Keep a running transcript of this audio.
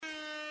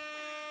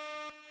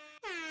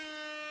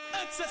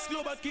Access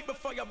Global, keep the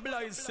fire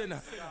blazing.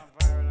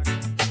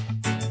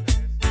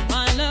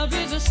 My love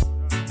is a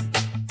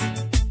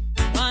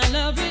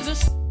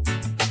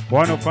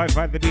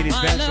 105.5 the beat is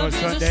dance on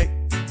Sunday.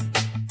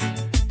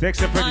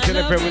 Text a friend to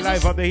tell a friend we're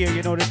live on the here,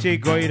 you know the thing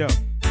going up.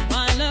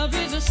 My love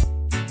is a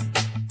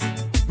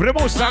For the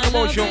most talk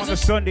about show on the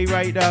Sunday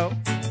right now.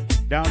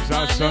 Down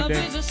South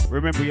Sunday.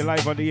 Remember you're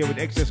live on the here with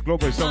Excess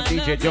Global Sound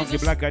DJ Junkie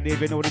Black and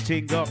David, know the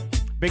thing up.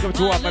 Big up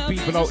to all my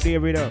people out there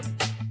with us.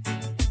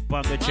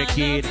 On the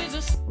check-in.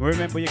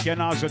 Remember you can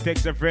also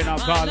text a friend or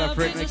call a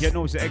friend, make you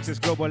know it's Excess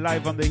Global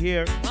live on the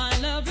here.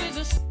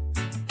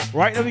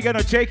 Right now we're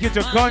gonna take you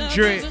to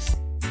country.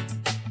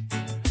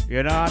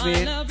 You know what I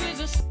mean?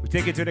 We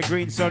take you to the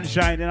green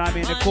sunshine, and I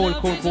mean the cold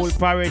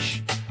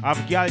parish of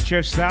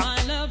Galchester.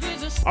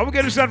 And we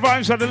get some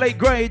vibes on the late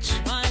grades.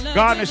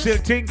 Garden still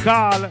think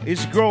call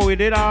is growing,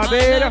 you know what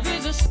I mean?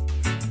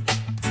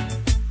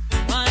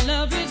 My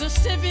love is a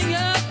stepping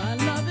up. My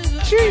love is a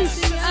Jeez.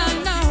 stepping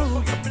up now.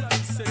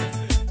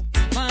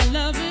 My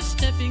love is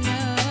stepping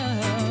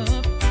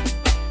up.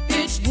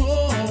 It's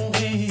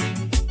growing.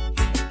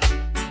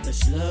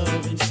 There's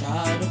love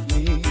inside of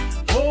me.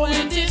 Oh,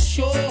 and it's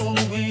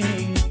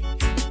showing.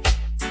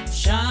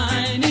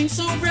 Shining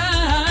so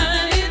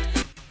bright.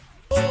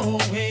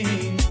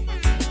 Growing.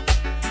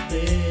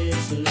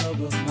 There's a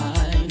love of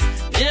mine.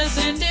 Yes,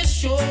 and it's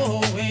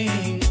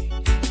showing.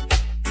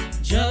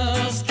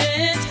 Just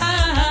can't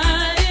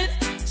hide.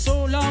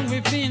 So long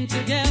we've been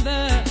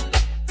together.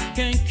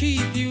 Can't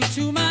keep you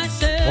to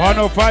myself.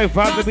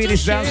 105.5 the beat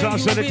is down on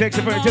Sunday. Text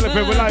a friend, tell a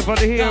friend we're live on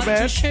the here,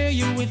 man.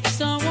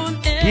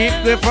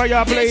 Keep the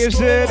fire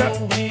blazing.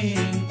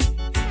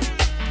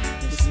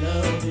 There's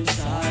love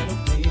inside of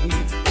me.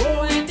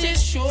 Oh, and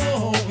it's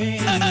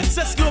showing.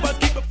 Access Global,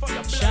 keep the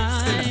fire blazing.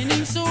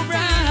 Shining so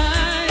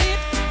bright.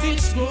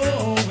 It's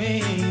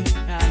growing.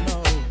 I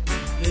know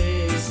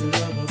there's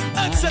love of mine.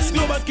 Access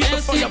Global, keep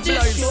the fire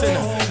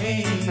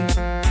blazing.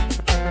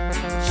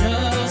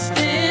 Just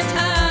can't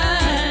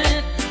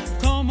hide.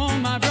 Come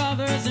on, my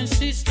brothers and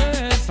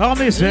sisters. How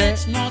me say?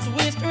 Let's not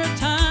waste our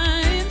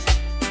time.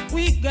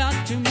 We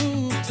got to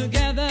move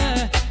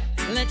together.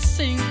 Let's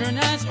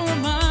synchronize our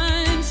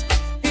minds.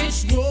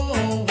 It's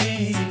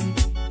growing.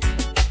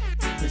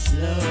 There's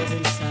love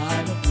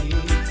inside of me.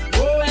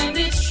 Oh, and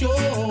it's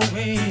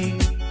showing.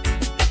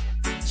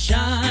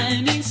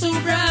 Shining so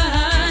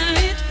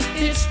bright.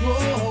 It's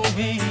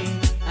growing.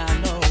 I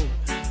know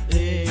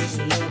there's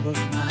a love of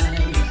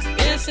mine.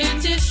 Yes,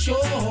 and it's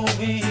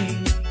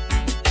showing.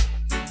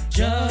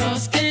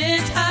 Just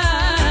can't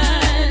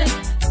hide.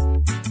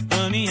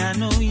 Honey, I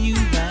know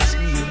you've asked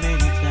me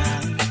many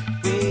times.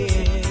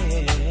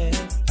 Yeah.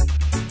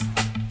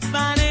 If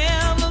I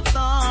never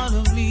thought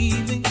of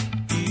leaving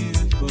you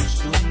for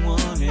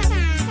someone else.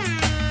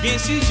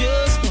 Guess you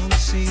just don't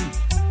see.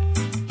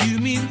 You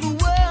mean the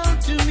world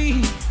to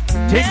me.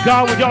 Take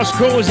God with your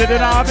screws in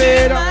it, I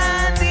mean.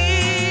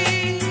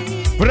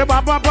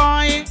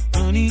 Bye.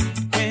 Honey,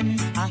 when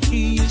I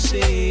hear you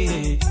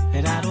say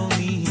that I don't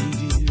need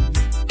you,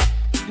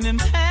 and I'm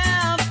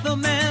half the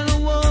man or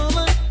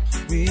woman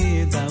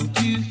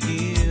without you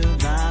here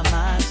by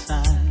my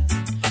side,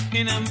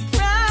 and I'm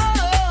proud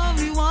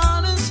of you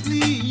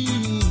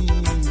honestly.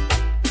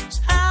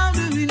 So how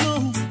do we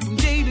know from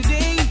day to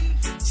day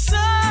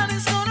sun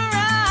is gonna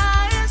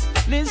rise?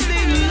 Let's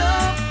take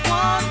love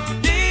one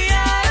day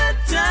at a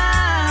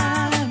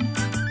time.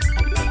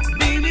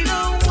 Baby,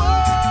 don't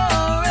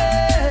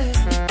worry,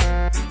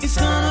 it's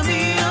gonna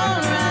be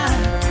alright.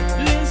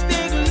 Let's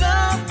take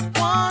love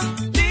one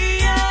day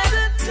at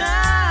a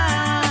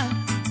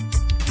time.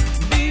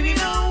 Baby,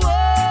 don't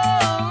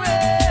worry,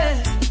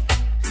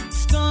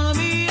 it's gonna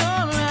be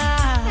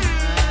alright.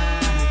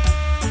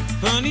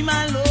 Honey,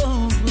 my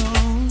love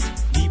grows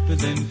deeper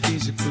than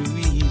physical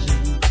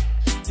reason,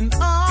 and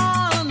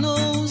all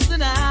knows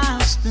that I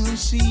still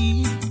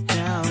see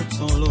doubts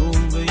all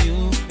over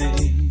your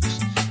face.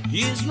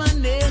 It's my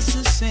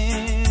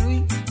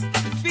necessary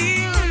to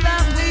feel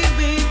that way,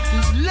 babe,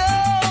 'cause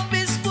love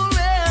is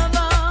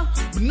forever,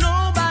 but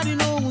nobody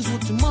knows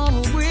what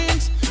tomorrow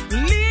brings.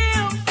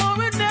 Live for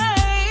a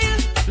day.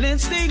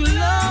 Let's take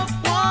love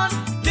one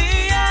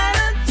day at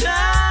a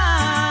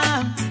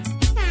time.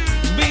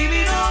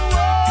 Baby, don't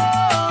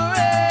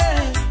worry,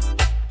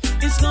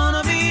 it's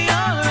gonna be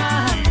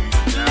alright.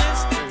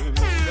 Let's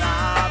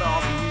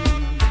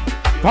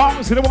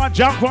Palms to the one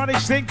jump on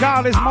this thing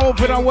call is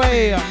moving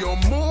away. You're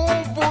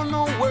moving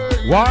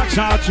away. Watch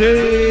out,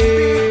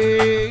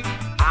 Jay.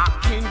 I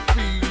can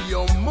feel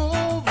you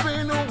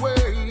moving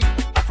away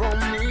from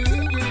me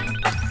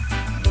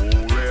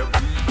more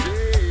every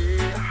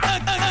day.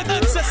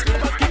 Access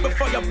Global, keep the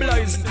fire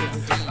blazing.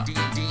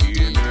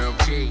 In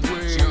every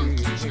way.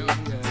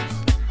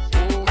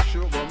 Oh,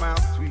 sugar, my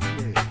sweet.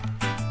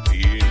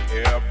 In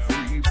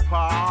every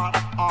part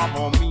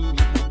of me,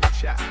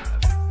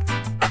 child.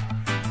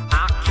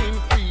 I can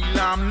feel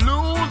I'm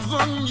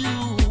losing you,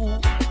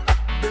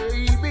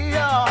 baby.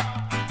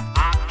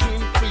 I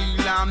can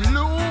feel I'm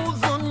losing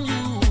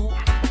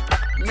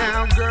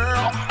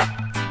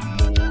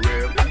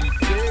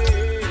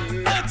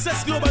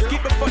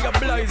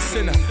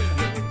blazing.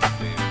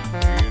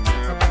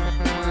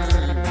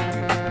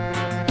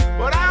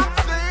 But I'm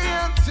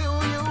saying to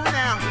you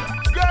now,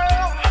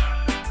 girl,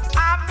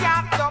 I've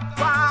got the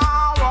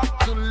power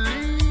to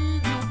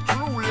lead you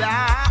through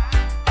life.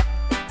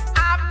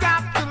 I've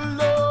got the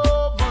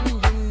love you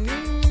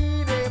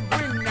need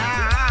every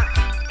night.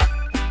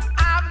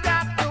 I've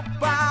got the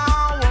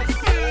power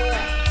for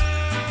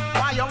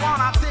why you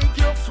wanna take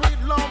your sweet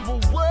love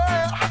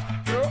away.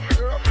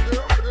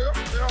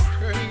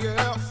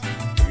 Yes.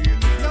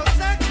 No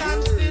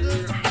second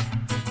fiddle.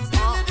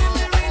 Still it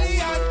really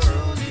and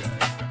truly.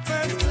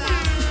 First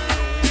class.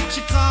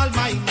 She called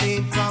my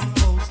name from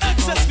coast to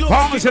Access Global.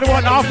 Promise to the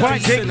one off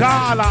point, take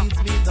caller. Needs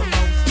me the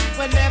most.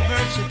 Whenever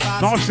she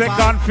passes No by,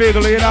 second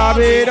fiddle, you know what I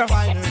mean?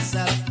 find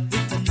herself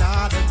with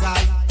another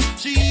guy.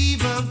 She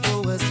even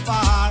goes as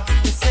far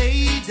to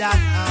say that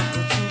I'm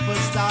a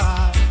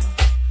superstar.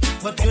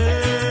 But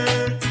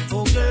girl,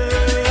 oh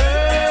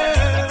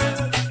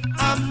girl,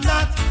 I'm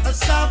not a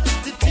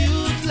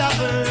substitute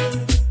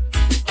lover.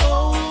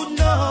 Oh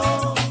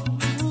no,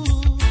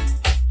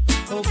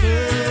 oh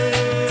girl,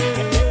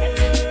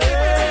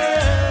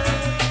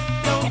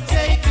 don't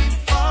take me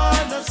for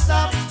the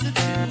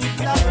substitute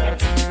lover.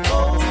 Oh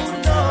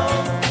no,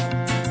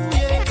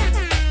 yeah.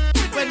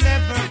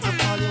 Whenever I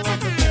call you on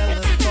the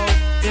telephone,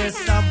 there's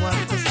someone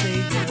to say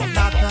you're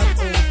not at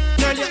home.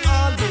 Girl, you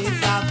always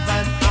have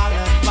an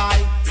alibi.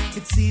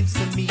 It seems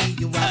to me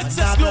you have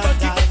Access Global, another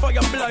keep guy. it for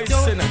your Don't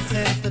blazing.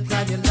 pretend to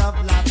climb your love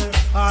ladder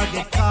or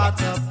get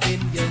caught up in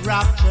your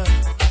rapture.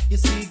 You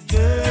see,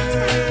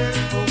 girl,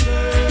 oh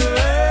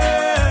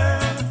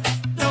girl,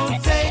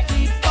 don't take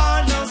me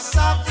for no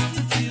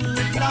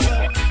substitute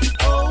lover.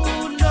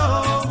 Oh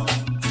no,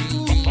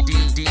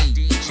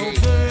 oh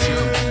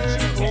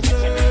girl,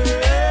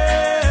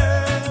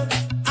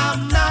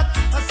 I'm not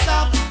a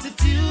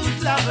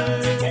substitute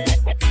lover.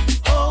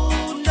 Oh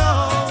no.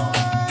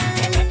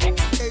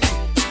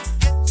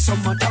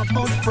 Some are talk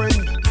about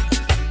friend,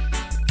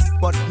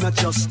 but not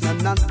just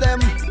none of them.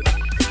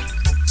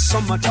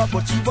 Some are talk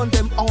about you and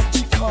them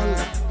article,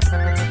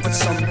 but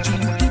some too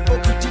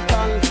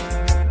hypocritical.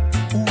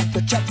 Who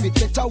the chat we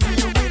get away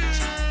with,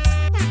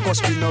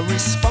 cause we no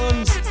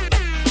response.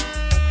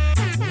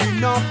 We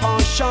no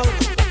partial,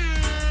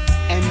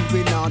 and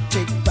we not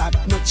take back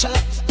no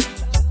chat.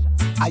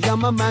 I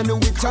am a man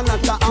with a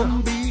lot of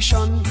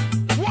ambition,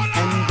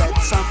 and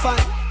that's a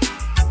fact.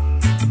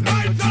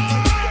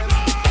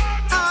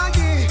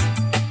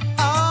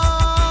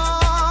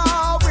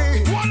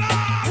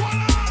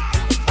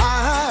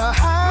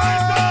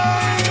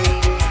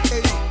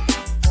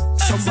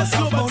 Access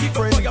Global, keep it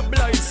for your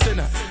blazing.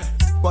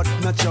 But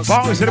not just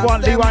Promise to the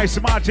one them. DY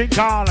Smarty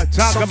caller.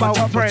 Talk Some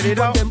about Fred, you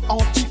know? them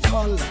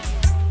article,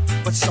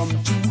 but some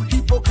too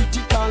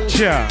hypocritical.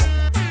 Yeah.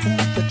 Who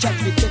the chat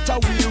we get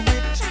away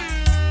with,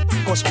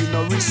 cause we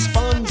no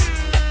response.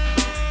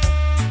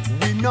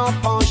 We no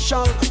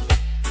partial,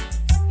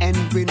 and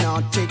we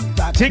not take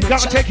back Think no I'm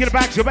chat. taking it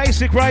back to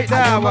basic right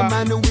I am a now.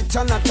 man with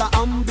a lot of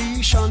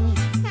ambition,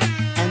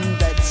 and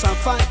that's a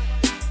fact.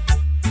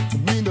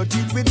 We no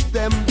deal with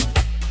them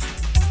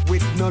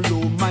with no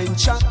low mind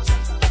chat.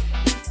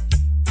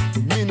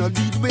 Me no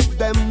deal with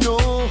them, no.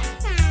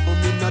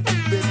 Me no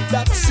deal with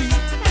that, see.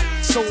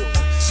 So,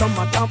 some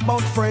are talk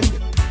about friend,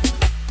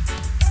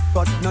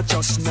 but not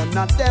just none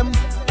of them.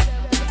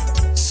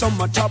 Some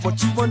are talk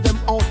about you and them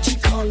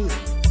article,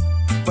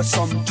 but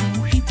some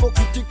too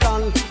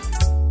hypocritical.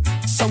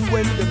 Some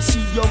when them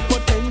see your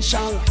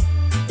potential,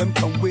 them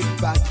come with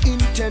bad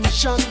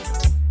intention.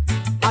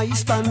 I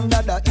stand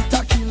that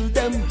it'll kill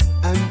them,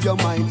 and your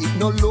mind it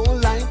no low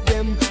like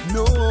them,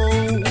 no.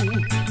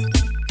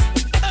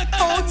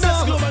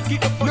 Access Global,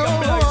 keep it for No, your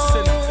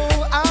blazing.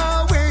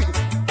 away.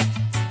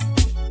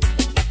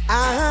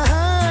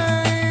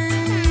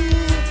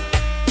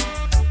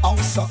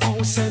 Also,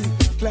 and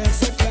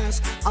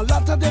class, a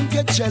lot of them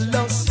get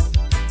jealous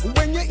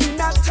when you're in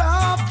a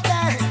top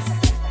class.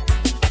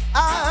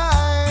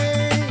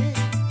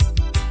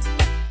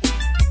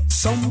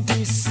 Some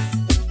this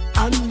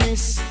and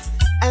miss,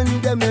 and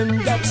them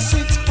end up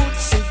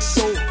 6'6".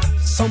 So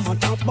some are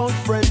talk about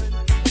friend,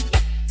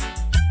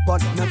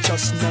 but not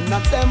just none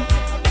of them.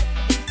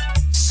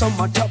 Some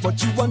are talk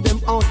about you and them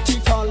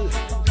article,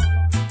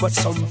 but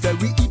some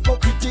very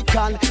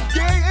hypocritical.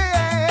 Yeah.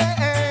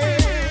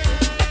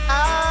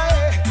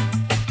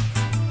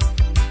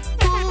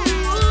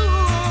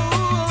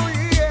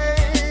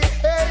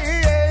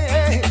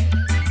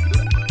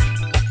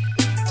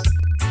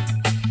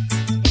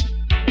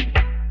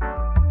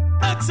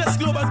 Access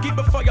Global, keep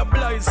it for your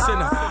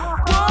blazing.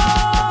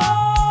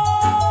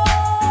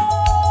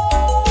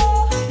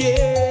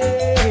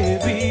 Yeah,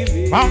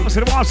 baby. Promise to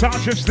the one sound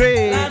just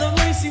there. I don't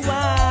really see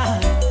why,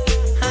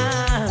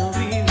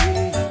 baby.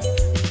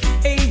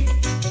 Hey,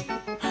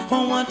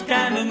 oh, what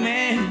kind of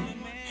man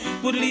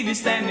would leave you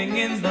standing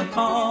in the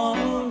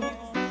cold?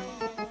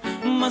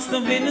 Must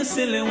have been a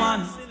silly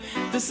one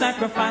to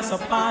sacrifice a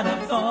pot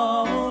of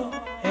gold.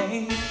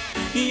 Hey,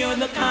 you're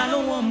the kind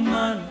of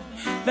woman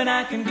that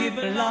I can give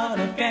a lot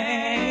of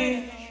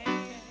cash.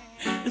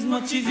 as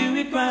much as you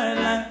require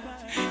life.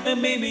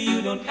 And maybe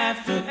you don't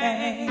have to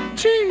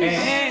ask.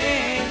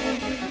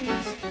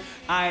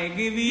 I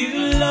give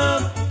you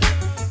love,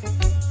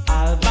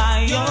 I'll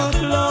buy your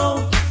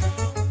clothes,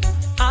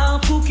 I'll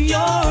cook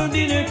your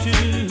dinner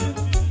too.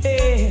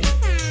 Hey,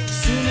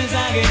 as soon as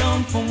I get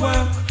home from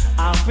work,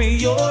 I'll pay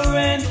your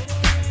rent.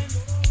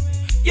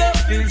 Your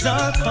bills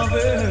are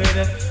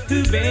covered,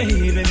 ooh,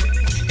 baby.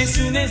 As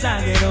soon as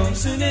I get home,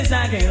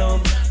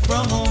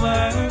 from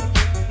work.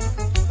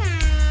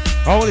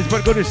 Always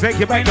but good to take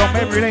you back on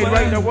memory lane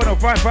right now.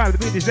 105.5 the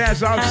beat is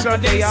ass on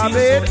Sunday. I'm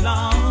in.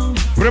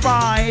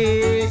 Goodbye.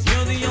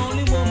 You're the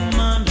only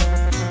woman.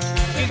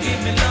 You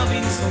give me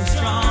loving so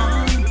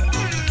strong.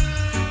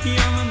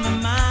 You're in my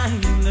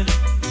mind,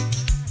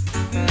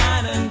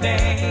 night and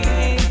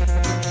day.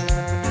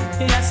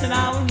 Yes, and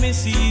I will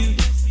miss you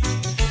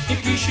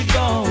if you should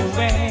go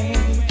away.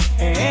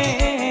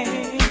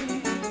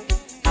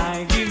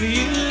 I give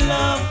you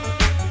love,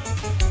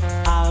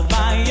 I'll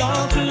buy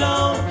your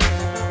clothes,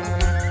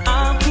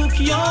 I'll cook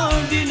your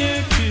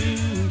dinner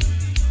too.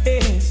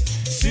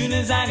 Yes, as soon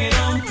as I get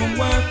home from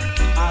work,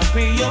 I'll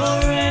pay your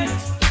rent.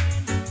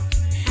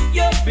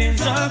 Your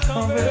bills are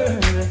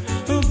covered,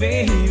 oh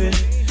baby.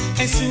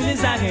 As soon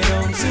as I get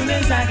home,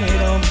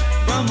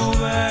 from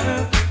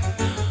work.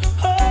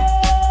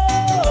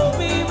 Oh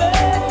baby,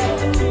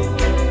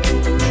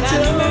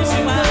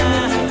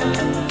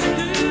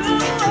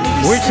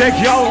 we take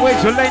you all the way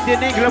to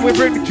London, England. We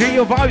bring to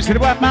you vibes to the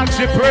White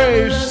Maxi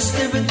Praise.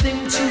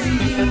 Everything to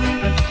you.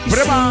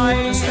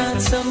 Bye-bye.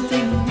 Start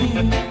something new,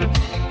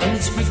 and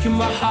it's breaking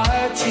my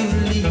heart to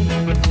leave.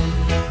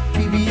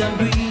 Baby, I'm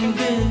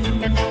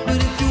grieving, but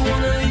if you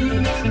wanna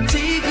leave,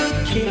 take good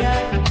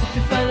care. Hope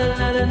you find a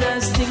lot of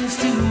nice things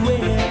to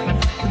wear,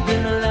 but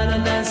then a lot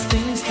of nice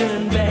things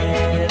turn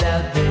bad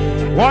out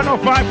there.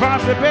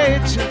 105.5 the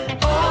beat.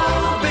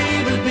 Oh,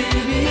 baby,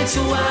 baby, it's a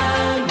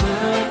wide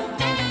world.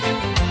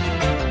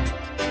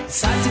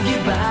 It's hard to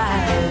get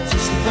by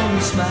just upon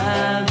a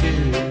smile,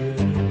 girl.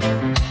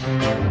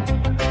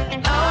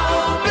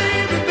 Oh,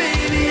 baby,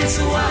 baby, it's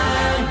a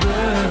wide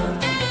world.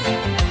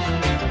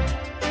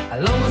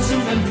 I'll always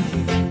remember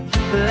you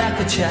like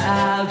a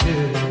child,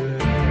 girl.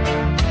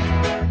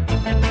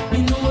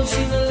 You know I've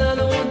seen a lot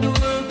of what the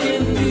world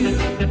can do,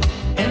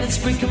 and it's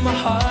breaking my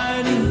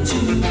heart in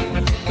two,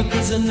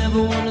 because I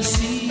never wanna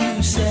see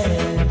you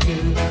sad,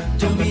 girl.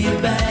 Don't be a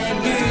bad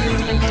girl,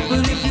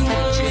 but if you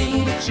wanna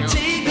leave,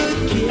 take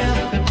good care.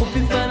 Hope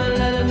you find a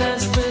lot of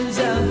nice friends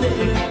out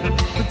there,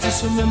 but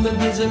just remember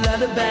there's a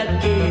lot of bad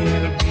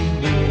air,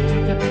 baby.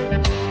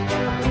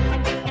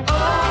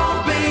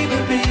 Oh, baby,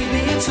 baby,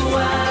 it's a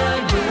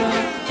wide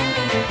world.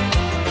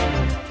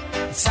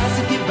 It's hard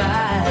to get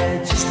by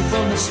just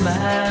upon a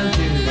smile,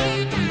 girl.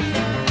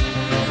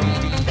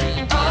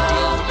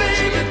 Oh,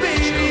 baby,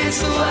 baby,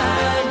 it's a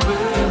wide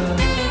world.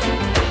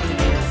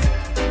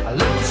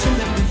 I'll always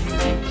remember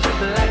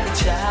you like a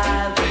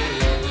child.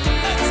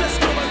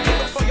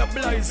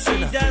 She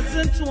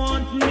doesn't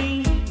want me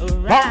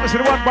around. Partners to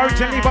the one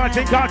Barrington Lee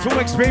Barrington Cartoon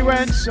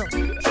Experience.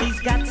 She's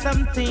got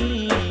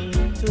something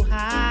to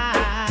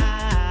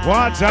hide.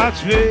 What's that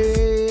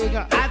thing?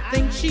 I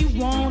think she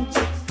wants a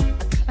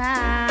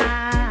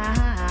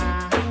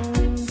clown,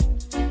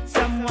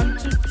 someone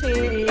to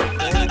take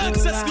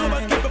Access Global,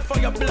 keep the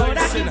fire but I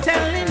blazing. keep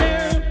telling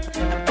her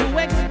to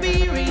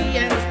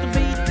experience to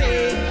be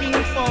taking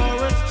for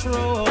a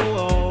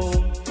stroll,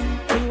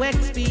 to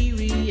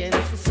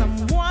experience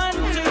someone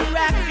to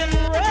rock and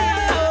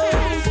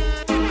roll,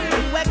 to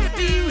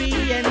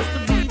experience to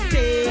be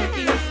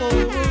taking for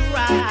a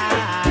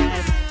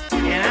ride.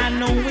 And I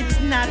know it's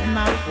not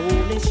my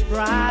foolish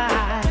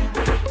pride.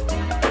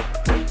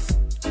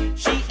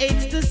 She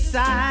hates the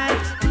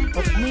sight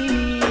of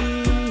me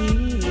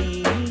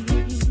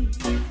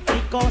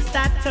because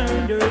I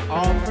turned her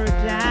off her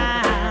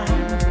down.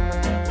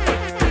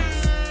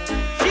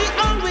 She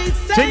always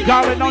said Think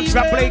all it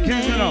non-stop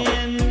breaking, you know.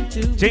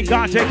 Think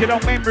I'll take it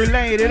on memory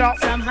lane, it up.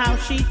 Somehow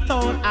she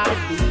thought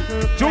I'd be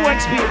her To pal.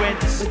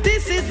 experience. But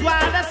this is what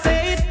I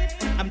said.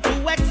 I'm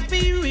too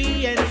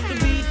experienced to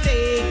be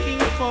taking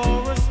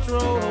for a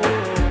stroll.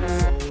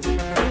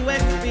 Too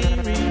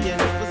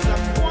experienced for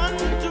someone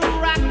to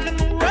rock and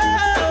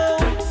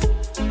roll.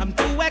 I'm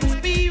too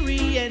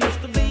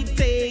experienced to be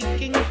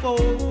taking for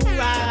a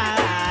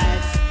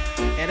ride.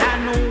 And I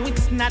know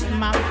it's not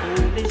my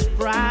foolish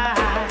pride.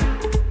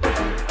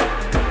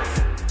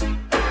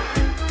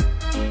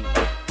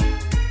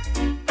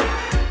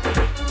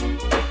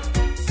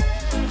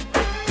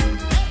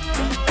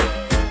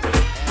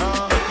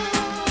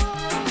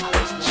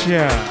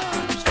 Yeah.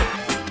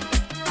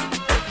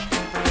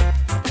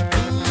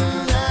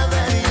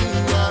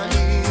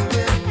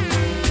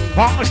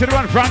 Partners to the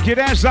one Frankie,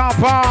 there's our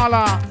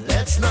parlor.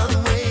 Let's not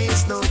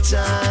waste no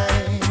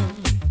time.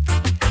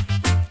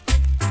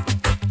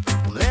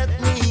 Let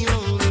me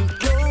hold you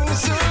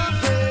closer,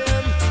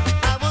 friend.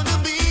 I wanna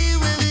be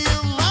with you,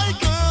 my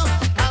girl.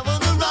 I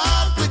wanna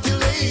rock with you,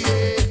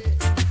 lady.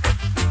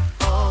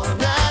 All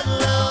night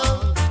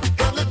long.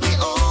 Come let me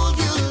hold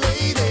you,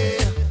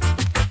 lady.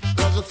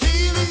 'Cause the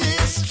feeling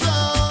is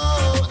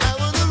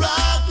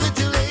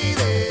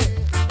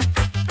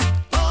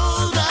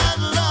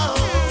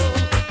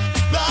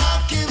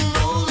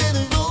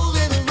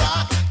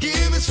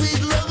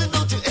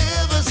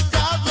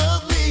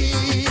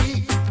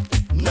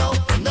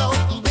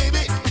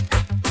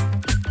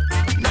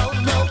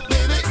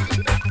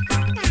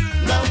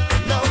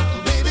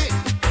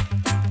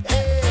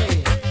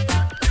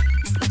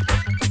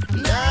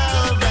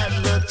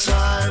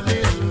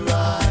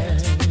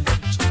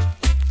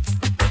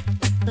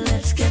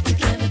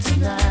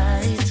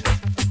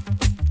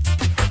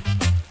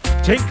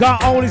Think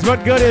all is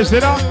what good is,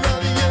 you know?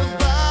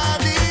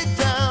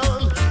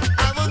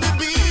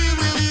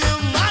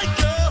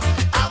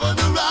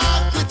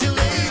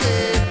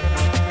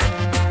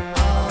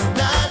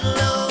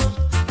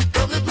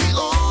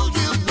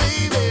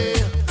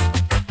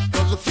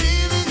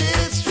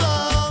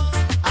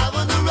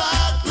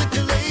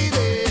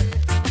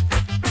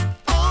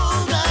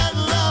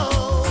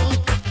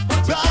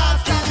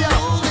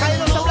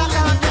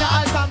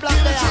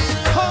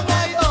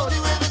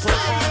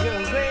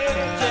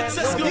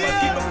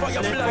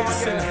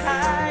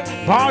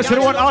 Pass to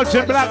the one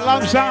Alton Black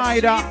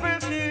alongside.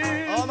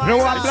 The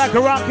one Black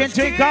rockin'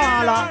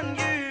 Tinkala.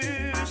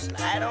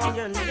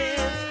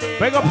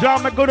 Big up to all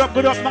my good up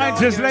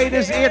 90s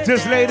ladies,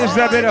 80s ladies,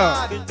 that bit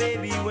up.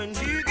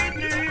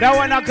 That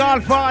one I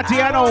call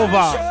 40 and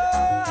over.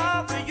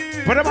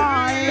 Put them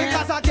on.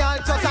 Because a girl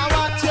just a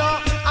watch you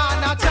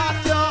and a chat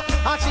you,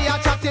 and she a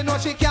chat you know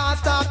she can't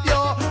stop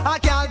you. A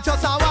girl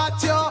just a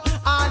watch you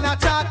and a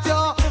chat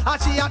you,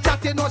 and she a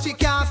chat you know she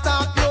can't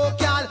stop you.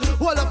 Girl,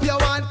 hold up your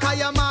hand 'cause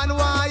your man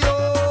want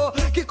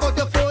you. Kick out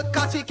your foot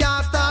 'cause she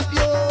can't stop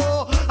you.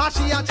 And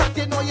she a chat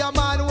you know your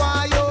man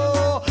want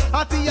you.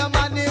 I feel your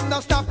man him no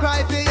stop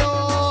cry for you.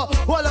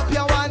 Hold up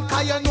your hand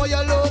 'cause you know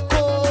you look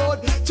good.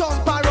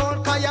 Jump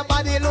around 'cause your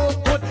body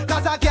look good.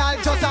 'Cause a girl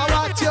just a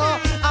watch you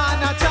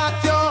and a chat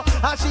you,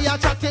 and she a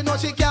chat you know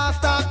she can't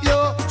stop you.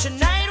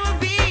 Tonight will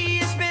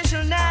be a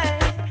special night,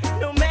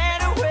 no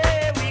matter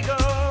where we go.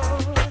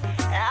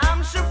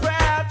 I'm so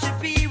proud to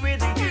be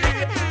with you.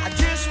 I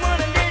just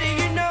wanna let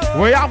you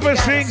know. We have a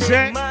sing,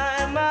 say. My.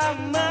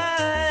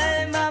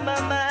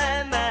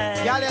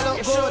 Girl, you look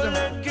You sure good.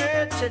 look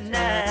good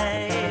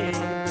tonight.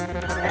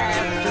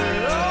 After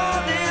all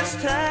this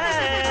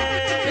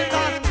time.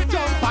 Because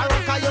jump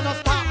around 'cause you no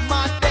stop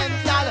mad then,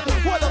 girl.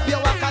 Hold up your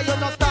walk 'cause you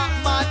no stop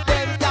mad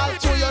then, girl.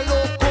 So you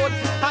look good,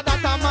 and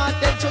that a mad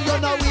then. So you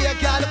no wear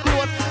girl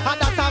clothes, and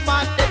that a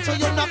mad then. So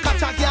you no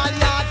catch a girl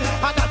yard,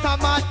 and that a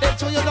mad then.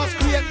 So you no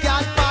scrape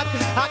girl fat,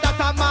 and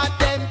that a mad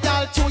then,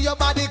 girl. So your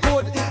body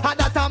good, and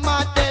that a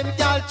mad then,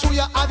 girl. So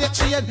you have your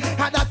chain,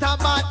 and that a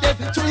mad then.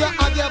 So you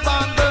have your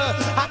bangle,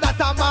 and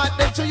that a mad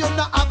then. So you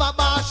no have a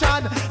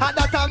passion, and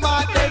that a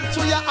mad then.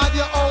 So you have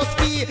your house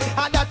key,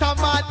 and that a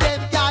mad then,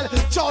 girl.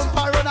 Jump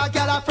around a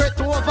girl a fret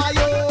over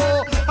you,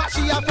 and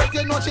she a fret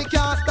you know she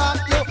can't stop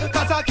you.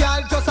 'Cause a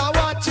girl just a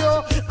watch you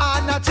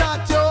and a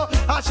chat you,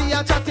 and she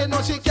a chat you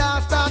know she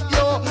can't stop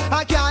you.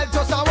 A girl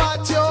just a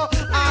watch you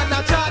and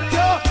a chat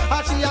you,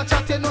 and she a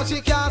chat you know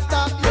she can't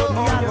stop you.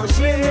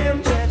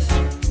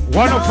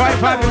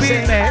 105.5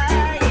 beat, man.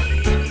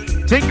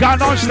 Think I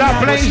don't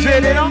stop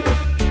blazing, you know?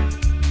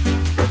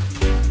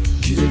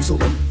 Give them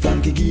something,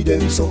 Frankie, give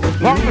them something.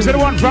 Punk's the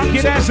one, Frankie,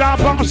 that's our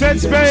Punk said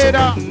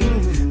Spader.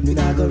 Me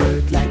nah go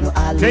work like no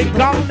alley. Take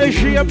down the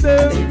shape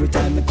there. Every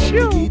time I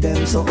come, me give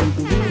them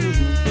something.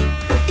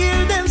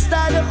 Hear them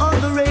style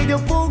on the radio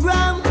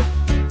program.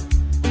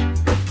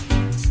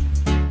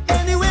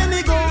 Anywhere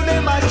me go,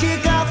 them a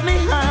shake off me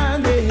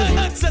hand.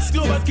 Access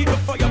Global, keep the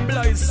fire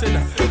blazing.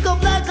 Kick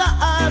up like a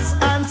ass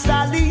and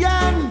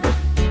stallion.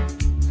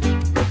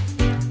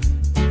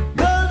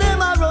 Girl,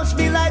 them a rush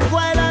me like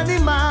wild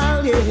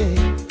animal,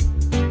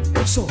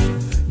 yeah. So,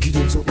 give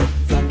them something,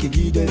 Frankie,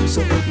 give them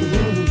something.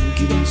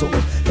 Give them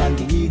something,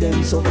 Frankie, give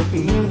them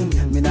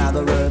something. Me nah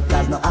go work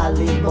cause no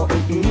alley, but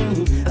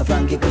a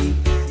Frankie P,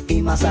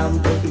 in my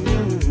sound.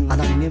 And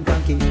I mean him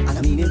Frankie, and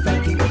I mean him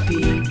Frankie P.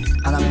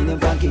 And I mean him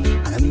Frankie,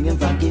 and I mean him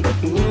Frankie.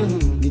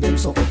 Give them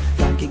something,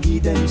 Frankie,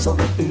 give them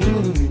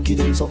something. Give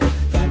them something,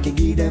 Frankie,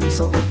 give them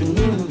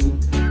something.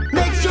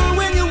 Make sure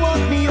when you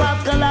want me, you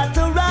have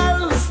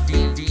collaterals.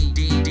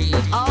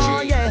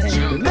 Oh yeah,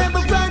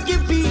 remember Frankie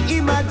P,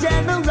 in my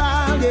general,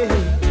 yeah.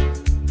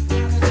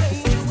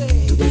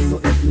 Today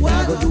nothing,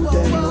 I go do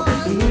them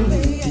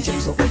nothing. Teach them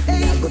something,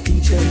 I go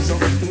teach them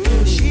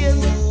something. Share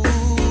me.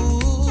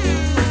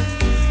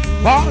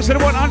 Punk's the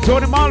one,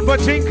 Anthony Malva,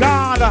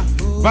 Tinkala.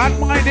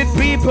 Bad-minded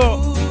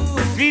people.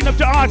 Clean up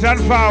the art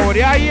and forward.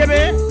 Yeah, hear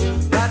me?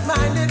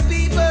 Bad-minded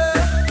people,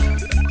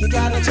 you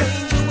gotta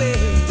change your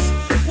ways.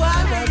 Why?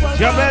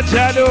 You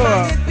better do.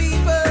 Bad-minded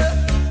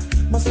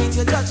people must meet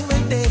your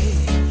judgment day.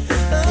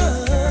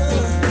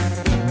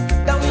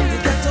 Down in the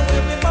ghetto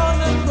where we born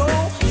and grow,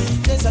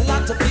 there's a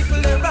lot of people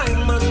that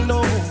rhyme and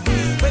know.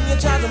 When you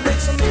try to make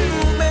some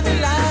improvement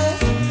in life,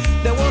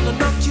 they wanna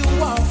knock you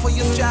off for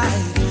your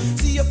stride.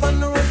 See you on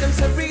the road, them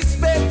say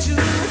respect you.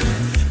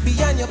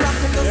 Behind your back,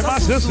 and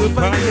there's a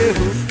super you.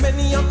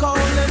 Many are called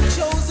and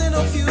chosen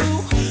of you.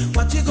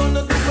 What you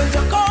gonna do when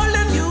you're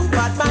calling you?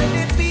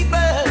 Bad-minded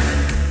people,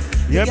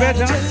 you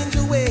gotta change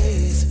your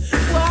ways.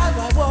 Why,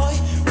 boy?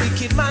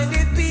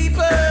 Wicked-minded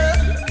people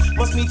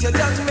must meet your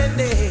judgment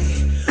day.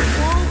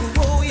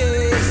 Oh,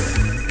 yes.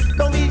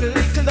 Don't be the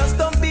little dust,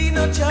 don't be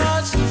no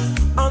judge.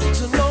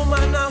 Unto no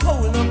man a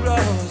hold no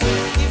grudge.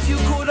 If you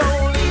could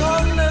only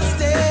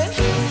understand,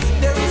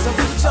 there is a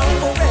future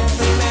for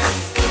every man.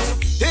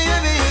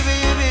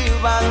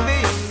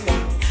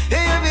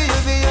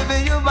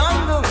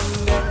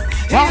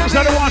 Punk's the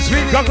one,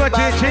 sweet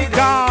cockatoo,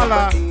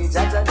 Tinkala.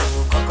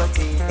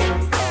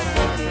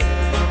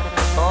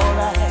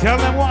 Tell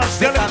them once,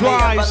 tell them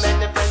twice.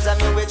 Many friends and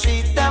me we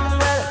treat them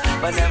well,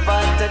 but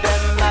never to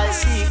them my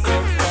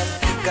secret well.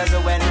 Cause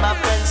when my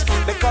friends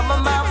become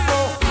my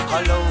foe,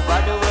 all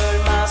over the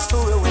world my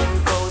story will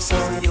go. So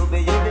you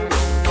be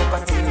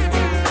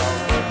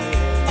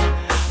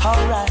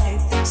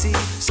alright, see,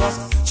 so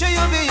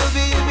you be,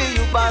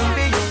 you bang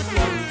be you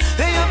bang them,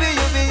 you be,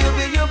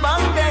 you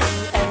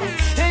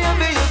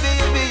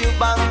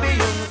bang be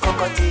you,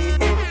 cockatoo,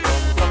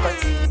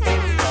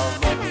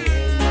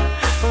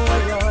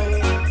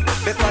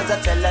 because I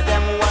tell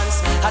them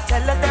once, I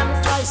tell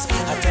them twice,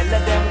 I tell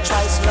them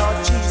thrice, Lord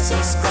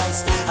Jesus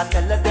Christ. I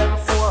tell them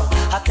four,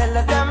 I tell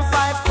them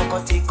five,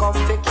 cockatoo come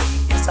for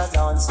key, it's a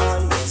dance,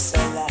 all yes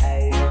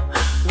alive.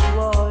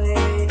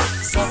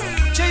 So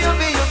you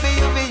be,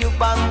 you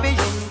bang be you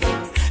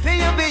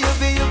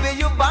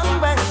bang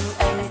bang,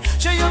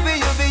 so you be,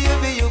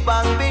 you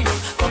bang be you,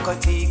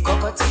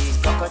 cockatoo,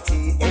 come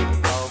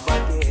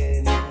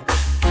again.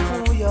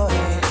 Oh yeah,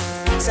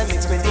 say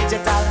mix me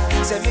digital,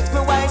 say mix me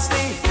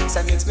wisely,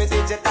 say mix me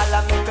digital,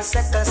 I make a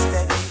second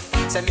steady.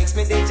 Say mix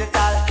me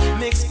digital,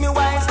 mix me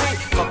wisely,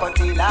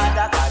 cockatoo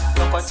ladder,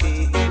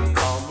 cockatoo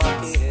come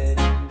again.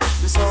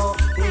 So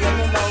hear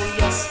me now,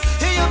 yes,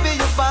 you be,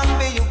 you bang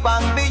be you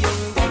bang be you.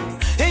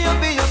 You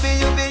be,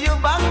 you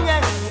bang,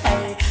 yeah.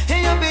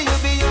 You be,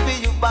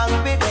 you bang,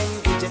 be then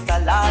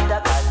digital,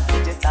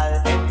 digital,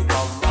 then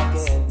come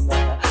again.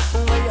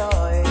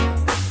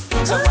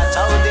 So watch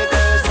out the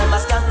girls, them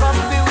must stand up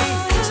for we.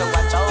 So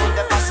watch out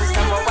the passes,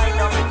 them will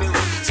wind up for we.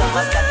 So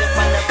must stand up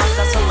on the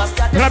passes, so must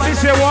stand up. Let me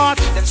say what?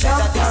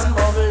 Champion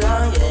bubble,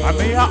 yeah. I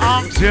mean your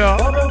arms here.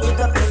 Bubble with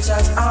the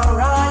pictures,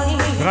 alright.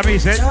 Let me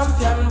say.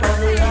 Champion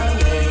bubble,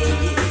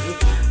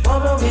 yeah.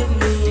 Bubble with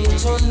me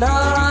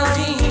tonight.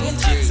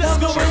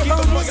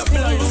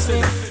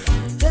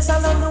 Yes, I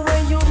love the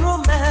way you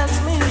romance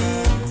me.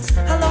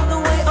 I love the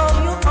way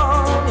you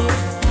hold me.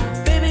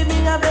 Baby, me,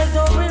 I beg,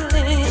 don't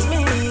release me.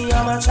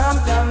 I'm a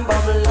champion,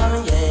 bubble,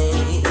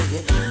 yeah.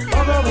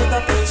 Bubble with the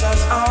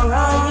pictures,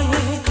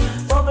 alright.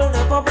 Bubble, I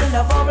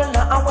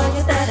want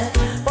you there.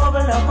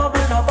 Bubble,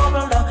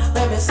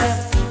 baby, say.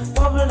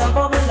 Bubble, I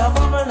want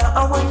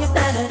you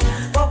there.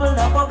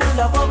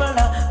 Bubble,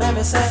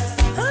 baby, say.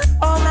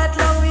 All night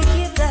long we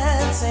keep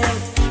dancing.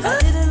 I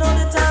didn't know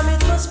the time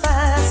it was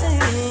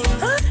passing.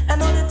 I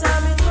know the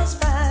time it was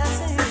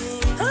passing.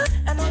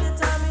 I know the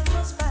time it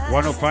was passing.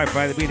 105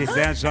 by the beat is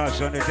dance on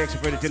Sunday. Text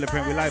for the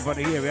telephone. We live on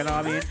the here, you know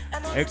what I mean?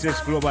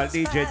 Excess Global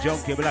DJ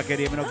Junkie Black and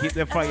him, you know, keep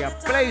the fire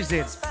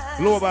blazing.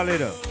 Global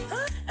leader.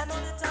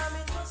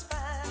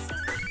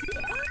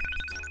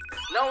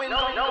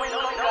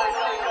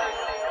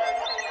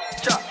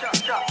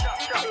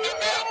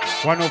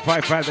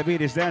 105 the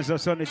beat is dance on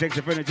Sunday. Text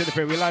a friend and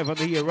telephone. We live on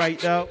the here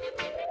right now.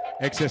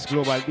 Excess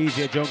Global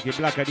DJ Junkie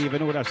Black and even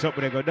know that's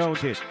something they go down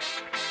to.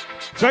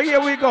 So here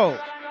we go.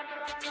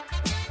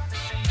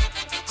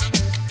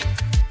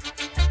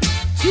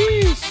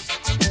 Jeez.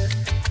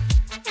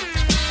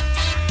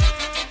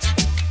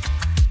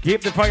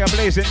 Keep the fire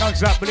blazing,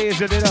 non-stop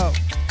blazing it up.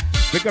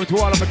 Pick up to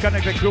all of the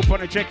connected group on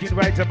the check-in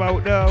right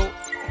about now.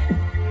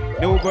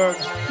 Newburgh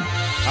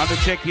on the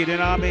check-in, you know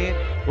what I mean?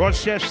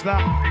 Rochester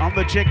on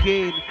the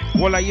check-in.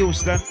 Walla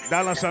Houston,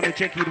 Dallas on the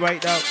check-in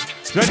right now.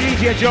 So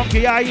DJ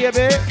Junkie, are you here,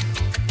 babe?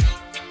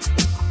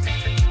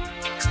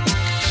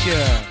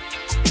 Sure.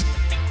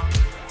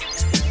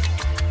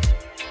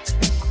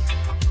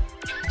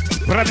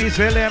 Promise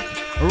left,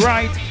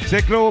 right.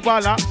 Say global,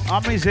 I'm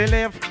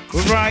left,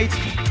 right.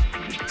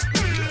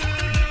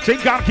 So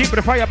you gotta keep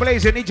the fire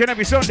blazing each and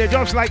every Sunday,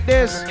 just like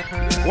this.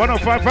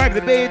 105.5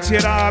 the beats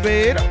here,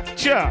 babe.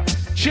 Sure,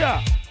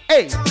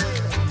 hey.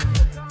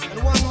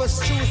 And one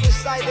must choose the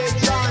side they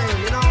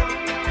join, you know?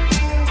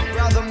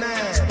 Brother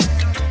man.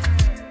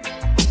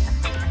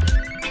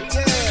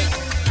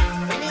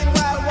 Yeah. And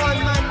meanwhile, one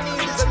man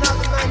needs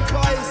another man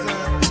poison.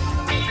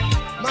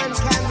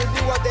 Mankind will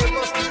do what they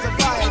must to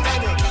survive,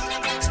 innit?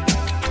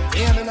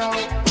 Hear me now.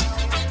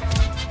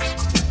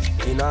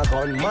 In a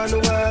gunman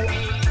world,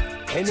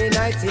 any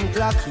night in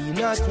clock he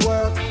not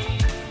work.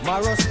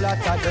 Marrow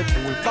splatter the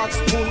toolbox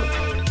full.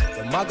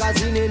 The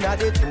magazine in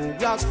the 2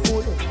 block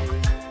full.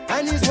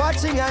 And he's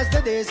watching as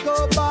the days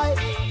go by.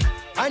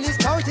 And he's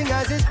counting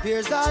as his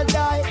peers all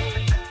die.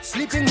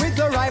 Sleeping with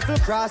the rifle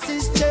across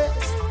his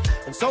chest.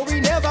 And so he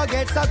never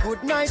gets a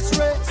good night's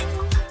rest.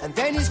 And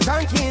then he's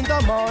cranky in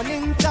the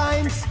morning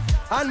times.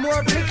 And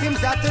more victims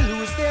have to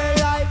lose their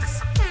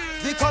lives.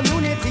 The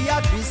community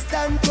a twist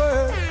and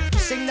twirl.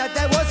 Wishing that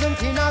there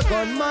wasn't in a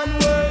gunman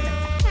world.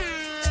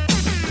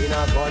 In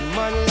a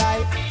gunman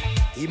life,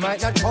 he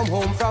might not come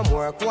home from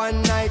work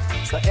one night.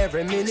 So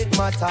every minute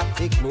matter,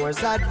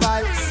 ignores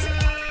advice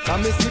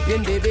from his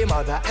sleeping baby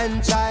mother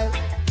and child.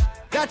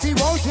 That he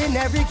won't win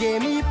every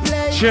game he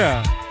plays.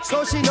 Sure.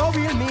 So she know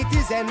he'll meet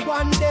his end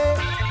one day.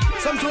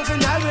 Some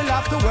juvenile will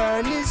have to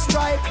earn his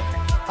stripe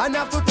and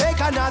have to take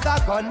another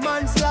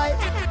gunman's life.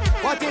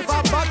 What if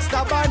a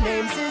backstabber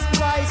names his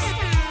price?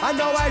 And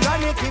now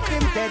ironic if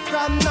him dead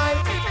from night.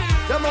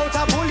 The amount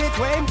of bullet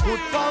when him put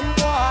from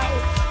boy.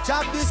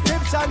 Job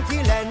description,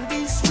 kill and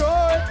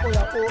destroy.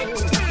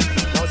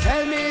 Now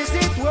tell me, is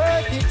it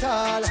worth it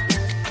all?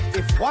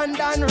 If one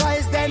done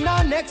rise, then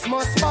the next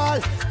must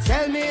fall.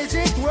 Tell me, is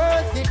it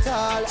worth it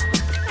all?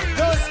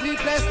 Those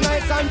sleepless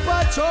nights and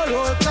patrol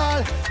roll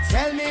call.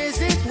 Tell me,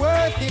 is it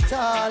worth it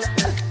all?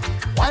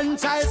 One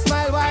child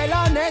smile while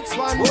the next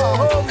one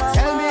fall.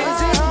 Tell me,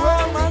 is it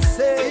worth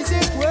it? Is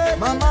it worth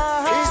it?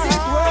 Is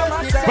it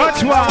worth it?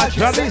 But what?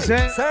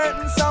 Listen.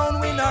 Certain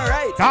sound we not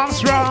right.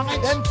 That's wrong.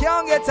 Them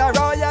can't get a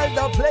royal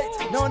dub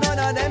plate. No, none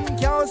of them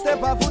can't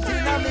step a foot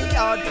in a me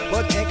yard.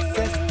 But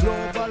excess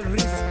global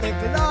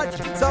respect large.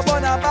 So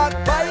on a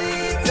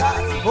backbiter,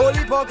 whole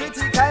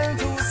hypocritical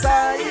to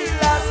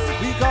silence.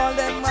 We call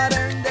them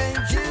modern day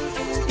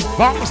Jews.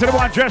 Bounce to the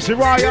one dressed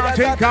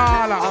royalty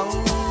caller.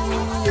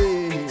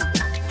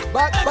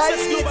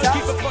 Backbiter,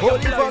 whole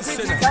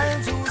hypocritical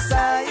to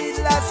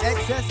silence.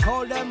 Excess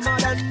call them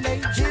modern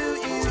day Jews.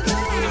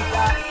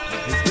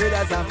 It's good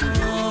as a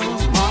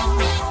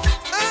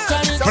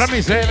Let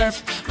me say them.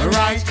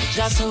 Right,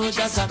 just so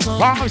just a come.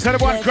 Bounce to the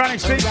one chronic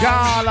sing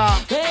caller.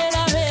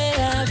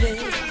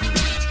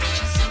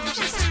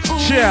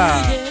 Cheer.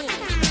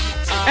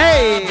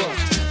 Hey.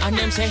 And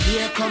them say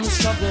here comes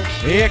trouble.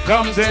 Here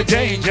comes the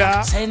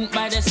danger. Sent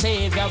by the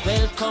Savior,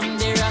 welcome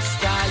the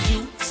Rasta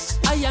youths.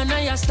 I and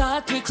I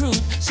start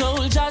recruit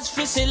soldiers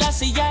for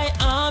Selassie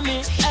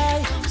army.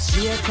 Hey,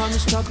 here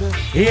comes trouble.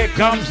 Here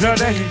comes the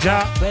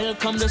danger.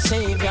 Welcome the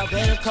Savior,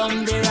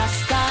 welcome the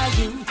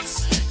Rasta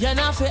youths. You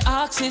know for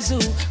axes who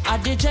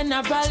at the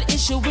general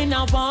issue in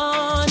a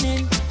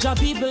warning. Job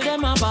people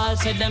them a ball,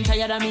 said them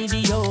tired of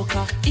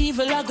mediocre.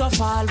 Evil a go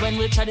fall when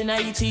we tried in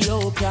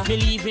Ethiopia.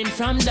 Believing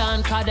from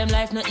down, cause them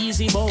life no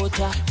easy boat.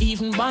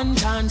 Even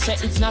Bantan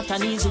said it's not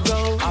an easy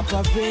road.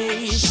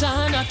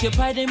 Operation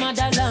occupy the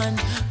motherland.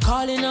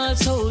 Calling all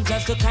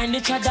soldiers to kind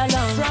each other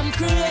along. From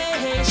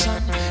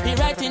creation, he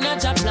writing a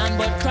job plan,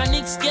 but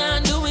Chronics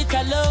can't do it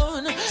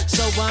alone.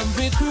 So I'm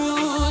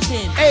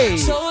recruiting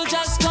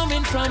soldiers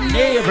coming from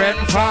near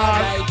and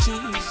far. I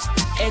choose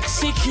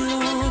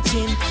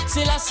executing.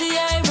 Selassie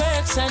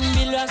works and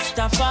be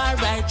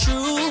Rastafari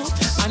true.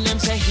 And them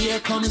say here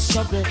comes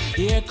trouble,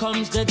 here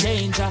comes the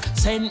danger.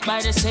 Sent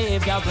by the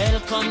Savior,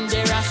 welcome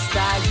the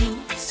Rasta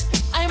youths.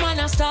 I'm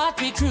gonna start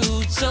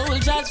recruit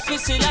soldiers for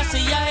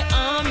Selassie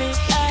army.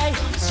 Aye.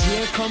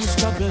 Here comes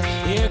trouble,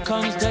 here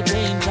comes the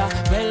danger.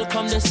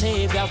 Welcome the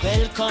Savior,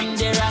 welcome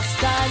the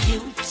Rasta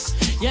youths.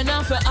 You're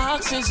not for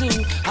axes who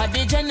had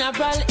the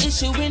general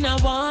issue in a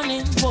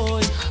warning,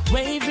 boy.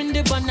 Waving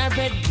the banner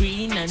red,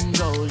 green and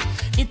gold.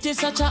 It is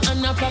such a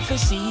honor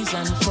prophecies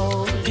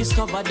unfold.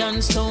 Discovered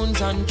on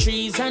stones, on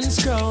trees and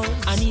scrolls.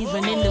 And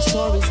even in the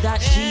stories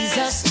that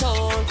Jesus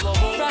told.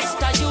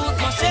 Rasta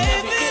youth must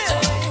inherit the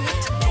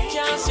earth.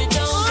 Can't sit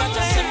down, but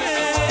I see me.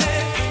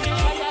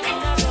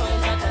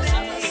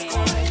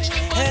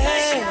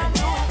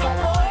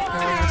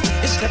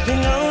 It's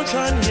stepping out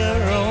on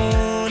your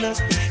own.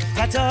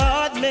 Got a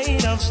heart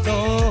made of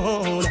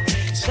stone.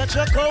 Such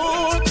a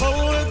cold,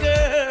 cold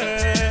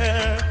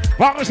girl.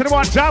 Welcome to the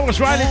one Towers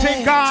Riley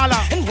Ting Gala.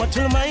 And what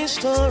will my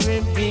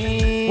story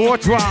be?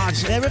 What was?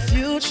 Is there a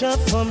future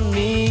for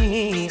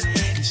me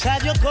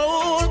inside your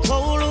cold,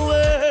 cold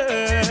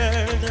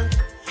world?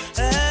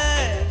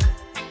 Hey.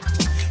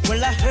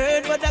 Well, I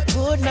heard, but I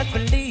could not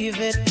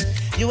believe it.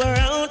 You were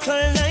out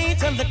all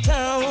night on the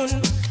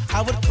town.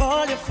 I would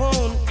call your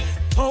phone,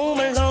 home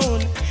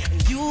alone.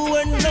 You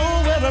were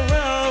nowhere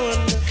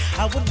around.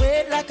 I would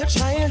wait like a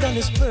child on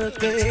his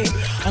birthday.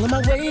 All of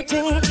my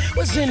waiting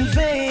was in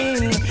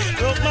vain.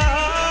 Broke my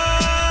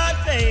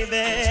heart,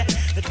 baby.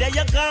 The day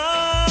you're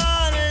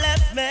gone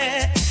left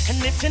me.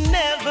 And if you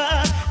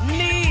never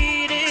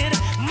needed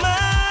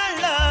my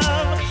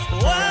love,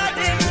 why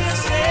didn't you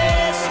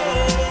say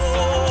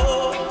so?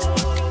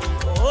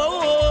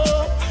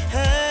 Oh,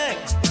 hey.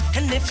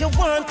 And if you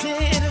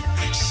wanted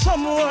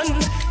someone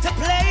to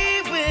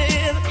play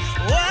with,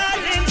 why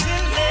didn't you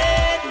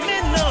let me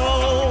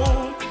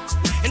know?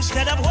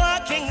 Instead of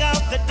walking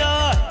out the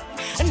door,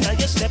 and now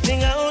you're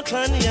stepping out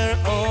on your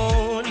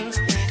own.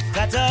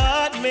 Got a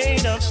heart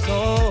made of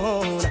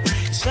stone.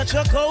 Such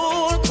a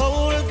cold,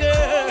 cold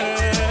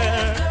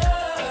girl.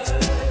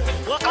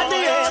 What do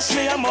you ask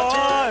me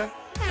more?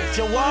 If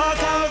you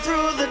walk out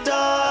through the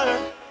door,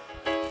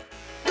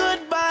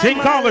 goodbye, Ting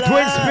Kong,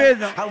 twin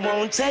spin. I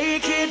won't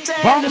take it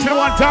Welcome to the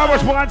one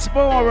Towers once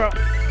more.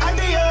 And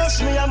they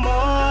ask me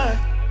more.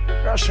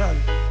 Russian,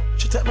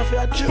 she take me for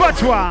a joke.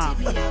 But one.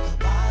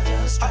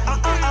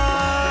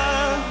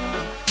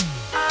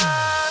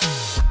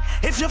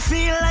 If you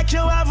feel like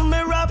you have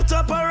me wrapped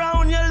up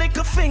around your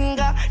little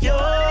finger, you're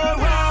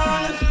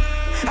wrong.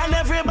 And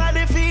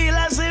everybody feel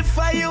as if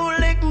you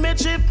lick me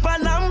chip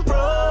and I'm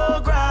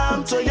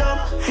programmed to you.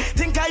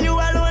 Think you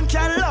alone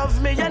can love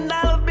me and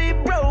I'll be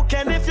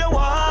broken if you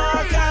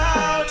walk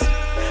out.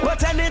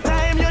 But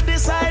anytime you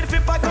decide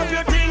to pack up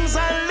your things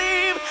and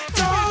leave,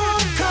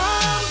 don't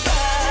come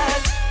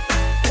back.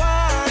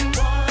 One,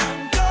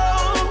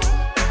 go.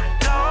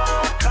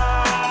 Don't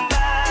come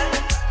back.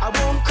 I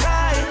won't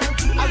cry.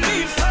 I'll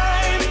leave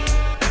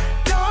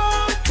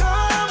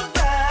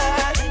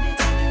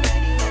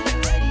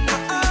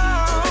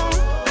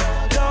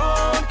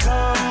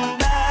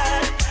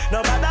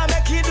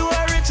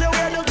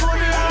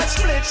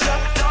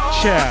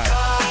Sure.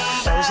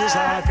 Roses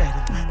are red,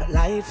 but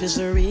life is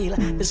real.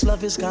 This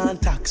love is gone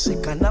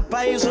toxic and a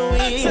poison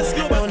weed.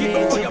 No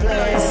need to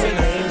play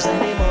games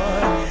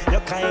anymore.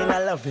 You're kinda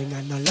loving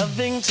and not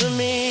loving to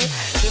me.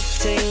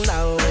 Drifting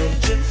now we're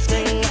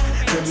drifting.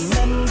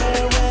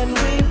 Remember when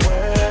we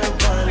were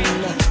one.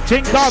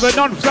 Think of the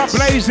non-stop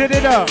blazing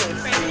it up.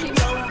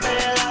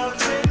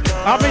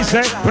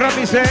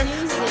 Promise.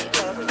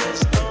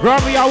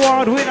 Grammy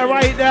Award winner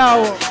right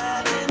now.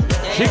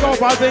 She go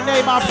by the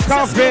name of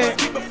Coffee.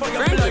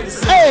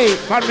 Hey,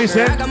 what me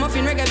say?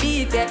 Ragamuffin reggae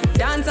beat,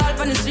 dance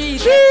all on the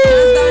street.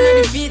 Dance down on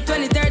the feet,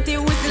 2030,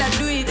 we still a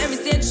do it. Every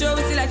stage show,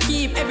 we still a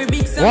keep. Every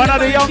big song. One of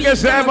the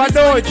youngest ever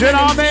do it, you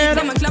know what I mean?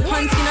 Them a clap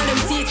hands, skin on them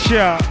teeth.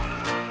 Sure.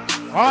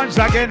 Once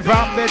again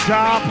from the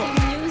top.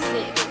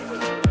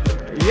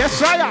 Yes,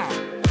 sir.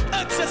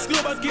 Access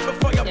Global, keep it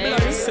for your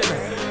blessing.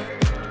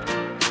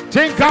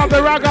 Think of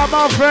the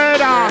ragamuffin.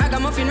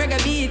 Ragamuffin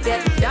reggae beat,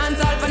 dance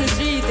all on the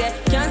street.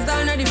 Can't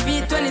stand on the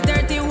feet,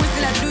 2030, we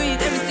still a do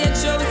it. Every stage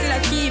show, we still a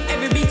keep.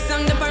 Every big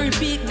song, them a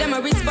repeat. Them a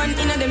respond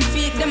in on them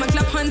feet. Them a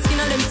clap hands, skin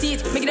on them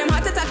teeth. Make them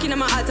heart attack in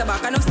my altar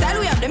back. Enough style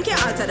we have, them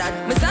can't alter that.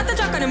 Me start a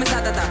track and them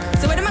start attack.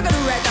 So what am I gonna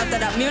do right after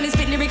that? Me only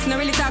spit lyrics, no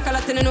really talk a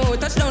lot, and I know.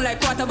 Touchdown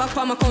like quarterback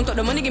for my count up.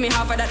 The money give me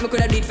half of that. Me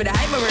coulda do it for the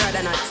hype, but me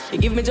rather not. It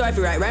give me joy if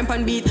you write rhyme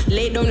pan beat.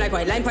 Lay down like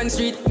white line pan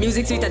street.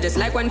 Music sweet, I just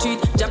like one treat.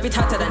 Drop it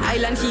hotter than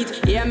island heat.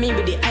 Yeah, me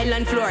with the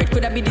island floor. It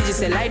coulda be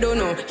digital, I don't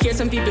know. Hear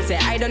some people say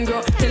I don't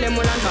grow. Tell them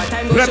all on for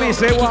time go Let show. me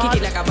say Kick what?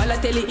 it like a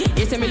balotelli.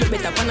 You say me look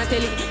better on a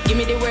telly. Give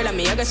me the word and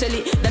me a go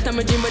shelly. That I'm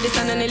a dream with the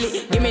sun and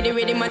Nelly. Give me the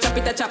rhythm and chop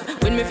it a chop.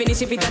 When me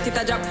finish if it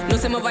a drop. No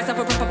say my voice have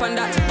a prop up on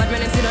that. But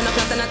when I sit on a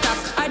flat and attack.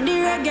 I the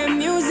reggae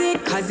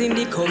music, cause in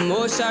the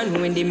commotion.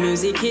 When the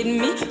music hit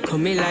me,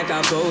 coming like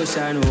a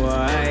potion.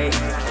 Why?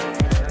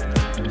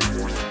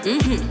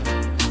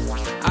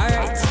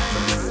 Alright.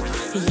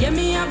 Yeah,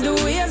 me have the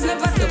waves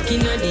never stuck in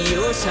the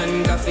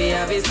ocean. Coffee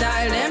have a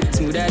style them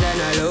smoother than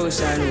a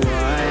lotion.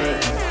 Why?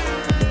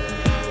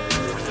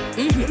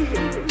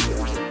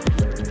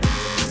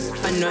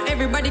 I know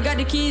everybody got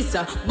the keys,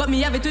 but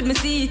me have it with me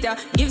seat.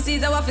 Give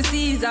Caesar what for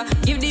Caesar.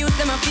 Give the youth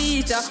them a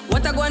feature.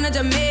 What I go on to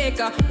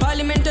Jamaica?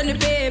 Parliament on the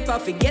paper.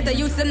 Forget the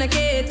youth them the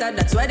cater.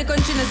 That's why the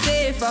country not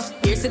safer.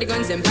 Here's to the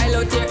guns them pile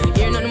out here.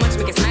 Here not much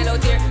make a smile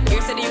out here.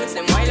 Here's to the youths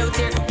them wild out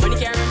here. Money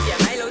can't run for a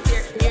mile out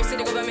here. Here's to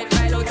the government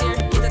pile out here.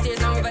 Get a tears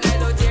now with a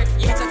Nile out here.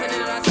 Youths are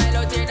turning on a style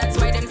out here. That's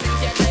why them send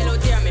for a tile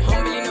out here. Me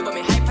humble enough but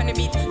me hype on the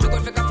beat. Look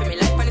out for coffee, me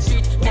life on the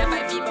street. Me have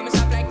 5 feet but me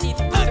sharp like teeth.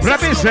 Let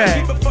me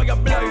say. Keep it for your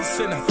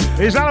blessing.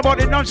 It's all about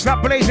the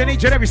non-stop blazing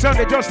each and every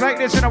Sunday, just like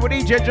this, you know, with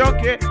DJ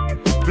Junkie.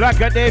 Black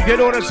and Dave, you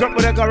know there's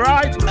something that go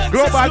right.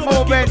 Global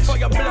movement.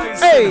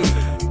 Hey!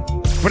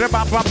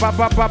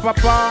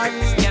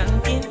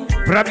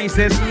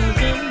 Promises.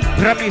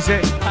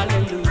 Promises.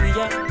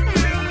 Hallelujah.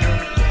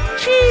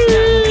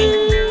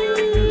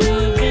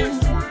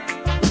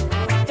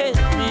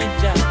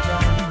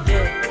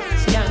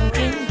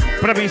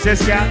 Promises,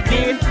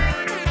 skanking.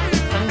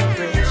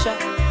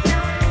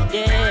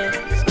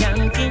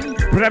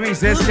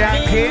 Promises,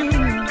 skanking.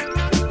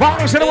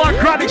 Bounce to the one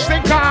chronic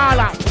stink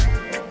caller.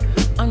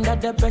 Under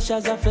the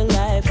pressures of a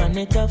life and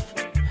it tough.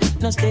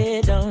 No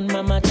stay down,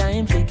 mama,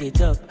 time pick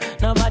it up.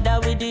 No bother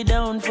with the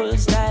down, full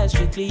style,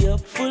 strictly up,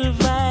 full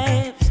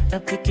vibes. Now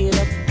pick it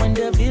up when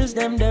the bills,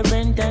 them, the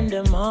rent and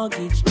the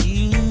mortgage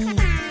due.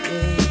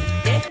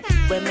 Yeah.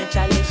 When me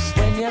chalice,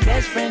 when your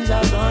best friends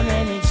are gone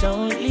and it's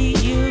only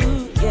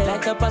you. Yeah.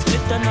 Light up a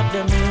split, turn up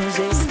the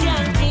music.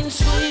 Skanking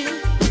sweet.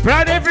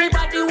 Proud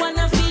Everybody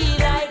wanna feel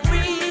like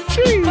free.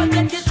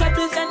 Forget your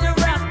troubles and you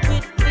rock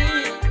with me.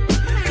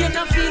 You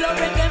know feel a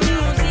reggae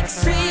music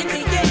sweet.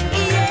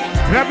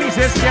 Yeah.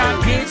 Promises,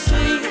 skanking.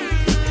 Sweet.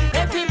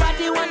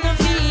 Everybody wanna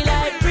feel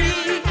like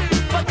free.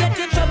 Forget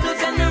your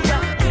troubles and you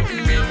rock with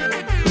me.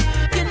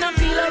 You know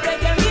feel a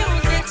reggae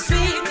music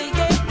sweet.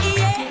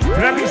 Yeah.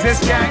 Promises,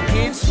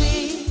 skanking.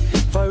 Sweet.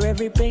 For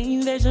every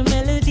pain there's a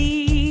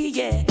melody.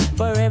 Yeah.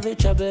 For every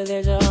trouble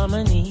there's a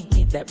harmony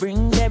that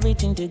brings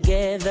everything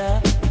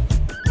together.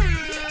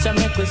 So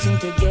make us sing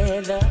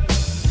together.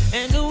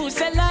 And who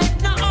say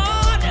life no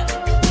order?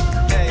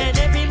 And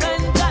every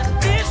man got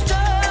this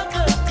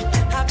struggle.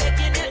 I beg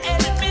you to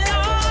help me,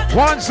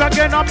 Lord. Once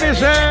again, I'm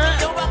busy.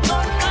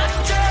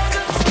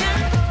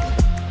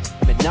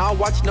 Now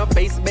watch no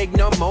face, beg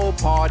no more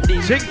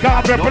party. Think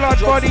of the blood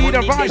body,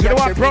 the voice of the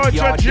one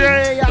project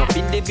J. No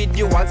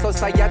individual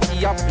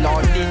society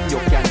applauding. You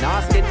can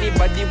ask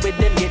anybody where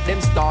them get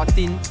them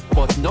starting.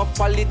 But no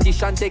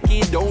politician take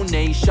a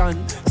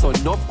donation. So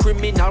no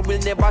criminal will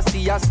never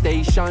see a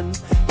station.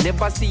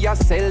 Never see a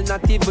cell,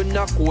 not even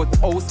a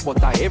courthouse.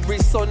 But every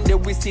Sunday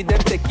we see them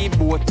take a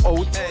boat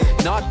out.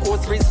 North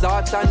Coast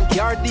Resort and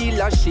car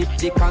dealership.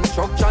 The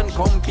construction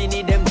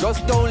company, them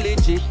just don't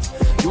legit.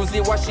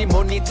 Usually wash the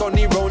money, turn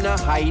it round and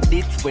hide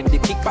it. When the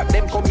kickback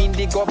them come in,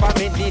 the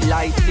government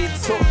delighted.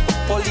 So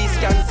police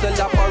cancel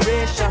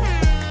operation.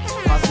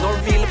 Cause no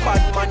real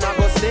bad man a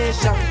go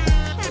station.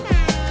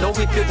 Now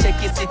if you check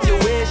the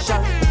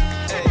situation,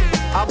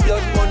 a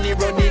blood money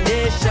run the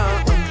nation.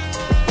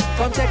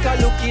 Come take a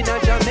look in a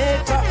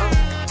Jamaica.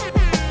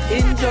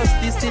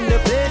 Injustice in the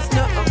place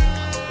now.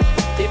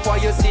 If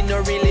what you see no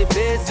really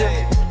face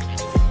it,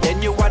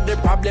 then you are the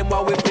problem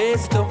what we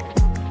face though.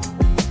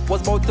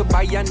 Was about to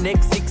buy your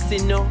next 6,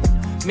 you know.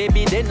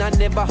 Maybe then I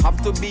never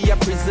have to be a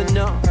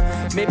prisoner.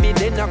 Maybe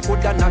then I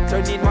coulda not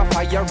turned in my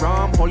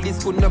firearm.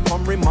 Police couldn't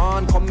come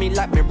remand, come me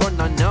like me run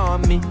an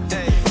army.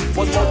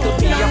 Was about to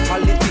be a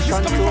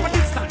politician too.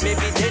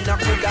 Maybe then I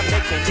coulda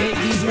make it. Take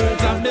these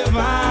words of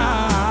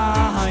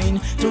divine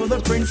to the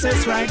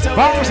princess right away.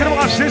 Vamos to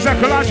watch this, I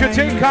could you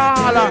think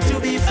all.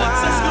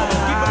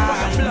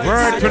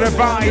 Word to the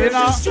vine, you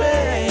know.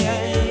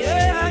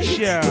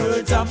 Yeah.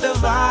 Words of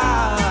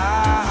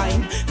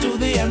divine to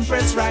the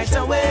empress right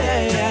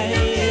away.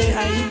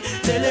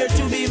 Tell her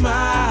to be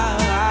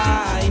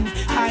mine.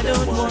 I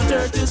don't want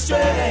her to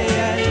stray.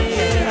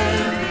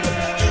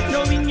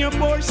 Knowing your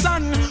poor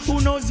son,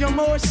 who knows your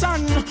more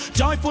son.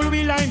 Joyful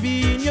will I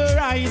be in your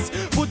eyes.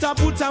 Put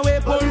away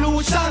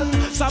pollution.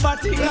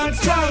 Sabbatical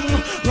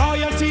strong.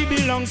 Royalty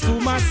belongs to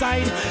my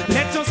side.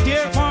 Let us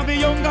care for the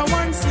younger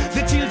ones.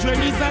 The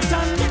children is a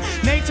ton.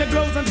 Nature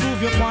grows and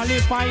prove you're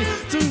qualified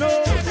to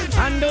know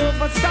and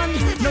overstand.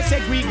 No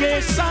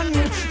segregation.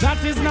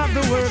 That is not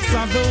the works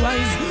of the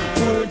wise.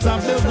 Words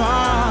of the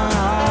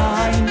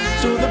vine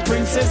to the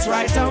princess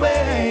right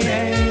away.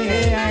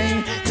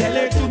 Tell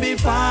her to be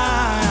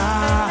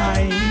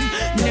fine.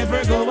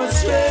 Never go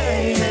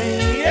astray.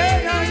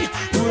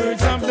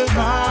 Words of the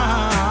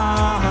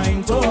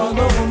vine to all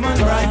the woman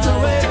right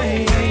away.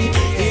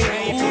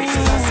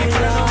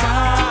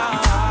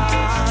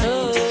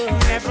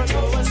 Never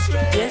go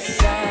astray. Yes,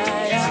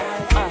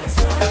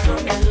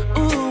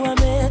 ooh, I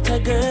met a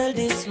girl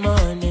this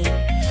morning.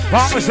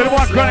 Vamos to the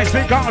one chronics,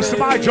 think on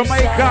my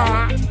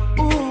Jamaica.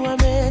 Ooh, I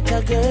met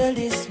a girl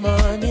this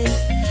morning,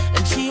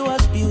 and she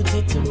was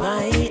beauty to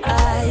my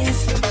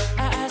eyes. I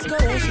asked her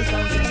where she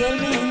from, she tell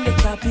me in the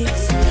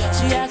tropics.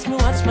 She asked me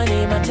what's my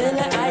name, I tell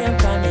her I am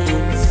Connie.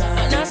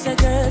 And I said,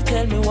 girl,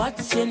 tell me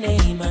what's your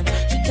name, and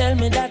she tell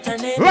me that her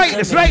name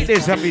is like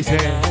this, let me say.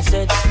 And I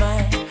said,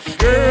 smile,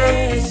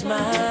 girl,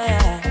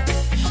 smile,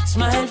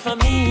 smile for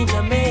me,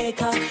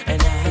 Jamaica.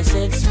 And I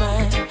said,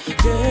 smile,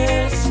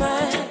 girl,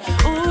 smile,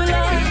 ooh,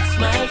 Lord,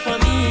 smile for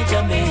me,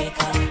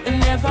 Jamaica.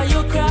 Never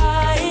you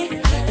cry,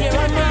 here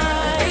am I.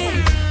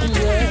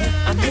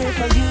 Yeah, I'm here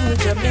for you,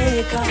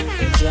 Jamaica.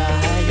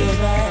 Dry your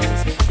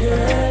eyes,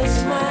 girl,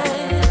 smile.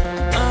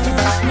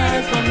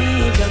 Smile for me,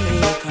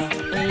 Jamaica.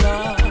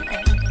 Lord,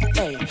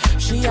 hey,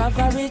 she have a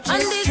rich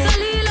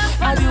history,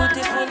 a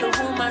beautiful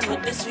woman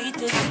with the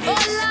sweetest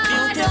lips,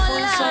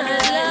 beautiful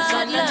sunrise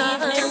and an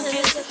evening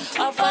kiss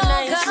of a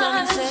nice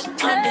sunset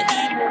on the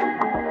evening.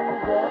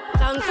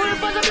 Thankful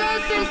for the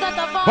blessings that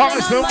are falling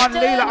Vamos to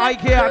Manila,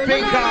 IKEA,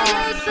 think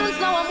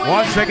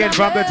once again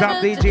from the top,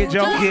 DJ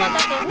Junkie,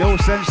 no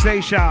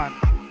sensation.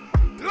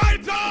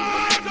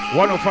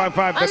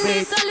 105.5 the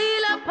beat.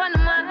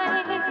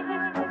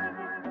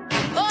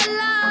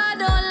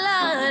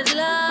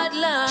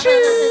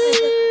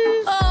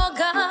 Oh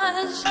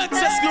gosh.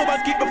 Access Global,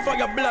 keep the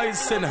fire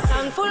blazing.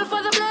 Thankful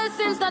for the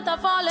blessings that are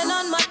falling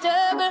on my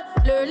table.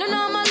 Learning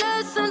all my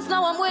lessons,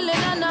 now I'm willing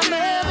and I'm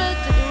able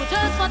to do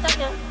just what I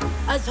can.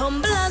 As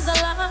humble as a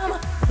lamb,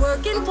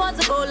 working towards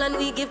a goal, and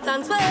we give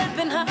thanks for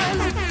helping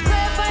hands.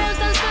 Pray for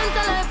health and strength,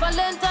 and life, and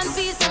length and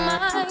peace of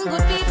mind.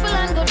 Good people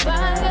and good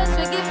vibes,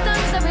 we give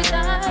thanks every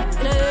time.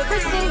 In every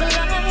single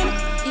line,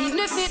 even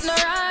if it no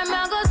rhyme,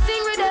 I go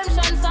sing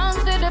redemption songs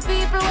to the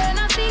people when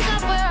I think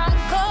of where I'm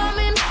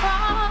coming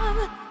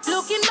from.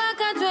 Looking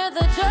back at where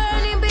the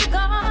journey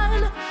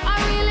began,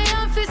 I really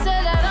have to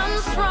say that I'm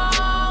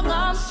strong,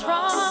 I'm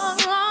strong.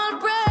 All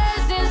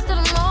praises to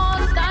the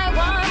most I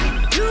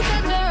want. Look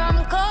at where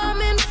I'm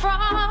coming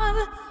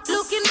from.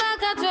 Looking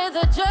back at where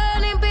the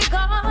journey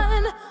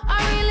began, I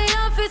really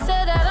have to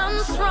say that I'm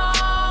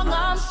strong,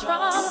 I'm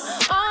strong.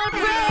 All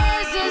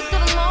praises to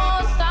the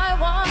most I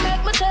want.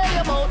 Make me tell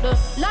you about the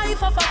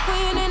life of a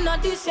queen in a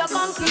this your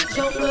concrete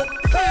jungle.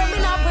 Firm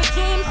in a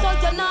regime, so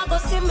you're not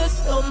gonna see me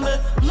stumble.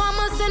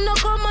 Mama said no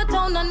come a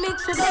town and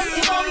mix with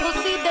dirty humble.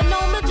 See they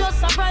know me just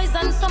surprise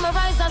and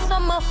summarize and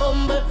some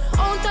humble.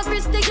 Out of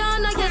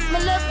Christiana, yes, me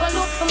left go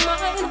look for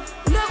mine.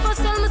 Never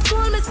sell my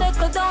soul, me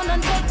settle down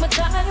and take my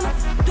time.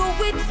 Do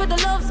it for the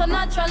love, so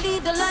naturally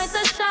the lights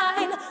are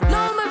shine.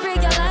 Now me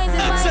realize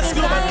it's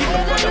my design.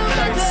 When I look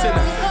at where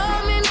I'm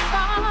coming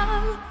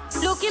from,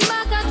 looking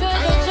back at where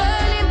the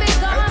journey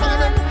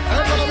began,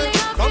 I really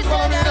have to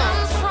say that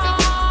I'm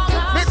strong.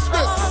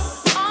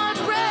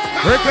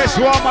 Request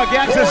warmer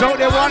gangsters out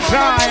there one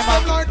time.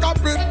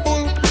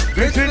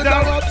 Mix it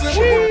down.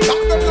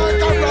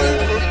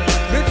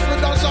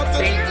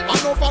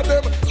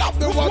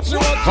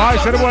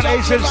 Five to the one,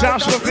 Ace and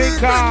South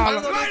Africa.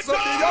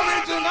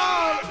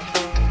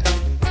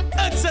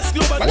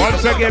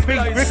 Once again,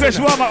 big request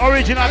warmer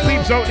original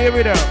peeps out there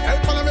with her.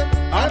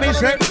 I mean,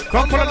 say,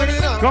 come follow me,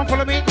 come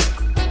follow me.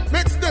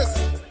 Mix this.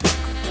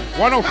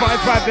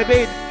 105.5 the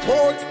beat.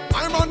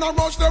 I'm on a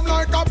rush them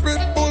like a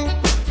pit bull.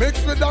 mix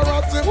with a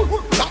ratty.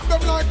 Lock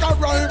them like a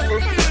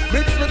rifle,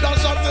 mix with a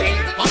shotty.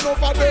 And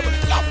over them,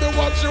 love the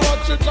watchy,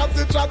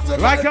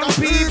 chatty. Like a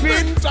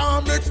peeping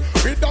Tom mix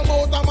with a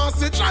motor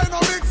massy. Try to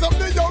mix up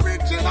the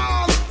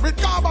original with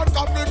carbon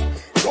copy.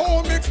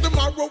 Don't mix the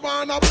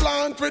marijuana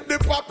plant with the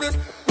poppy.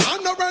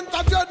 And the rent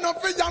a dread, no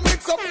fear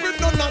mix up with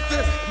no natty.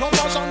 No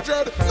fashion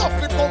dread,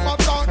 nothing come and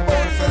talk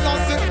about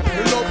Selassie.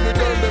 Me love me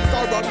girl, them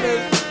caramel,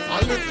 a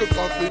little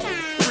coffee.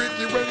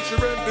 Freaky when she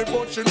ready,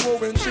 but she know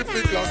when she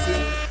feel classy.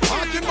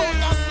 Talking about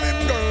a slim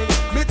girl,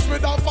 mixed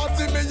with a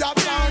fatty. Me a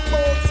talk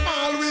about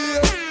small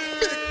waist.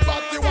 Big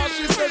fatty, what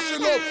she say she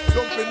love.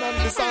 Dumpling and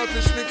the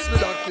saltfish mixed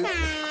with ackee.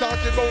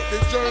 Talking about the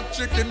jerk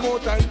chicken, more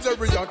than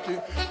teriyaki.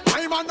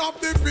 I'm an of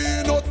the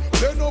peanut,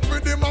 then up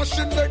with the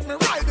machine, make me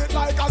ride it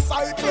like a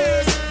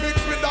cyclist.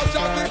 Mixed with a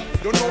jacket,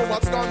 you know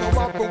what's gonna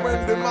happen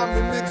when the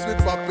mommy mix with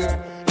papi.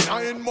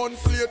 9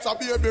 months later,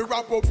 baby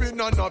wrap up in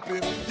a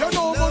nappy. You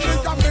know money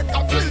can make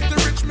a filthy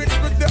rich mix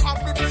with the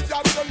happy. Me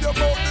just tell you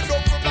about the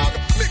double bag,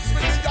 mix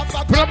with the yatta.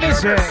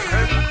 Promise it.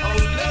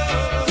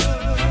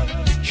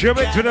 Show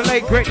it to the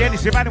late great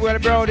Dennis Emmanuel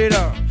Brody,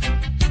 though.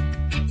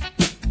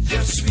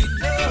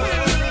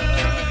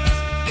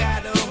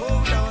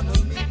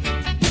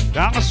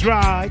 That's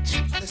right.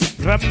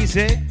 Promise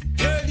it.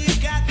 Girl, you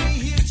got me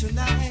here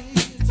tonight,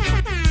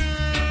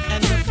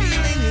 and the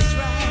feeling is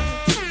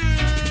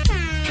right.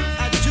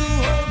 I do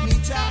hold me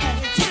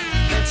tight.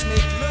 Let's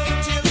make love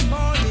till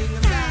morning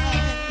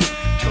light.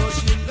 'Cause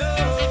your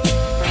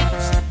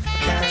love's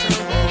got a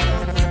hold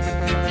on me.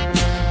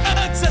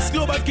 Access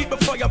Global, keep the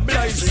fire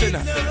blazing.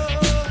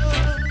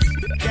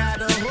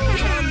 Got a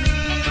hold on me.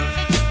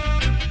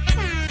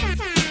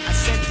 I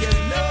said your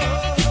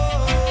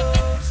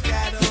love's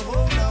got a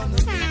hold on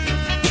me.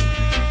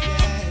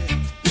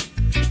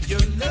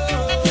 Your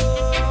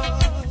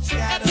love's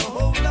got a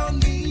hold on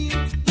me.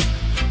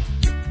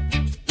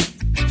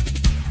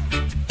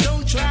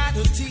 Don't try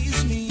to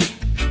tease me.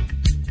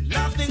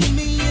 Loving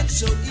me, it's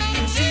so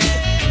easy.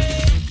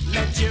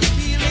 Let your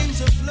feelings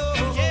flow.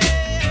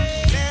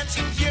 Let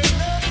your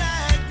love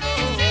light go.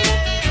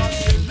 'Cause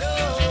your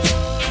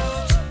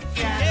love's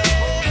got a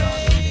hold on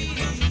me.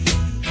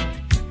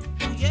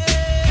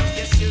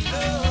 Yes, your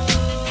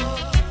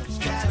love's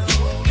got a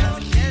hold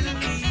on me.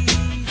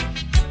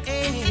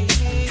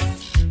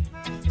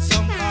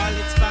 Some call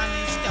it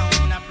Spanish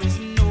Town, a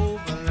prison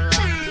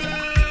overrun.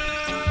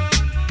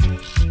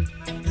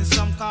 And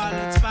some call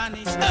it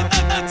Spanish Town.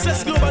 Access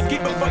Global,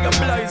 keep the fire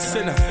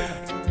blazing.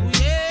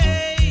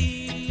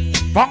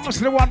 Bounce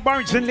the one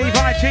Burns and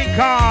Levi Team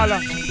Carl.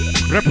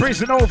 The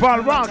prison oval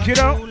rock, you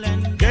know.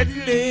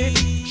 Deadly.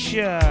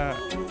 Sure.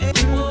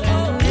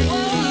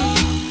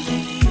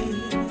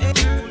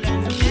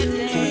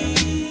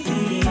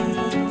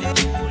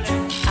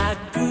 I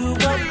grew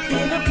up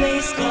in a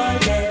place called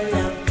De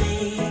La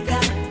Vega,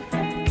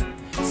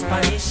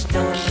 Spanish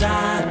Town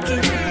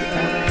rocking,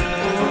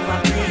 over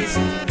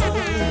blazing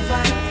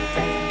over.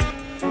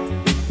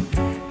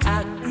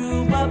 I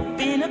grew up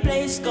in a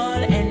place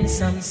called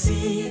Ensom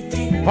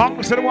City,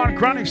 Bounce the one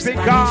Chronic Team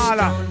Carl.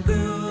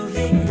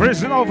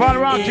 Prison oval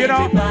rock, you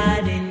know.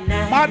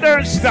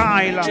 Modern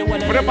style.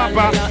 Put them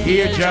up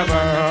here,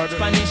 Jabber.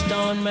 Spanish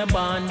Town, me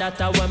born, that's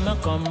where me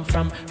come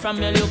from. From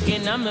me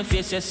looking at my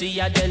face, you see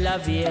a De La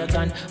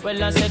Vegan.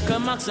 Well, I say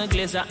Max and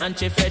Glazer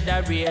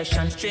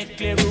Anti-Federation.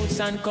 Strictly roots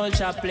and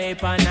culture play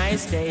per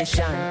nice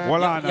station.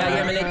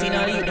 Yeah, me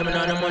Latino youth, them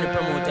know the money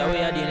promoter. We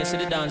are doing this to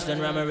the dance, done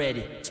ram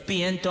ready.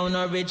 Spain Town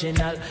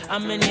original.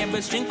 And my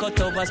neighbors drink out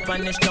over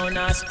Spanish Town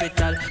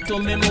Hospital. To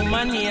me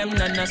mama name,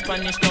 Nana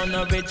Spanish Town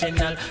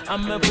original.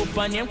 And my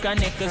papa name,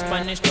 Kaneka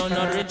Spanish Town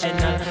original.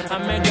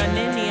 And my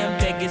granny name,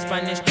 Peggy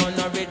Spanish Town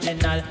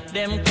original.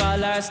 Them call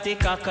her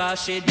sticker cause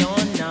she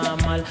don't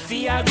normal. For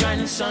your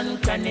grandson,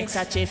 Chronic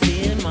such a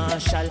field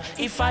marshal.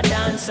 If I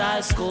dance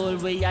at school,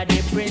 we are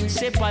the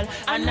principal.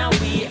 And now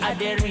we are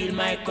the real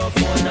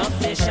microphone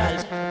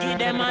officials. Give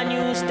them a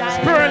new style.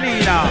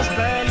 Spirulina.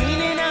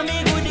 Spirulina,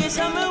 me goodies,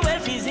 I'm well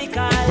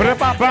physical.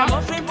 Papa. I'm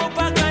offering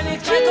Papa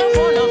Chronic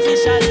microphone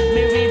official.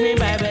 Me read me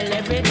Bible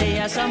every day,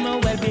 as I'm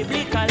well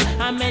biblical.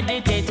 I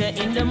meditate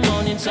in the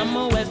morning, some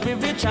well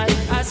spiritual.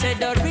 I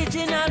said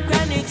original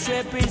Chronics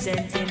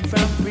representing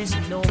from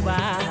prison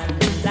over.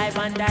 Live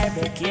and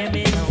direct, hear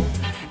me now.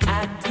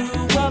 I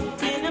grew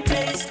up in a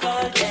place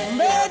called De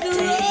La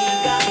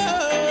Vega.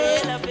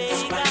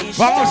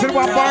 Vamos in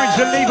one Burns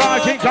and Levi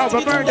Team Carl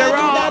for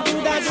Murderer.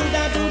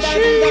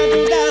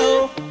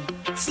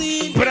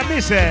 Put a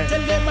miss it.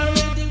 Tell them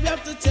already, we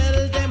have to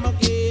tell them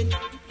again.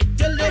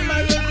 Tell them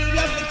already, we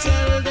have to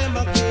tell them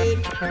again.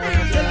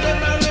 Tell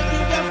them already,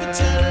 we have to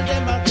tell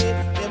them again.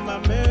 Them a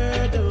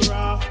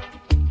murderer.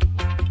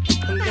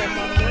 Them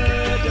a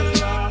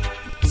murderer.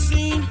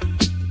 See,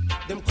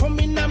 them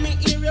coming at me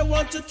area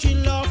want to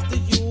kill off the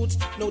youth.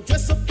 No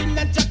dress up in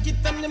a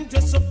jacket and them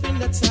dress up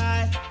in a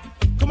tie.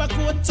 Come a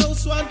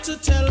courthouse want to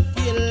tell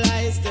pale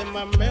lies. Them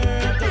a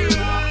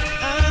murderer.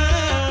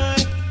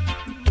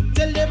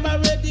 Tell them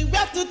already, we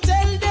have to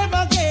tell them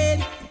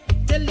again.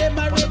 Tell them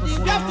already,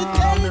 we have to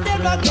tell them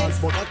again.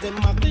 But them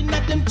muggling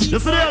at them cheeks. You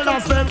see the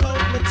elders, man?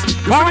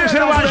 Bounce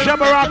in one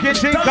Shabba and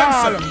King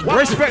Carl.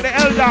 Respect the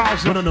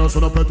elders. When I know, so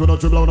no pet, when I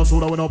dribble, when I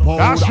soda, when I powder.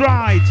 That's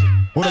right.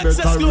 When I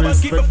better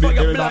respect the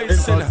elder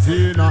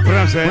entertainer. When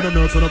I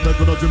know, so no pet,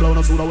 when I dribble, when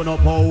I soda, when I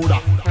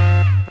powder.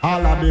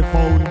 All of the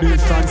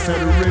foundation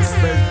said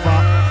respect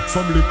for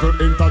some little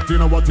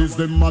entertainer. What is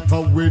the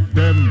matter with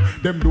them?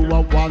 Them do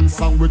a one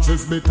song which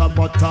is better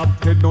but top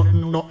 10.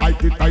 Nothing no IT,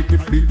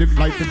 fleet it,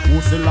 flight it,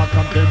 pussy like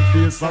a them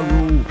face a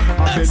rule.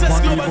 I bet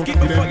one evil give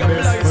them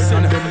best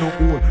friend and them no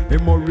old.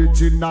 Them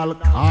original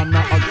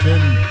corner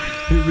again.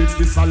 He reach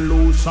the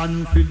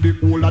solution for the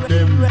whole of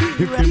them.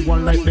 If they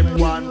want like them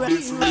want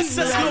this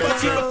respect.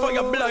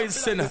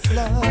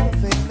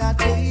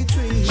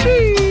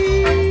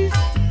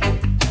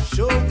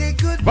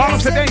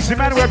 Bounce the Daisy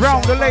Manuel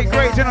Brown, the late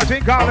great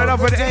King Carl, it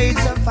up at 8.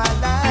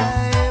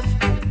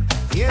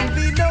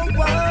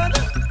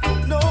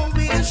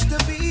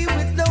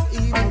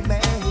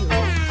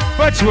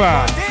 But you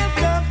are.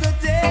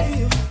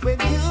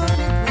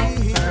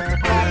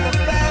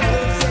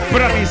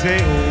 But I mean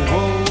say,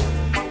 oh,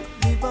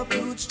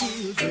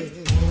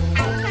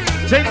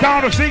 King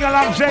Carl to sing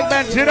along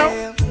segments, you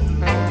know.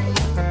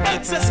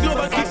 Access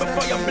Global, keep the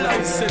fire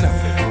blazing.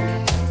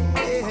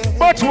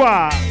 But you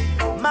are.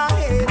 My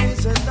head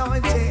is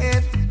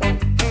anointed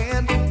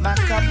and my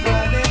cup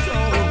runneth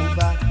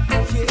over.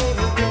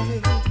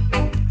 Yeah.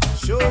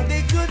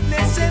 Surely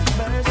goodness and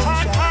mercy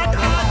shall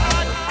follow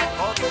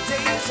all the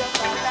days of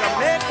my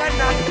life.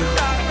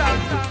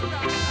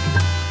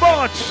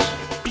 But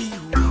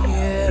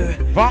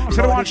Bounce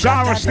to the one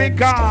shower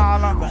stick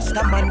on.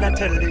 Rastaman I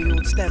tell the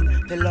youths them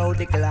below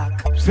the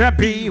clock. Say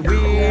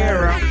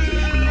beware.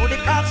 Now the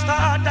cops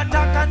start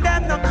attack and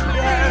them not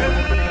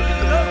care.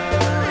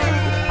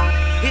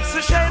 It's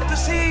a shame to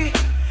see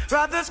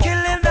brothers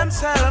killing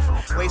themselves,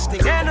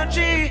 wasting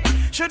energy,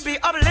 should be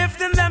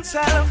uplifting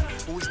themselves.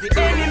 Who's the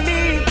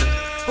enemy?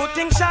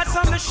 Putting shots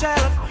on the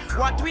shelf.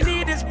 What we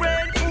need is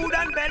bread, food,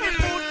 and belly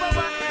food for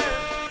our health.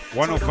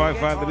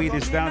 105.5 the beat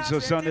is down so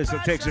Sunday, so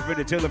text a friend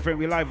to tell a friend.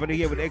 We live on the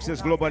here with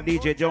Excess Global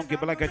DJ Junkie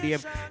Black and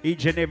DM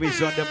each and every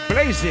Sunday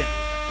blazing.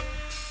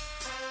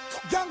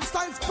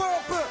 Youngsters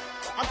purple.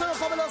 I tell you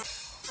fabulous.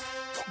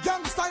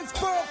 Youngsters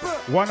purple.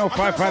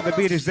 105.5 the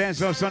beat is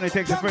dance on Sunday.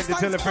 Text a friend to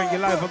tell a friend.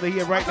 You're live on the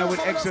here right now with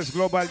Excess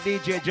Global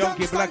DJ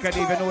Junkie Black and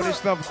even know this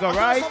stuff go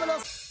right.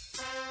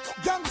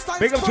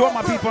 Big up to all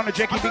my people on the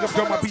Jackie. Big up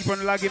to all my people on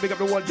the login. Big up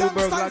the whole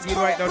Newburgh login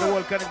right now. The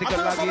whole Connecticut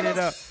login in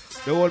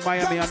the whole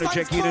Miami on the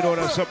Jackie. You know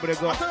that's something they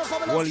got.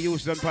 The whole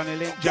Houston on the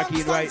link.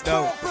 Jackie right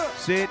now.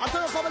 See it?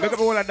 Big up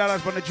all the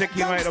dollars on the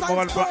Jackie right now.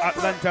 All from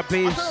Atlanta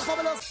Peeps.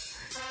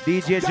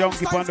 DJ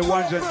Junkie on the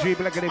ones and three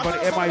Black and on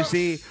the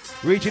MIC.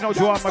 Reaching out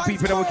to all my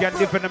people that we can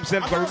defend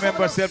themselves. But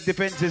remember,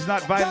 self-defense is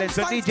not violence.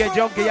 So DJ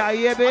Junkie, you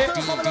hear me?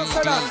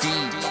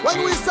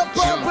 When we say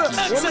purple,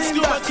 we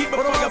mean that. Keep the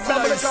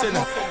fire blazing.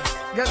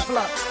 Get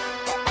flat.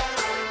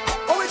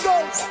 How it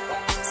goes?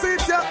 See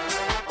it ya?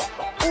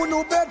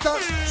 Uno better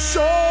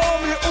show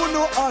me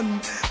uno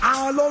on.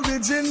 All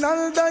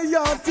original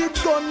diatic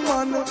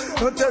gunman.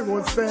 They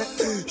will say,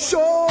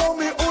 show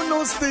me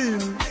uno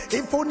steel.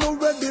 If uno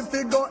ready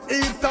to go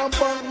eat a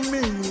bank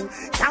meal.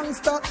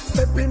 Gangsta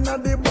step in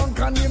at the bank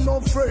and him no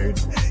afraid.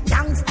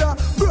 Gangsta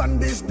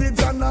brandish the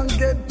gun and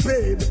get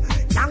paid.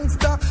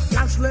 Gangsta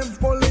flash left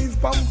police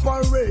pump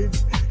parade.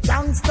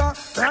 Gangsta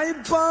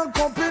ride park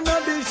up in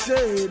the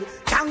shade.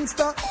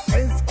 Gangsta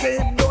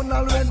escape done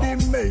already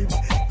made.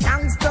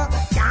 Gangsta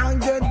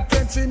can't get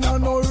catching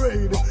on no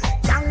raid.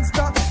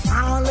 Gangsta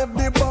can't left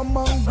the bomb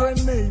and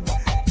grenade.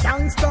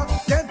 Gangsta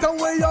get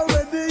away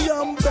already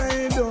and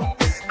paid.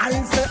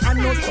 I say I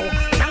know so.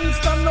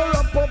 Gangsta no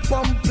wrap up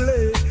and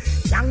play.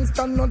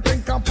 Gangsta no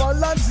take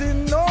apology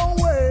no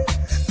way.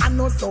 I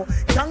know so.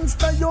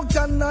 Gangsta you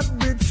cannot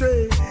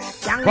betray.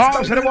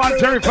 Bounce to the one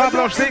Jerry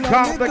Pablo Sting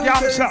Kong, the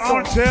gangster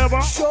on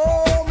table.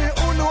 Show me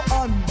uno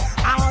on.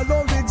 All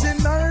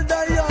original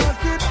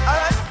diatic.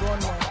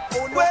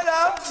 Well,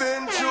 I've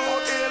been through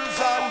hills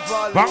and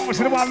valleys. Bounce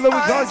to the one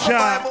Louis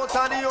Gunshot.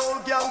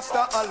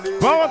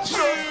 Bounce.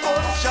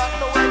 Shot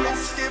no when they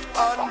skip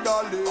and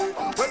dolly.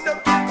 When them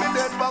keep me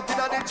dead back in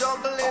the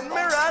jungle in me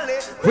rally.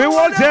 We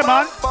want them,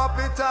 man. Pop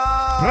it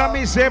off.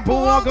 Promise him,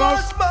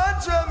 August.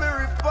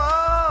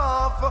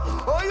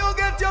 Oh, you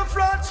get your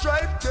front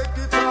stripe, take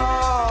it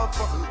off.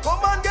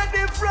 Come and get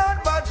the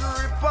front badge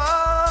rip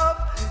off.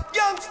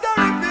 Youngster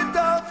rip it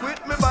off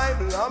with me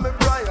Bible and me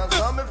prayers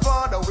and me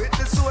father with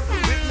the sword.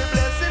 With me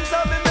blessings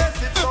and me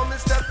message, so me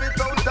step it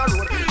out the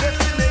road.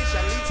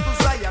 Destination leads to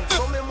Zion,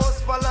 so me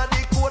must follow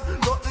the code.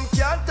 Nothing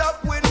can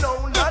top we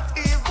know, not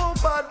evil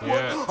bad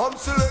boy. I'm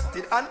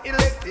selected and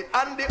elected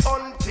and the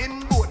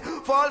hunting board.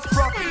 False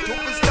prophet, to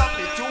be stop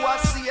it, you are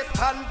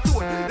Satan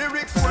toad.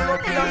 Lyrics full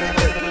up in a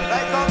middle,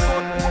 like a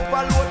gun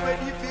overload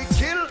ready to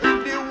kill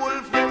the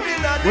wolf.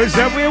 We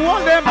said we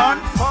want them, man.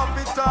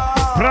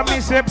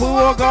 Promise him,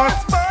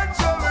 August.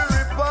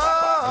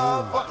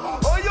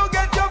 Oh, you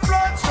get your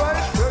front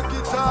right, take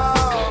it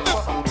off.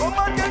 Come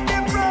and get the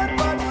front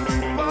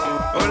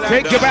back.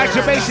 Take you back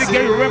to basic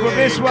game, remember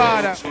this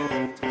one.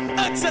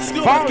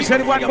 Paul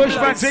said one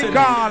Bushman thing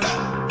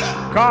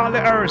call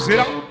the earth, you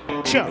know.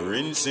 Sure.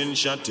 Rinsing,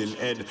 shot in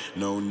head.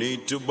 No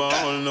need to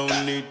ball, no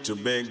need to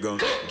beg.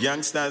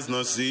 Gangsters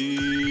no see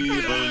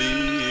evil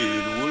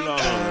lead.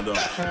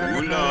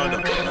 Oh Lord,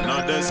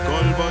 another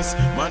skull bus.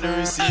 Mother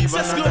receive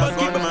another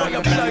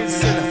gunman bleed.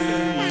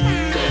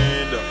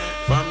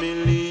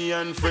 Family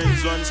and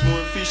friends once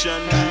more fish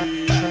and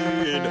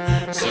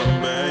bread.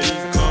 Somebody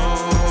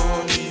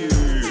call the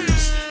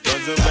earth,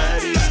 'cause the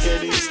body's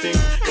getting stink.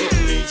 It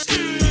needs to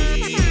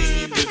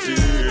leave the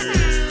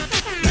turf.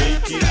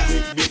 Make it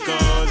quick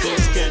because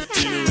it's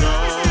getting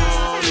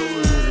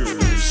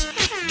worse.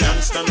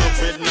 Gangsta no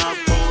fed, no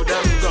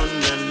powder, gun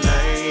and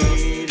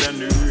light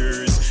and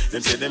earth.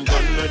 Them say them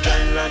gun no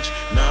giant lodge,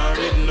 nor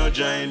it no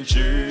giant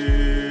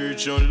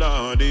church. Oh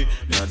Lordy,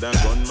 another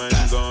gunman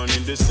gone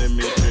in the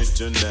cemetery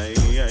tonight.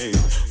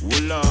 Oh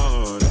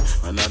Lord,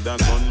 another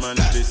gunman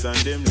test and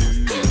them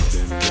lose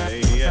them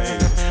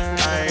night.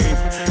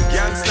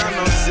 Gangsta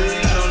no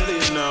say no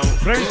live now.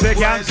 Praise the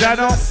gangsta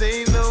no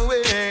say no way.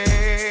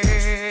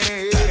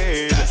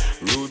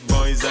 Rude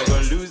boys are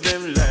gonna lose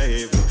them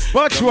life.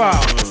 But wow.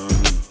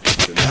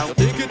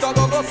 Think it a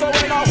go so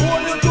when I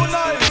hold you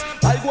tonight,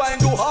 I go and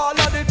do all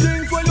of the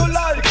things when you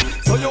like.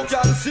 So you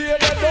can see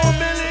they don't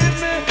believe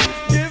me.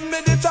 Give me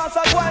the chance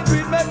I go and do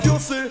it, make you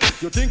see.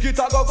 You think it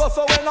a go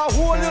so when I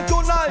hold you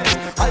tonight,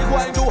 I go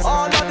and do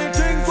all of the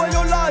things when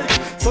you like.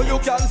 So you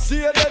can see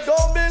they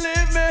don't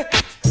believe me.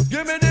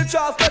 Give me the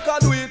chance, make I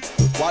do it.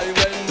 Why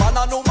when man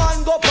and no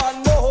man go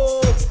pan no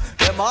hope,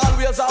 them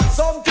always have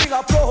something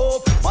a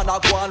probe. Man a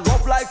go and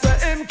rub like say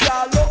him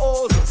can't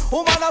lose.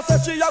 Woman a say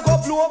she a go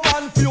blow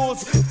man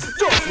fuse.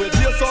 Just wait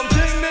hear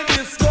something me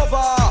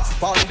discover.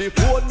 On the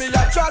phone me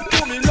a chat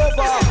to me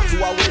lover. To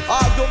a we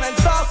argument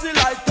saucy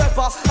like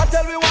pepper. I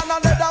tell we one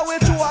another we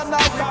two and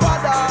now we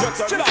brother.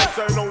 She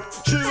say no,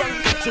 she run,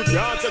 she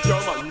can't take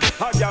your man.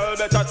 A girl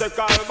better take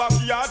her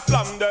backyard,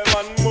 slam them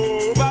and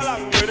move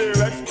along with the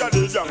rest of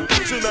the young.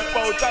 She make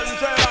bout and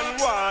share and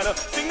one,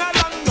 sing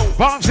along no.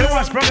 Bombs and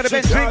what's bringing the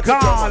benzene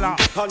caller.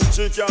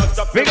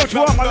 Big up to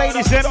all my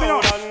ladies there, me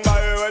know.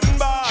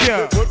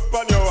 Sure.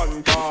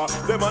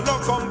 Them are no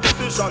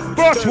competition.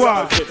 But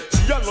what? She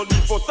a no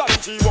live for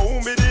that, she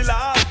won't be the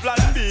last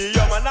plan B.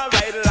 Your man a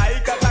ride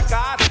like a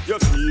cat. You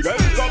see them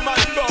come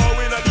and go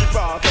in a deep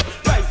path.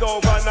 Rise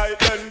overnight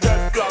then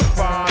get black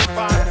fast.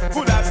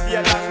 Could have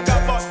stayed longer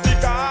but the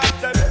cars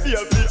them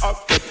feel the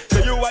upset. So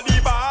you are the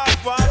boss,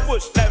 one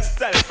push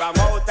themselves from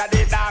out of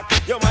the dark.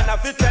 Your man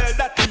have to tell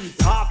that he's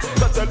half.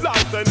 But the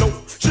last say no,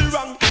 she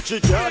wrong, she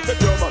can't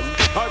take your man.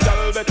 A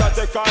girl better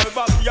take her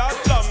backyard,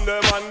 slam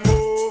them and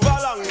move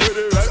along with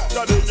the rest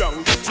of the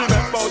young. She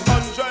make about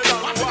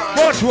 101.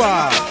 But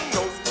what?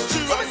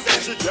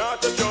 She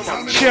can't take your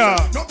man. Sure.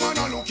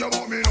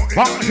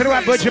 Bombs and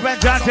what Butcher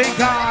Benzene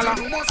caller.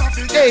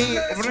 Hey,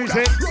 what do you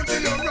say?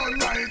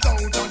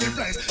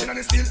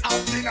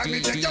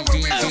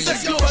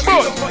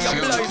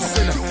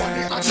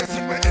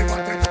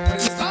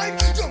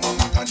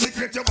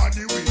 Your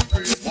body with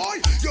grace, boy.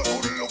 You're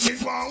looking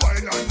for a while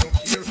and look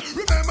here.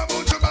 Remember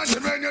about your man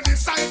when you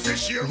decide to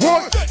share.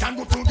 What? Can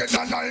go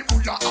together like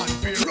Buddha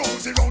and Bear.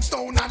 Rosy round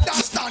stone and that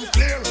stand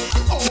clear.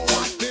 Oh,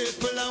 what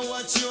people I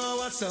watch you,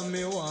 what's up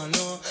me want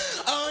know?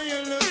 Oh, you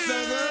look so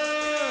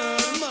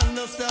good. Man,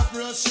 no stop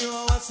rush you,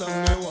 what's up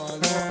me want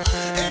know?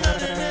 In the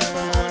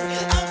neighborhood,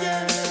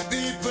 again.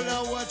 People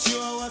I watch you,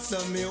 what's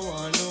up me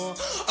want know?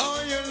 Oh,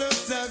 you look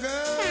so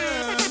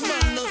good.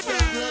 Man, no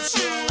stop rush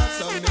you,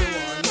 what's up me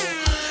want know?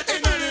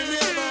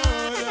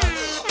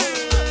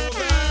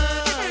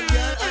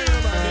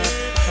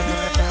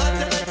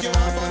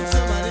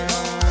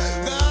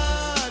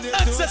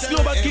 Access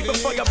Global, keep it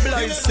for your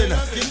blazing.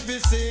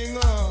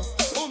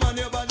 Woman,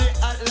 your body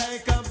hot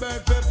like a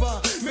bird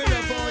pepper. Me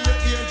love how your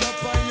ear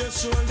drop on your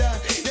shoulder.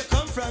 You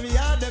come from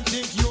here, them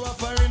think you a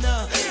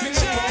foreigner. Me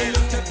love how you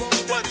step out.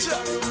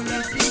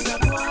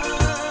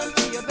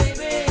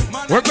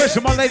 We're good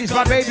to my ladies,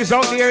 my babies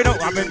out there,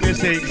 don't have been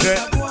missing.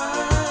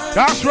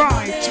 That's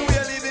right.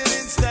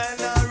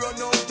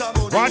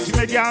 Watch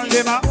me down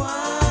there, man.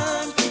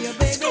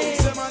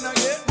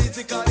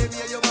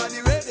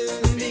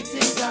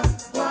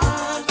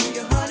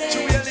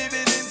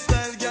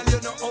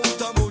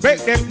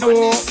 Make them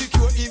know.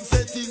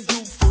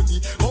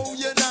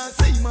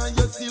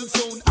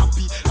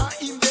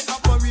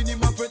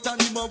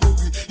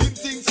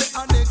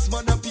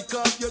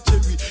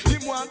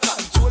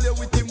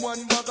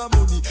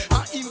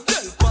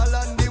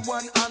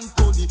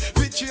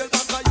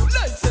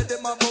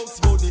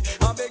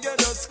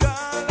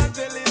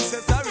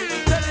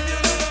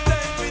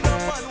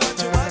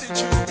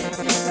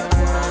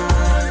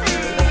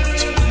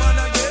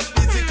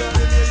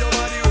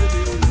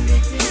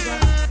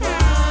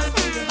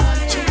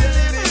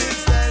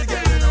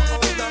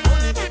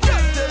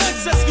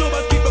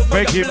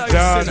 Make him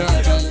done.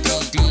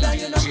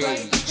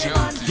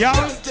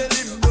 Yeah.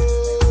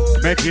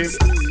 Make him.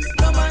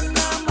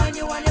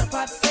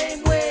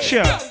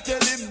 Sure.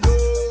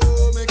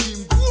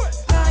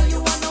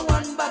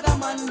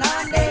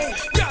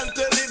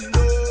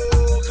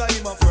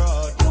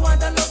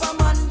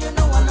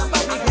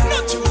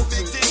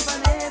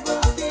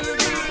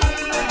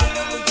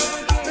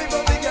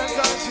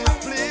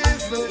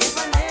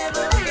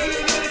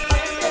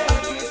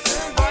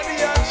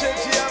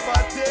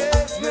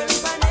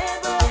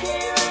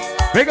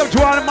 Big up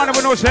to all the man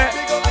who knows that.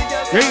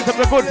 You eat some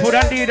good food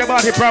and need the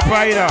body proper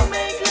either.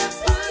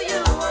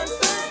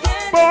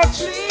 But.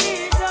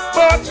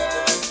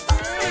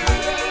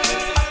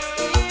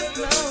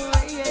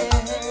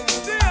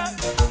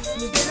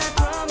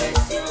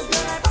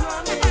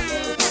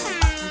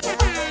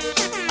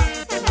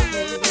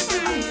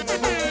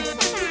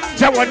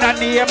 That one not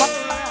name.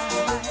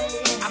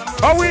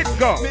 How it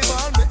go?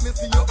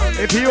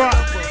 If you are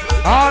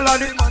all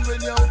of it,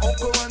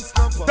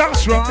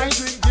 that's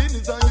right.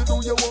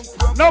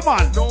 No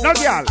man, no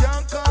girl.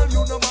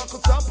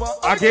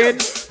 Again.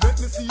 Let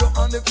me see your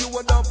hand if you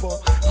a dapper.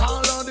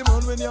 All of the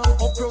man when you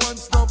up your and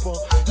snapper.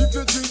 If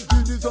you drink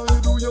Guinness and you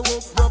do your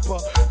work proper.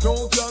 No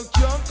girl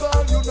can't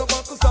call you no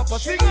back to supper.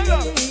 Sing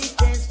along.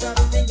 Can't stop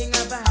thinking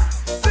about.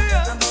 See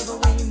ya. I'm all the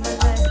way in my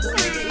life. No,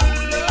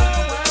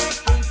 I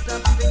can't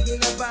stop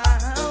thinking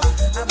about.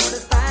 I'm gonna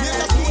style. Yes,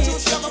 that's good.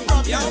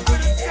 You have a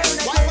problem.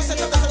 Why was it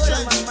a better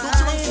trend? Don't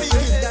you want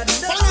speaking?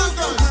 Follow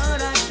your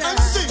girls and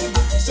sing.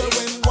 So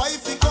when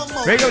wifey come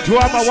out. Big up to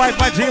all my wife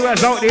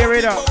materials out there,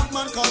 right now.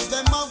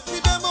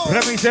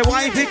 Let me say,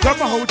 wifey,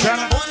 come on,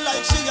 Chana.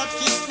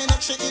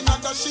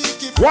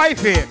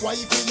 Wifey,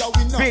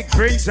 big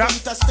prince,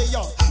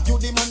 you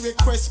the man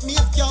request me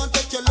if can't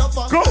take your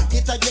lover. Go.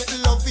 It a get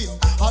loving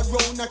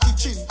around a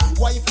kitchen.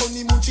 Wife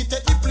honeymoon, she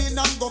take the plane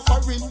and go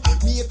foreign.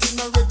 Mate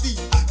in ready,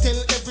 tell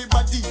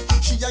everybody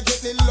she a get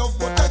the love,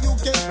 but you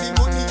get the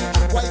money.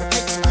 Wife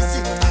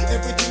exquisite,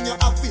 everything you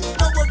have it.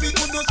 No worry,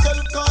 you no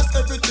self cause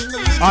everything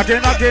you live.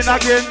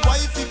 Again.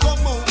 Wifey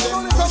come out,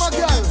 then come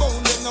again.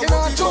 You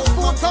know I just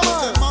put come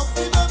on.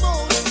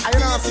 I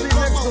know I see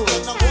next door.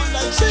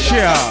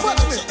 Sure.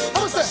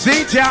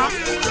 See ya.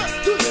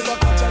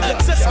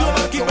 Access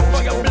global, keep it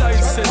for your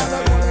blessing.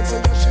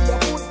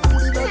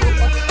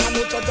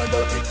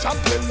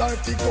 Champion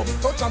life, he come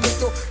touch and make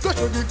you touch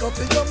the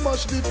coffee, you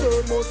mash the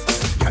thermos.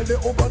 Tell the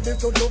over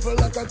this to double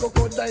like a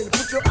crocodile.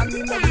 Put your hand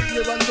in the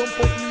ear and jump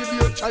up, leave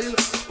your child.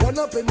 1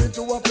 penny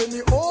to a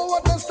penny, oh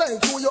what a style.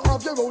 So you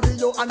have your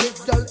rodeo and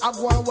next girl have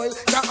one while.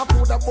 Can't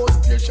afford a bus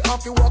stage, have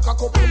to walk a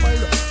couple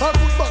miles. I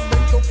put back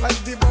men to fly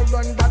the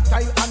run that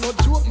tile. I no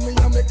joke me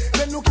a make,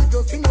 then look if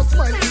you see no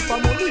smile. If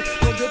I'm money,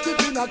 no get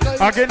it in a tile.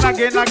 Again.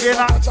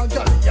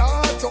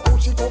 Yeah, so how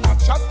she come and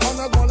chat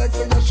and I go like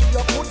say yeah, she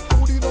a put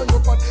food in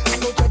your pot. I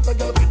know just a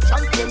girl be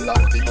champion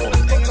like the gun.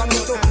 Touch and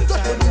so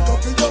just when you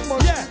talk in your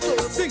mouth. Yeah,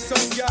 sing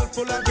some girl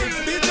full of big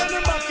beat and the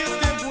bucket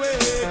give way.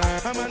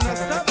 I'm a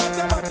stop at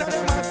the bottom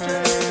of my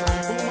straight.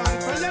 Woman,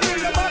 tell you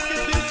the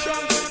bucket is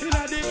strong.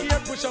 Inna the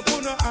ear push up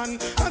on her hand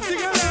and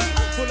sing along.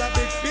 Full of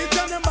big beat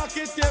and the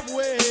bucket give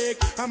way.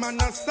 I'm a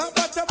stop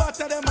at the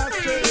bottom of my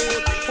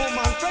straight.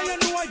 Woman, tell you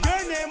know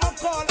your name of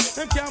call.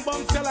 Them can't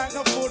bump you like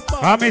no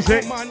football. Woman,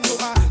 you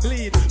a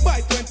lead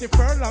by 20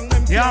 furlong.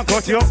 Them can't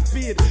cut you.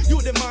 Speed.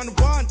 You the man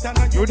want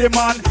and you the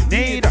man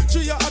need. She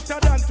you hotter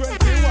than 21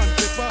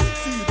 paper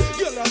seed.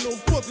 Girl a no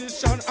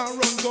position and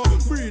run go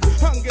breed.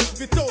 And get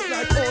spit out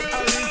like old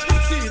orange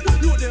seed.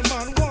 You the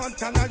man want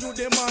and you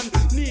the man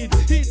need.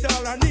 Heat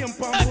all a name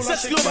pan full of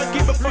things. Access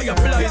keep it for your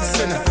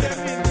blessing.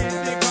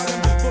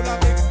 Full of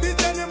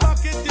big in the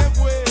market give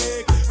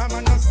way. I'm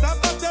a stop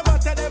at the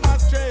bottom of my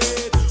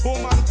straight.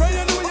 Woman pray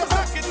you know your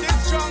pocket is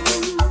strong.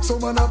 So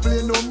man a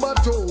play number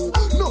 2.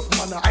 No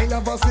man I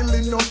never still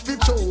enough to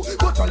show.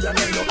 But I am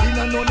not in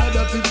and none of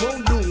that it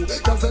won't do.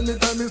 Cause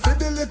anytime you see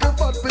the little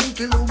fat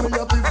pinky loo, me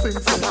have to sing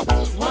so.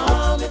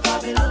 Wow, me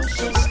Babylon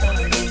so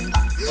stunning.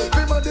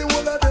 Them are the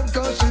one of them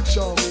cause she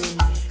charming.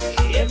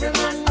 Every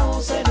man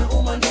knows that the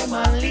woman them a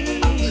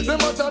lead. Them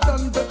hotter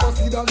than pepper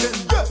seed again.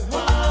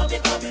 Wow, me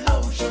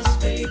Babylon so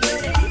baby.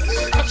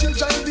 And she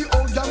drive the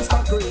old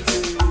gangster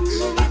crazy.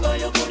 Because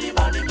you put the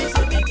body, me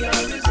say me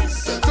can't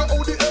resist. So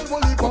how the hell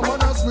will he come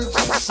on and switch?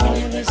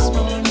 This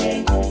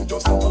morning,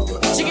 just a muggle.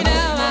 Check it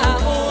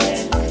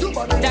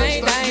out,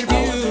 die.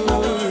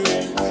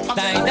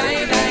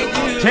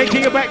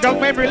 Taking you back down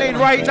memory lane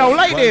right now,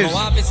 like this.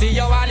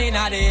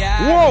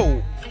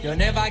 Whoa. You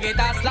never get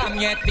a slam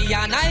yet, be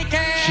a Nike.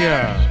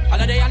 Sure.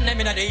 All of the and them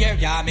in the air,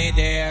 yeah, me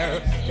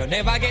there. You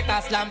never get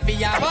a slam for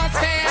your bus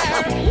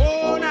fare.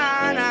 Oh,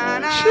 na, na,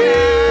 na.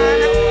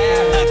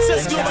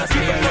 Access global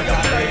people for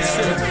your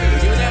places.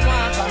 You them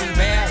want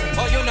compare,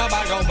 oh, you know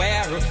borrow where.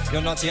 You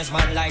no change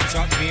man like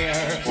Chuck Beer.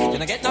 You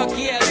no get no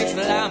careless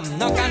slam,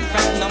 no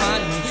confront no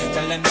man.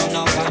 Tell them you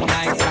no one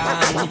night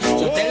stand.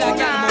 So tell a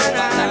girl move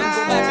on and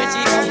go back where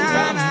she come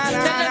from.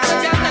 Tell them so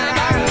you're not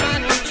borrow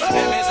man.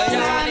 Let me say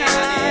you're on the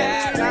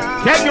air.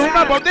 Can you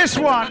remember this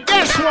one?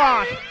 This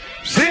one.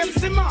 Sim.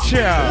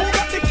 Sure.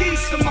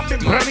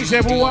 Let me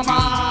say, who am I?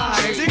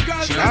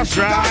 That's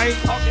right.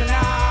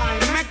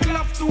 Make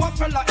love to a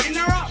fella in a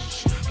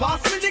rush.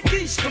 Pass me the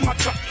keys to my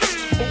truck.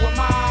 Who am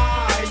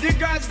I? The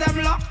girls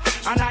them lock.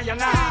 And I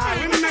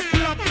we make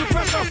love to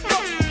precious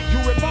stuff. You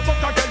ever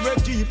buck again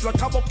red deep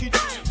like a bucket.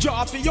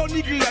 Draw for your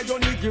niggle and your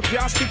niggle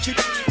can't stitch it.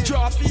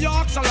 Draw for your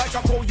oxen like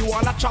a cow, you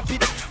wanna chop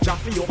it. Draw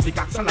for your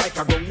pickaxe like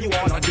a gun, you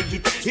wanna dig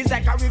it. It's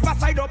like a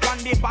riverside up on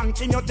the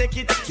bank and you take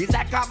it. It's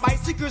like a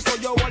bicycle so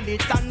you hold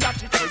it and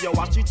dash it. So you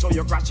watch it, so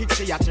you crash it.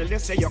 She a tell you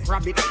say you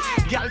grab it.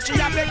 Girl, she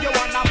a beg you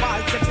wanna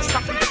ball, take to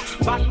stop it.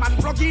 Bad man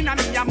plug in and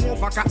me a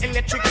move like a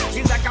electric.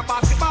 It's like a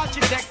basketball,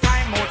 she take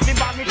time out, me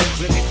bang it.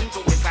 Listen to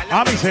me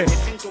silence,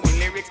 listen to me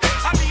lyrics.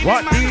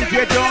 What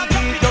DJ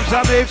Junkie just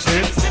a mix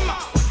it.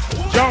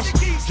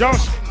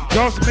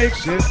 Just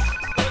mix it.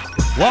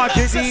 Watch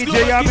it,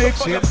 DJ, I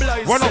mix it.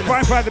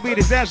 105.5 the beat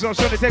is there, so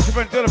Sunday takes a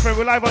friend to the friend.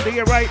 We're live on the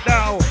air right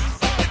now.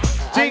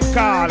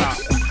 Tinkala.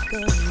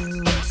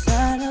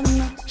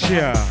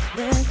 Cheer.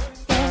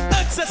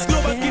 Access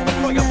Global, keep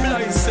it for your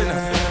blind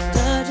sinner.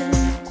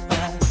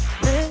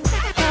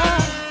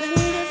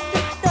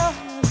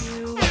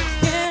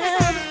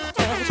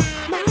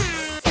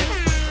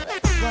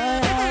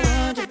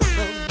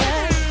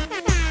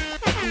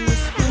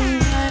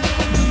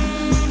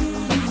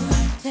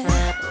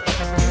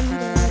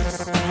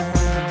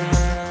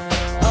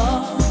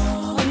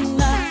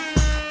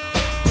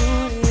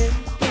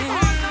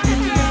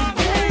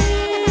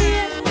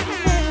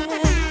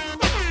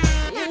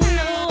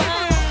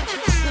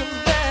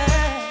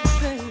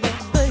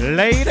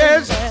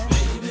 Ladies.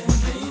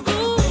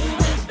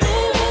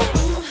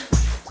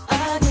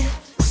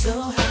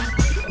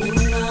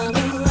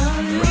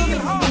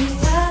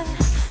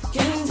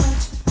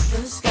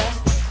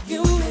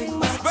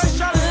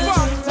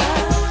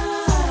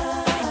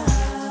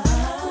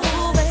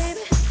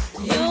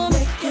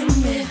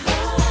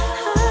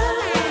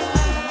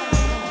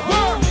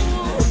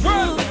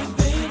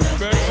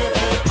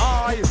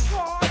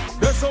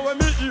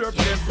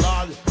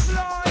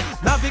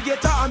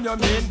 Navigator, I'm your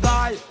main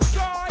guy.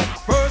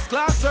 First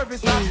class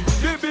service,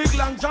 the big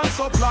long John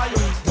supply.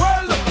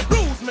 Well,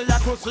 cruise me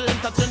like cruise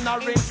in a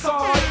ring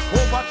side.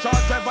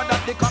 Overcharge driver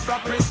that the cobra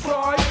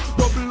prescribe.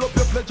 Double up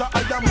your pleasure,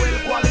 I am well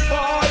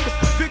qualified.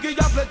 Figure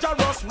your pleasure,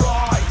 Ross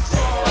right.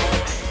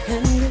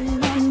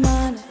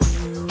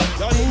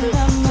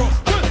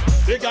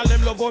 The girl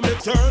them love when me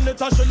turn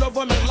it, and she love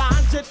when me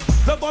launch it.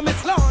 Love when me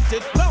slant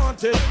it,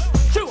 plant it.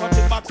 She want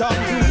it back up,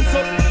 loose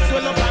up,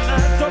 swell up and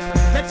hurt up.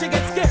 Then she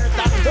get scared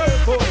and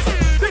nervous.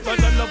 Because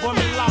them love when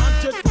me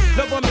launch it,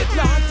 love when me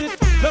plant it,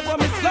 love when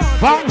me slant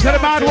it. Bounce to the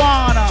bad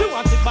one. She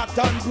want it back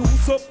and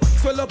loose up,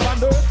 swell up and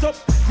hurt up.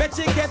 Then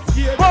she get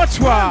scared. What's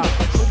wrong?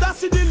 Should I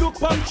see the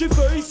look on she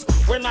face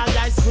when I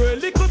eyes grow a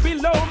little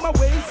below my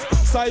waist?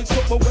 Size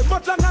up my way,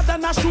 but longer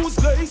than a shoes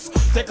lace.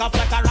 Take off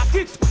like a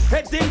rocket,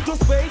 head into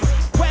space.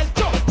 Well,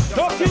 jump,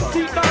 talking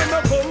teeth on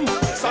the bone.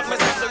 Stop me,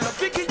 stop the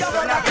picky, you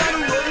when I can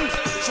win.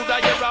 Should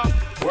I hear a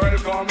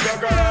welcome the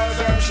girls,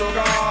 them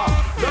sugar.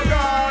 The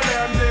girl,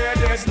 them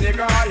ladies,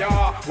 nigga,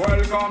 yeah.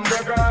 Welcome the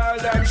girl,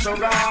 them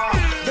sugar.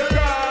 The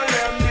girl,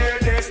 them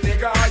ladies,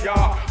 nigga,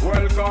 yeah.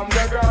 Welcome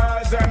the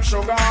girls, them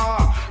sugar.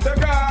 The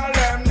girl,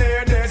 them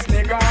ladies,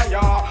 nigga,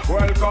 yeah.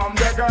 Welcome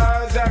the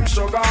girls, them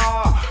sugar.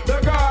 The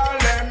girl,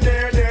 them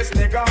ladies,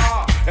 nigga.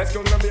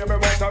 Excuse me, baby,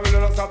 but I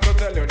really just have to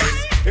tell you this.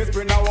 It's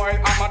been a while,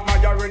 I'm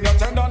admiring your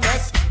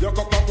tenderness. Your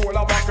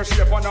Coca-Cola back a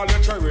shape and all your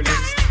cherry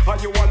lips.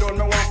 And you alone,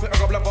 me want to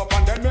rub up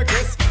and then me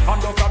kiss. I'm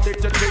just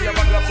addicted to you,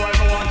 but that's why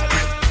I want it.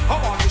 I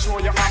want to show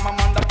you I'm a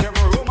man that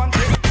never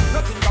romantic.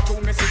 Nothing got to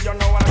me, see you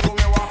know what I do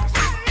me want.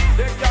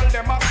 The girl,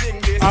 them a sing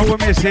this. And we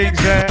me sing,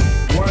 sir.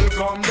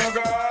 Welcome the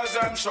girls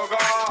and sugar.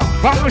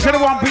 Back to the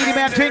one PD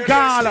man,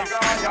 Tinkala.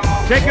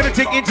 Taking the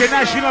tick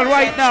international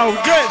right now.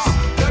 Yes.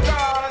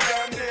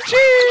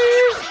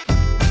 Cheers.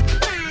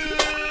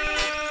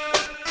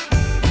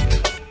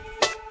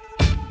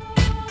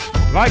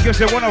 Like you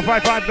said,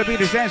 105.5 the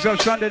beat is Dance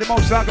Up Sunday, the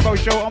most talked about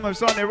show on the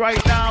Sunday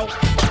right now.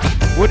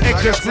 With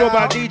Excess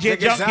Global DJ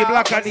Junkie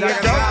Black and the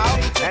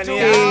Bad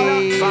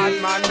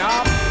man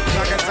up,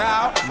 zag it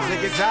out,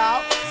 zig it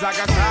out, zag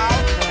it out.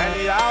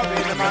 Anyhow,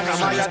 be the man of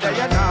my day,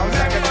 you know.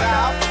 Zag it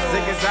out,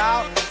 zig it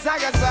out,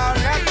 zag it out.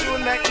 Next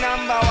tune, make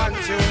number one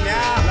tune,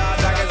 yeah.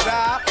 Zag it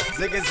out,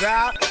 zig it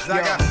out,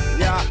 zag it,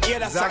 yeah.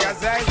 Zag it,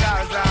 zag it,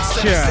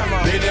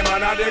 be the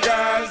man of the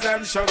girls,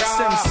 them sugar.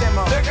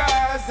 The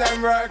girls,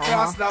 them world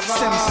class lover.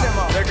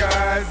 The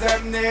girls,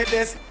 them need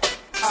this.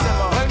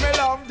 When me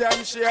love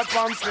them shape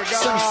and figure.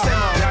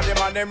 Yeah, the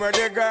man them where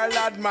the girl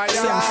admire.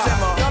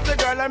 Not the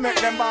girl that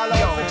make them ball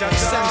out for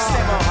just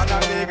and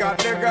then they got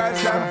the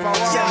girls them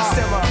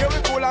power. Here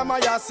we cool and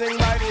Maya sing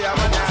by the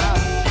Havana.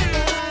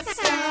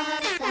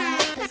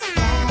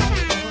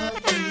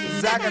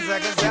 Zaga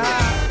zaga zaga.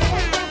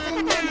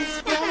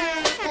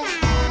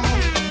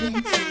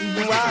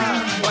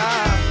 Wow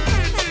wow.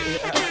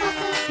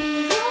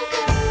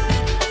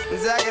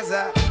 Zaga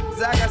zaga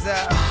zaga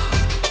zaga.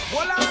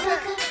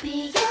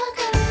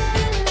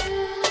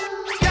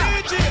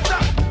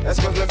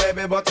 Excuse me,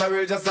 baby, but I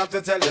will just have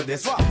to tell you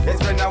this. It's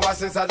been a while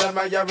since I done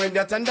my year in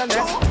your tenderness.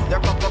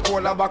 Your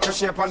Coca-Cola bottle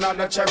shape and all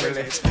the cherry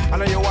lips. I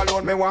know you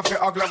alone, me want to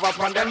hug love up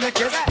and then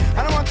make it.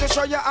 And I want to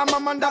show you I'm a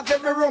man that's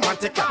very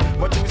romantic.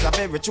 But you's a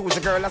favorite, choose a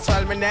girl, that's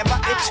why me never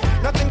itch.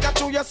 Nothing got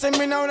to you, see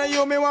me now, now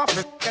you me want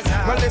to.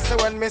 Well, listen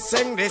when me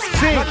sing this.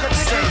 Sing. In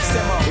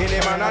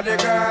the man of the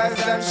girls,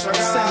 them sugar.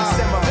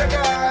 The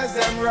girls,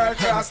 them right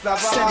across the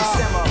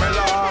bar. Me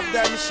love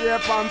them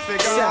shape and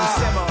figure.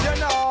 You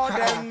know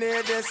them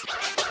need this.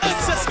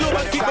 Let's go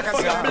and keep the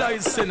fucking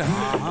blazing.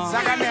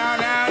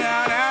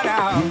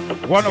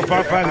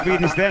 105.5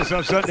 Beat is Dance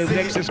on Sunday with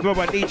Nexus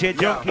Global DJ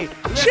Junkie.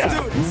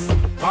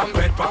 One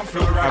bed, one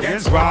floor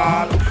against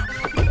wall.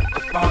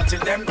 Party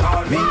them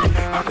call me.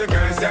 I'm the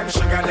girls, them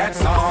sugar,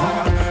 that's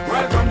all.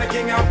 Welcome the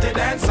king of the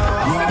dance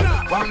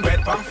hall. One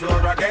bed, one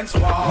floor against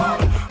wall.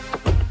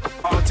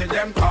 Party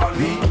them call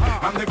me.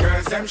 I'm the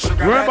girls, them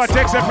sugar, remember,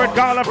 text it for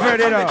Carla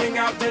Freddy. Welcome the king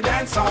of the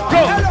dance hall.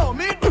 Go. Hello,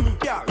 me.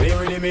 Yeah, me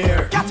really me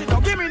here. Catch it,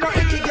 don't give me no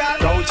icky girl.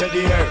 Go to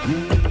the air.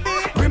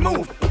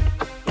 Remove.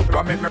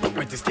 Come in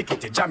me to stick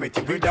it, jam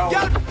it without.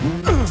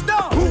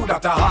 Who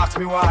that ask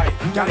me why?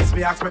 Girl, it's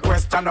me ask me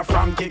question a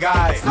Frankie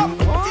guy.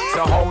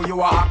 So how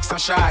you act so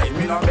shy?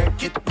 Me no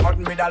make it, but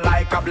me da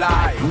like a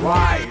blind.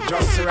 Why?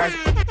 Just to rest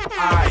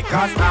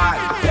cause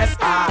yes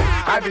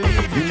I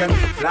believe you can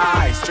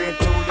fly straight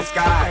to the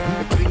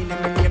sky. Between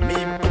them and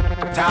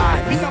me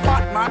tie. Me no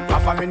Batman,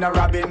 half a me no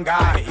Robin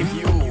guy. If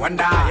you and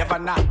I ever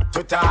not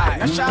to tie,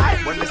 no shy.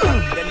 When me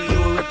stop, then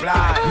you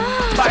reply.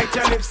 Bite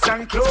your lips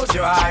and close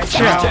your eyes.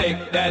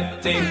 Shake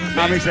that thing,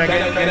 miss.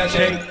 Better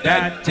shake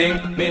that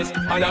thing, miss.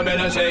 And I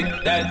better shake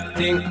that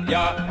thing,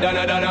 yeah.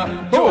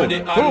 Donna, Jody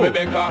and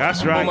Rebecca.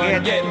 That's right.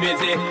 Woman, get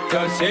busy.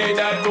 Just shake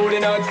that booty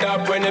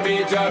non-stop when the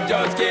beat drop.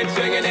 Just keep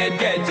swinging it,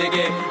 get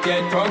jiggy.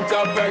 Get drunk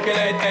up,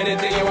 percolate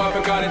anything you want.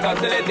 Because it's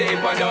oscillating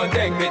if I don't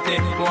take pity.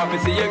 Want to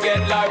see you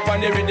get life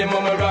on the rhythm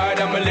of my ride.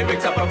 And my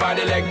lyrics up about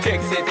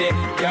electricity.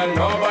 Girl,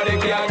 nobody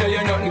can do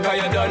you nothing because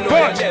you don't know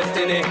your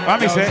destiny.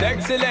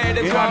 Sexy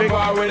ladies want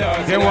war with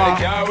us. They want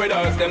car with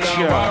us. Them not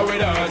war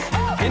with us.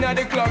 Inna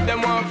the club,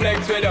 them want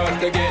flex with us.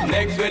 To get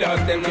next with us,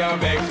 them can't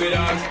vex with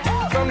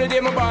us. From the day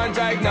my bond,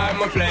 I ignite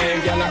my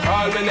flame. Girl, I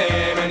call my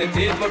name and it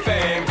is my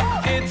fame.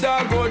 It's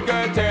a good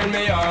girl, turn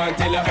me on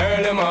till I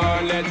earn them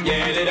on. Let's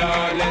get it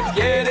on, let's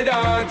get it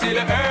on till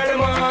I earn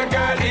them on.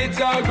 Girl, it's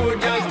all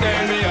good, just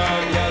turn me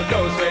on. Girl,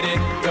 don't sweat it,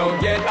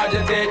 don't get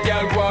agitated.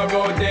 Girl, go and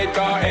rotate,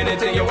 cause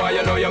anything you want,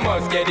 you know you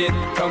must get it.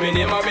 Come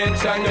in my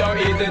mention, don't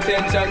ease the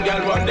tension. Girl,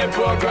 run the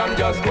program,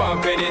 just go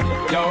and fit it.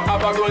 Yo,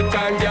 have a good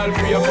time, girl,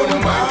 free up on the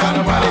mind. Cause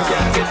nobody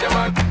can get your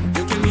man.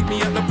 You can meet me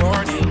at the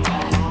party.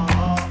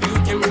 You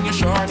can bring your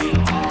shorty.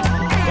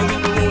 We'll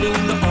be rolling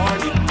in the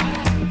party.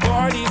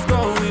 Party's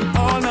going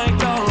all night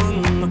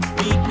long.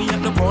 Meet me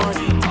at the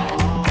party.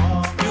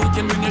 You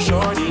can bring your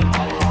shorty.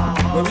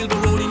 We'll be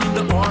rolling in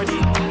the party.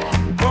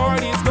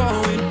 Party's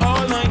going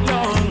all night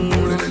long.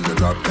 Rolling in the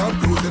drop top,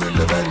 cruising in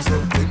the Benz.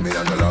 Take me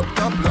on the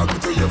laptop, log me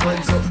to your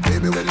friends.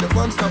 Baby, when the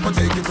fun stop, I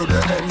take you to the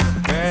end.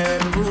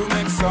 Bedroom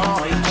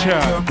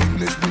excitement.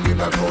 English meaning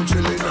like how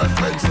chilling and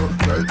friends.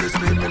 Girl, this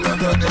screaming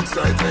like an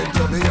excitement.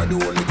 Me are the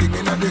only thing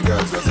in the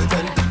girls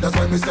resident. That's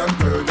why me stand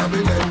firm and me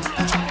lend.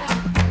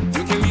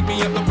 You can meet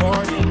me at the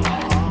party.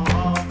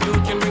 You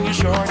can bring your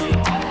shorty.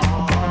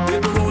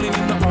 We'll be rolling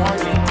in the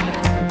party.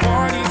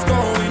 Party's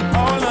going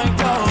all night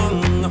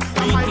long.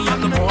 Meet me at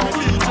the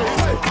party.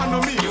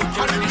 You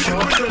can bring your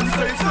shorty.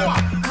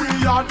 We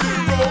are the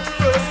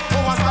roughest.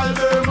 Our style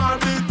them are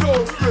the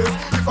toughest.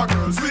 If a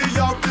girls we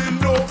have the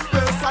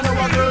roughest, and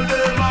our girl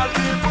them are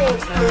the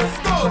roughest.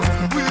 Cause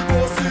we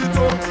both sit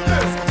up,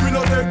 yes. We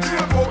no take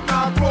care about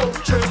not broke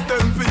chest.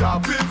 Them fi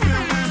happy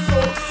feel we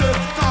success.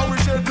 Cause we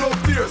shed love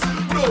tears,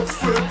 blood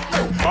sweat.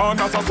 Born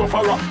as a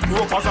sufferer, grew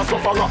up as a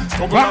sufferer,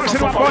 struggle as a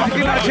sufferer,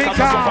 life as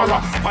a sufferer,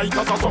 fight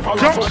as a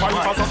sufferer,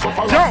 survive as a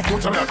sufferer.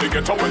 Put them at the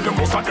ghetto when the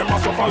most of them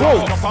are sufferer.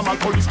 Just a mal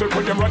police take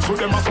with them right through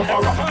them a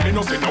sufferer. Me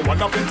no say no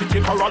one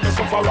authenticate for all the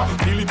sufferer.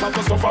 Feel it as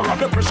a sufferer,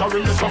 the pressure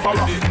in the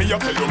sufferer. Me a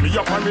tell you, me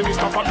a prime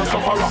minister for the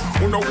sufferer.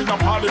 Who know in a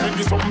parliament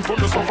give something to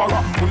the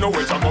sufferer. Who know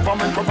it's a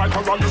government provide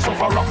for all the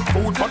sufferer.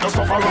 Food for the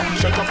sufferer,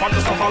 shelter for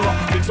the sufferer.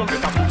 Big some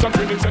better schools and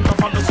training center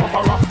for the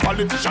sufferer.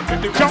 Politician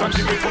take the guns and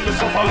give it for the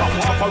sufferer.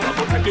 Sufferer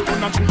go take the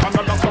gun and shoot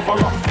another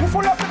sufferer. Who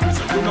full of the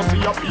prison, you know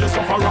see a be a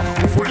sufferer.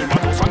 Who full of my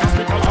dose and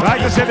hospital.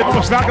 Like I said, the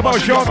most talk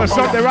about show on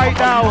Sunday right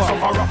now.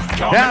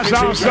 Dance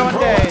on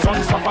Sunday.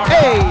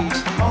 Hey!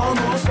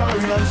 Almost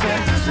sorry, I'm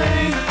sad to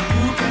say.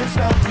 You can't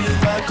stop me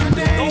like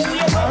today.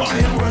 I've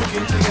been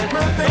working to get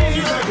my pay.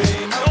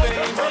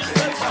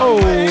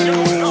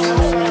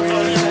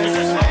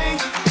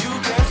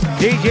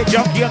 DJ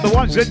Junkie on the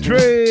ones and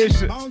threes.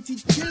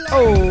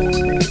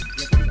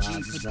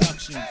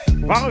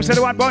 Vamos to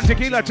the one Bon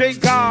Tequila thing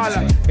call.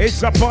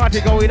 It's a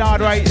party going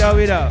on right now,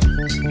 you know.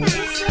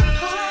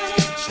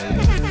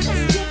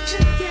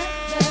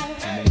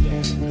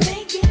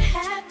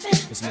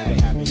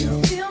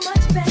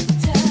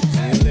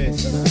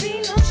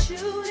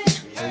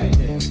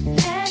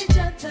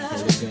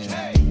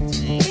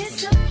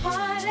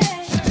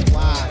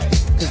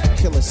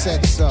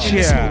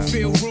 Yeah.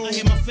 Feel room. I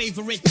hear my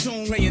favorite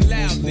tune playing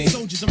loudly.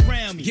 Soldiers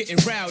around me getting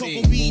rowdy.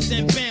 Cocoa beads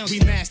and bounty.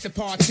 We master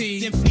party.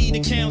 Then flee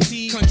the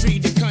county, country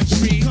to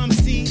country. Come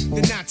see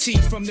the Nazi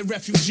from the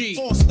refugee.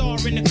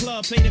 4-star in the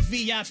club, play the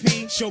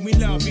VIP. Show me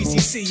love,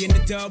 BCC in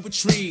the double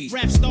tree.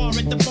 Rap star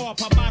at the bar,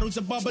 pop bottles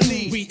of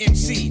bubbly. We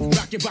MC,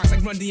 rock your box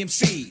like Run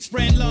DMC.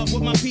 Spread love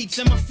with my peeps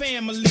and my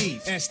family.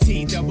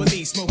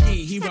 ST-double-E,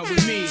 Smokey, he run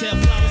with me. Tell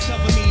flowers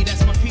cover me,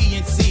 that's my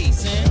PNC.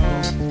 It's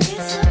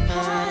a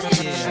party.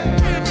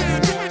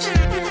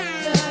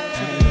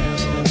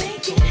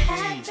 Make it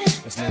happen.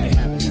 Let's make it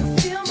happen. You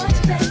feel much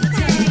better.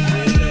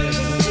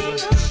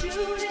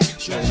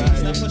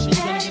 Stop pushing, you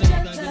gotta get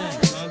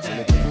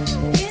it.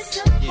 It's a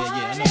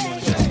party.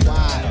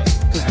 Why?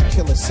 Because the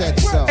killer said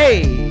so.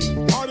 Hey.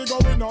 Party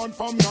going on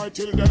from night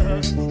till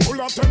day.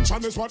 Full of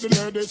tension is what the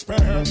ladies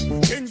pay.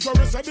 Things where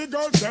we say the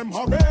girls them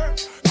hobby.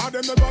 Now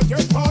them never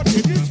get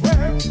party this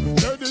way.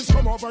 Ladies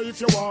come over if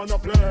you wanna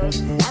play.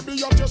 I'll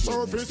be at your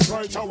service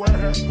right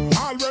away.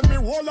 All when me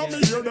hold on me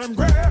hear them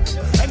gray.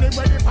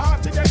 Anyway the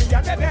party get the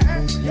other day.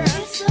 Yeah.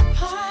 It's a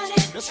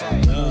party. That's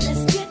right.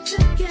 Let's get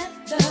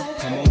together.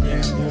 Come on,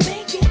 yeah.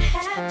 Make it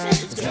happen.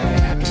 It's gonna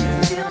happen.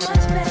 Feel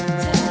much better.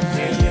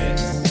 Yeah, yeah.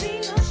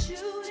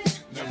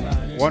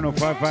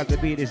 105.5 The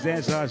Beat is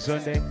Dance on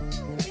Sunday.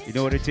 You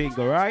know what the thing,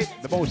 all right?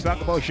 The most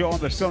talk about show on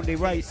the Sunday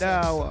right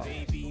now.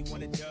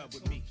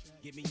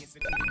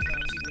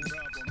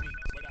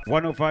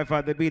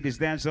 105.5 The Beat is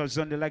Dance on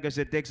Sunday. Like I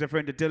said, text a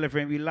friend to tell a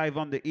friend. We live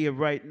on the air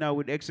right now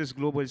with Excess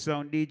Global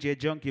Sound DJ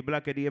Junkie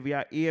Black and Dave.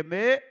 You hear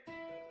me?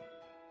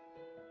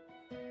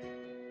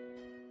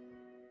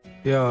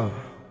 Yeah.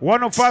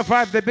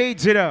 105.5 The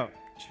Beat, you know.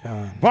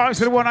 Bars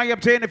to the one I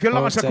obtain. If you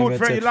lost a good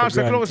friend, you lost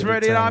a close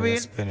friend, you know what I mean?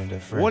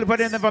 What if I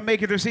didn't never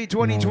make it to see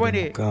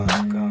 2020?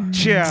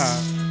 Cheer.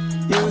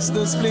 Used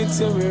to split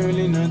so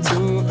early, not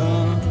too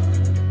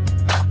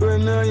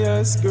when I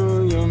ask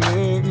you, you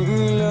make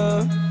me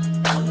laugh.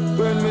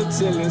 When me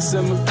tell you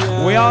some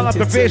we all have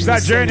to face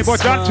that journey,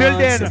 but until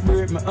then,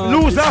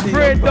 lose our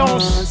friend,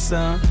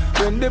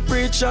 when the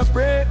preacher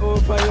pray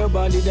over your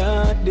body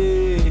that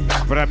day.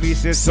 But I mean,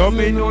 say, some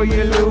me know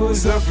you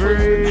lose a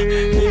friend.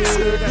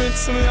 It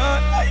makes me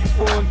heart, life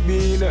won't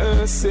be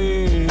the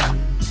same.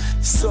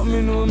 Some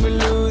me know me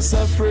lose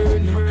a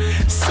friend.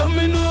 Some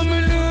me know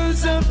me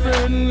lose a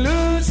friend,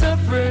 lose a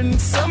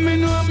friend. Some me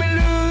know me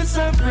lose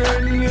a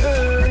friend,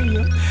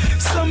 yeah.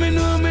 Some me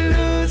know me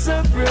lose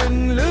a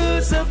friend,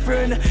 lose a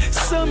friend.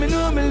 Some me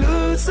know me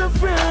lose a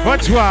friend.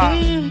 What's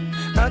wrong?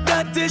 I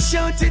got to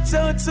shout it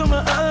out to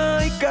my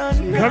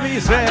icon. Come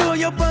here, say. I know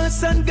your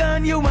pass and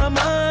gone, you are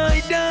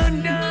my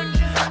done.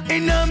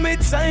 In all my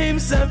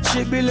times of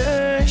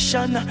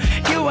tribulation,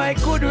 you I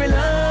could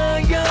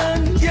rely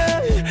on, yeah.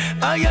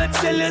 I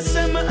tell you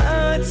some my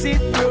heart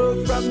it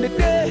broke from the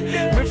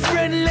day. My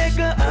friend let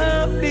go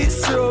up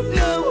this rope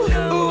now.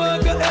 Who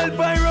I got help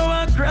I row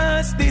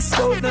across this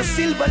road. No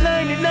silver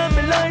lining on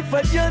my life,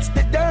 but just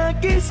the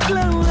darkest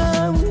cloud.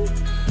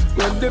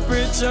 When the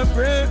preacher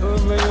pray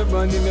over your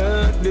body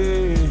that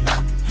day.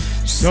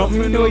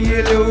 Some know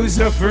you lose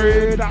a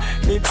friend.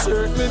 It's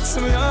hurt, makes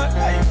me heart,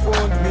 life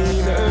won't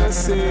be the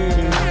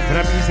same. But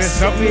I say,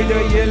 some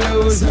know you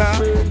lose a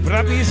friend. But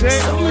I say,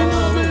 some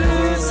know me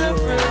lose a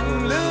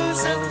friend,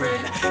 lose a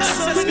friend.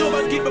 Let's go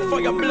and keep it for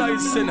your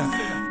blind sinner.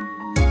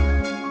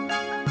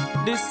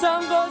 This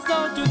song goes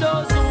out to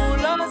those who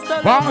lost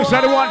a Bounce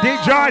to the one,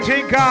 Dick George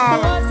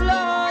Income.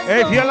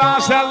 If you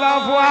lost a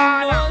loved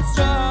one,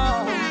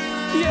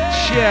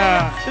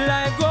 yeah.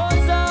 Life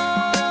goes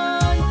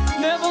on,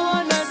 never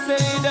wanna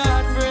say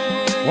that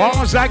phrase.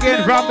 Once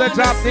again from the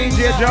top,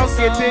 DJ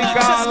Junkie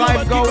Tinker,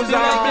 life goes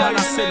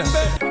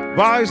on.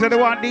 Bounce to the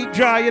one, Dick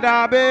George, you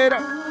know, baby.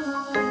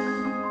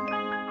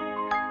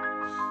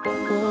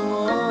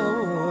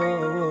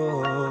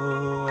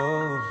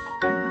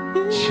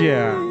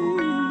 Yeah.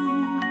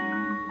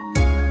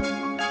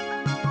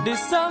 This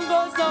song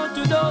goes out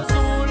to those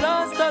who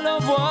lost a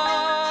loved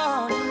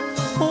one,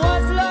 who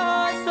has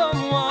lost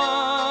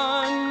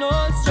someone, no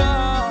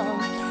strong.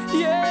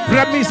 Yeah.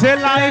 Let me say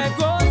life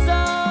goes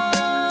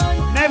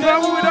on. Never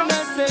would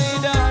wanna say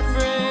that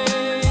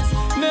phrase.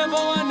 Never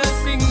wanna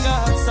sing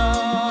that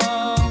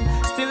song.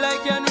 Still I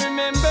can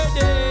remember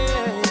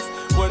days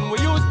when we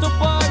used to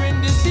par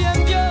in the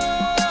same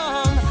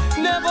young.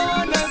 Never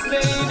wanna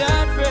say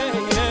that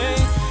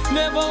phrase.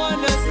 Never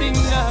wanna sing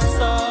that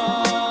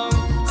song.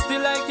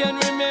 Still I can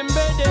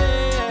remember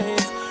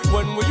days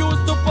when we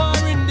used to par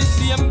in the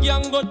same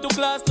gang. Go to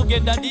class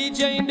together,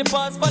 DJ in the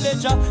past for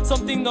leisure.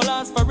 Something don't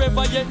last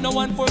forever, yet no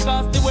one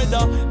forecast the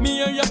weather.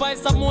 Me hear your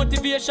voice of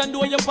motivation,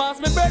 do you pass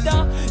me,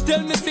 brother?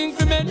 Tell me sing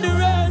for me the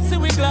rest, see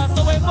we glass.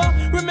 However,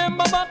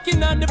 remember back in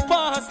the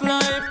past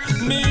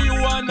life, me you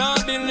and all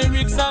the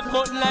lyrics are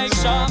cut like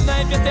sharp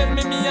knife. You tell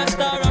me a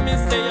star and me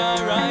say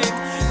alright,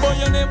 but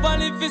you never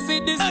live to see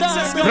the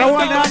stars. No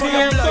one on the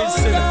end.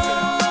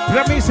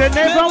 Let me say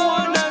never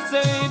wanna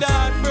say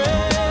that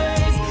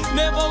phrase,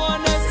 never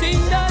wanna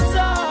sing that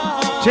song.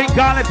 Chink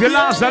on if you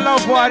lost a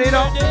loved one, you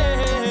know.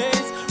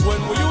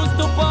 When we used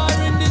to par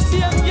in the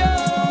same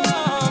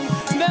young.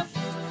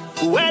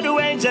 When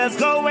angels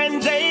going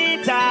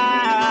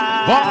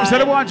daytime. Bombs to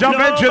the one jump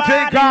into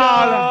take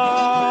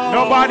all.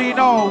 Nobody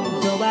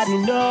knows. Nobody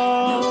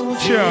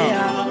knows. Sure.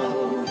 Yeah.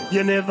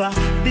 You never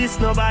diss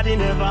nobody,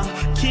 never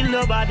kill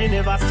nobody,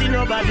 never see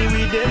nobody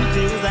with them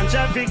things and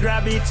traffic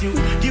grab it you.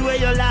 Give away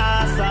your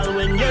last all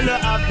when you know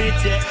a bit,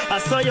 yeah. I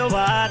saw your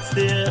heart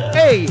still.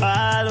 Hey.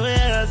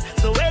 Always.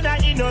 So when I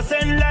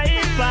innocent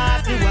life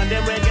pass, the one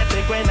them will get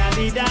sick when I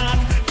need that.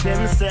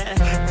 Them say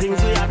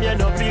things we have you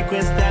no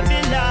request and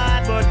be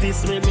not, but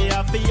this way me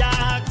have to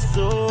ask.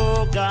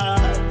 So God,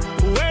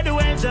 where do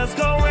angels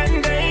go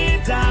when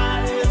they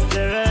die? Is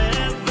there a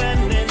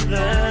heaven in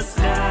the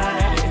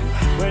sky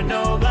where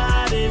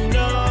nobody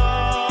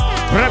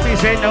knows? Rabbi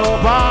say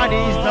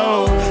nobody's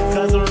knows.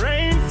 Cause the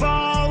rain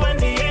fall when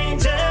the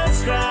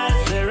angels cry.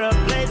 Is there a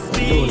place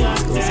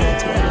beyond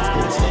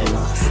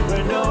paradise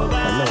where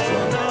nobody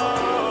knows?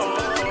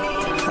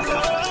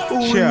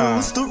 Sure.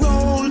 Used to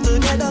roll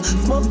together,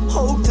 smoke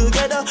hope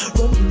together,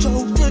 run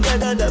joke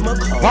together. Them a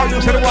call.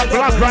 Welcome to the one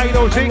block right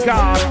now, take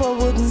I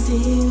wouldn't see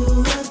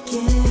you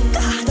again.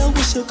 God, I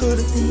wish I could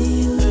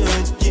see you.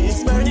 It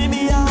keeps burning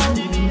me out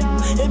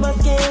in my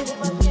skin,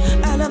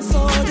 and I'm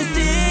sorry to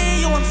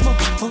see you once more.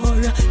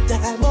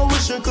 Damn, I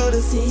wish I could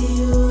see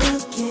you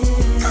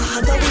again.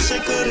 God, I wish I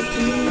could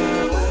see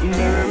you.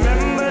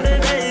 Remember the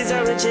days I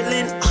was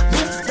chilling.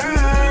 Enough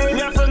time,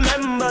 you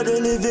remember the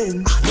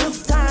living.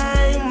 Enough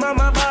time,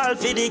 mama ball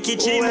for the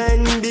kitchen.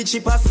 When the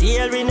chip a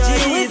sail, we no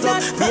ease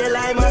up. Feel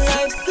like my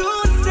life's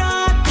too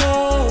sad,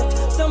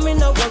 so me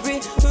no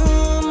worry.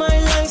 My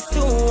life's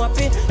too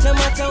happy. No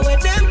matter where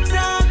them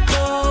talk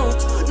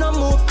about, no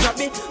move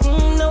crabby.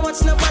 No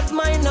watch no bad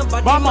mind,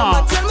 nobody.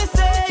 Mama tell me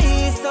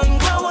say, son,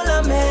 go all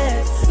a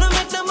mess. No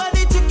make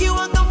nobody check you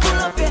and go full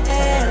up your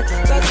head.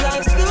 Cause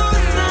life's too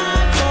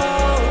sad,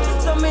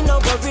 so me no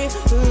worry.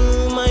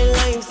 My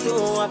life's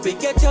too happy.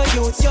 Get your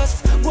youth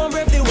just go and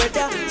brave the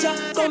weather.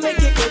 Just go make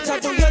it better.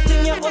 Do your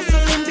thing, you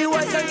hustling, be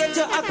wise and get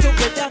your act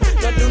together.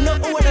 Now do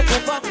not owe the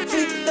cover.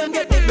 Fit them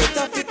get it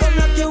better. Fit come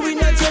lock you in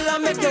a jail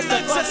and make you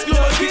suffer. Let's go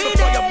and keep it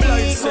for your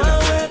blind sinner.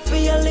 Work for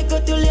your little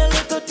till your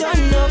little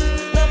turn up.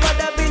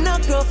 Nobody be no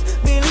gruff.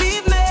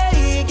 Believe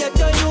me, get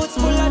your youth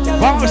full of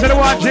talent. Welcome to the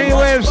one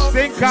J-Waves,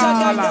 think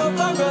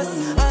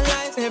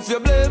If you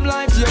blame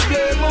life, you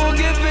blame who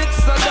give it.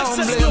 So don't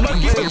blame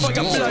it for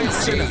your blind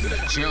sinner.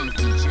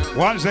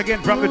 Once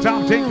again from the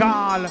top, think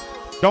all.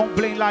 Don't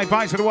blame life,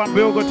 I to the one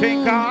we'll go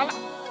think all.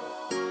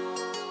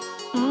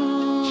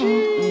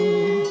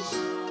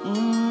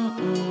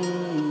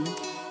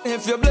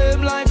 If you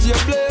blame life, you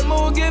blame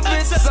who give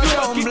it. So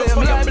don't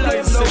blame life,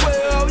 blame the way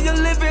how you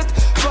live it.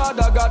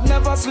 Father God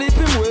never sleep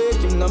him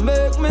wake, him no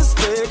make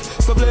mistake.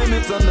 So blame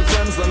it on the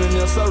friends and in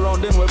your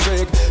surrounding with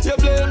fake. You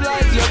blame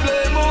life, you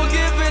blame who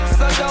give it.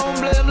 So don't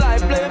blame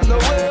life, blame the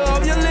way how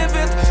you live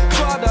it.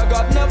 Father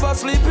God never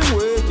sleep him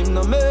wake, him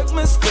no make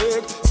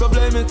mistake. So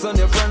blame it on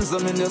your friends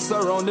and in your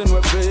surrounding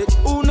with fake.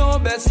 Who know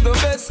best the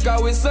best,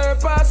 cause we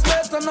surpass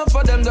better. Enough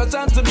for them just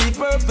trying to be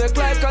perfect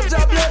like a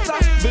job letter.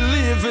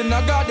 Believe in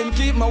a God, him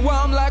keep me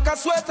warm like a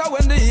sweater.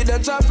 When the heat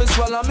and traffic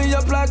swallow me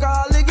up like a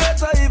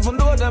alligator. Even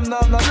though them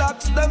have no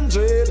locks, them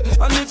dread.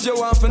 And if you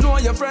want to know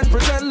your friend,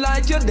 pretend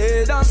like you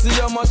dead. And see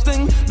how much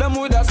thing them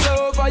would have say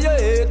over your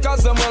head.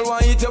 Cause them all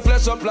want to eat your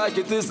flesh up like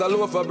it is a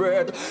loaf of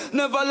bread.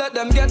 Never let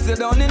them get you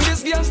down in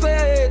this game, stay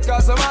ahead.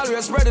 Cause I'm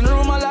always spreading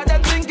rumor like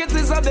them think it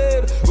is a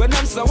bed. When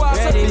them say what's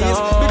a piece,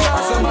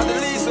 because I'm at the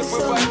least if we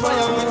fight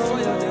fire with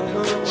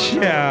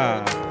fire.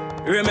 Yeah.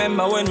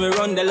 Remember when we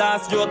run the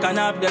last joke and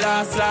have the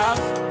last laugh?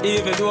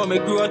 Even though me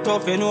grow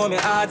tough, you know me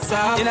hard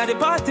soft. In the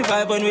party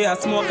vibe when we are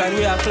smoke and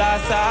we are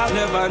flash off.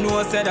 Never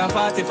know said at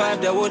 45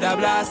 they would have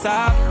blast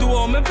off. To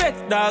all me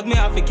vex dog, me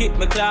have to keep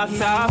my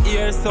clocks off.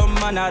 Hear some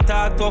man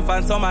attack tough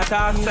and some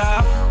attack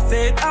soft.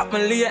 Say it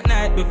happen late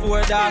night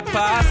before dark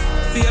pass.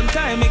 Same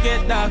time me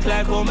get dark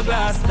like home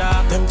glass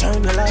dark.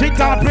 She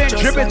can't bring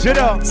tribute to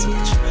them.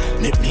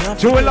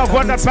 To a love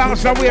one that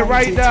bounce away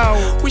right now.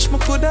 Wish me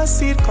could have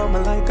seen it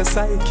coming like a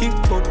sidekick.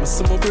 But me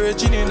some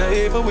virgin in a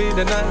ever with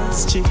a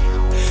nice chick.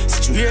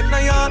 Straight in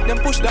the yard, them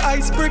push the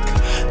ice brick.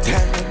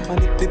 Damn,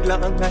 and it did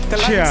long like a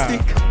light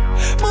stick.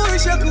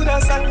 Wish I could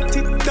have signed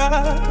it,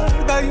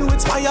 God. You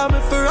inspire me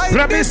for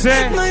right this.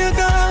 Now you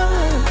gone,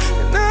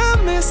 and I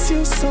miss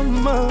you so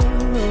much.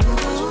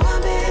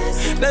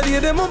 That you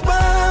them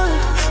apart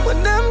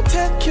when them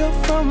take you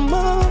from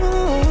us.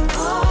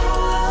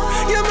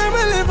 You make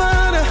me live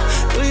on,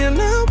 but you're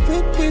not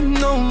with me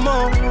no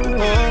more.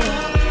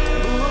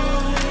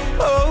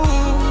 Oh,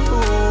 I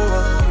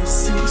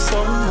miss you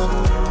so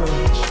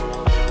much.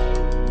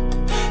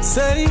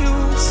 Say you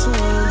so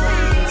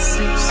much,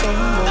 you so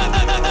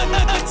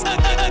much.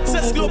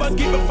 Access Global,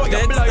 keep it for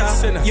your blind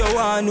sinner. You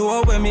wanna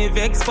know when me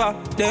vex for?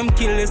 Them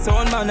kill the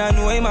sound man, I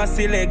know him a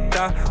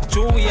selector.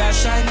 True, we a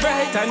shine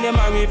bright and them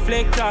a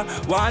reflector.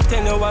 Want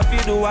tell you what you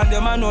do and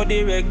them a no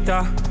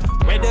director.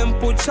 Where them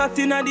put shot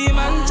in a the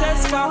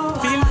Manchester.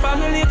 Film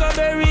family go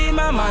bury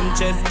my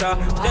Manchester.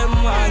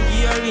 Them want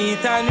give you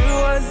return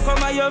rose.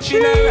 Come at your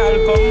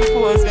funeral,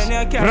 compose when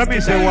you can't. Let me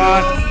say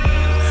what?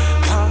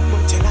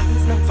 But your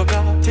life not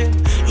forgotten.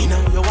 In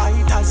your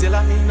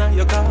Mozilla in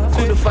your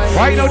coffee.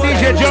 Right now,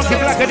 DJ Junkie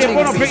Black and they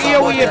put up your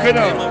ear with you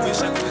know.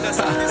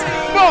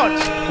 But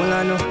well,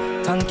 I know.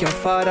 Thank your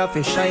father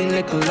for shine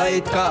little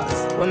light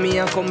cars. When me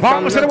a come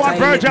from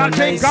the time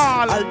nice.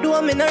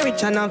 Although me not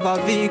rich and have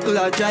a vehicle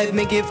I drive,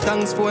 me give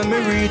thanks for me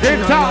reach.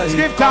 Give thanks,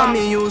 give thanks.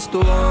 Me used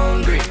to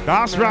hungry.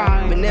 That's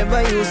right. Me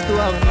never used to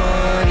have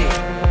money.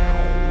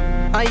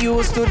 I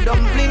used to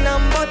dumpling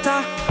and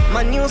butter.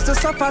 Man used to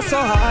suffer so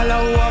all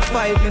I who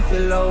fight me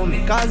feel love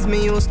me. Cause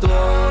me used to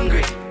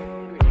hungry.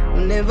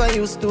 Me never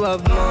used to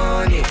have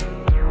money.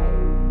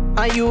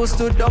 I used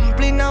to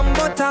dumpling and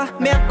butter.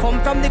 Me I come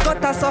from the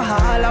gutter, so all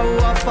who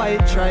a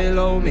fight try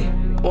love me.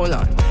 Hold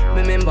on.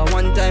 Remember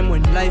one time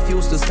when life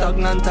used to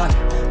stagnant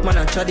and man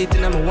I tried it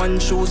in my one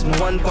shoes, my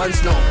one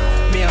pants now.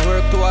 Me I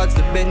work towards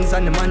the Benz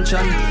and the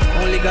mansion.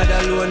 Only God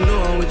alone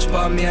know which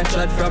part me I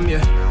tried from you.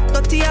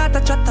 Dirty heart I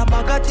chat a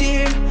bag of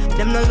team.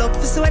 Them no love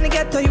so when they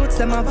get to youths,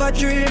 them have a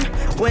dream.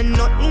 When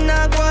nothing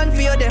I go on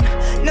for them,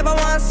 never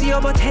want to see you,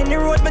 but any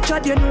road me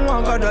chat, you know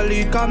I got a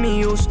leak. Cause me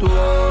used to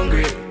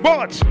hungry,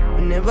 but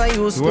never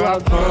used to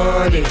have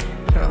money.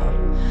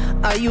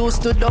 I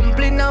used to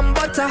dumpling and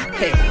butter.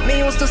 Hey, me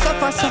used to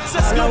suffer so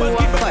all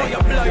I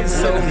fight.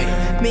 So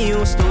me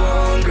used to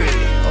hungry.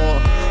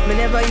 Oh, me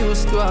never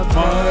used to have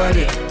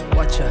money.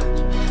 Watch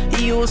out.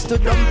 He used to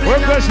dumpling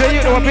and butter.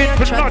 You know a bit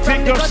for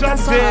nothing to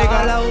something.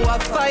 All I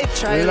fight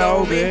try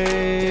love me.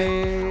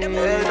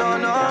 They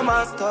don't know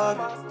my story.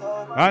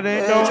 And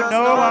they don't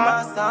know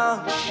my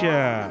sound.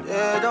 Sure.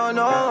 They don't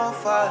know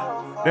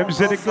fight. Them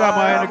see the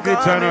glamour and the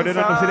glitter now. They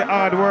don't see the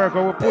hard work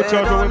or we put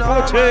out or we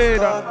put in.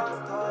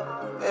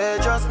 They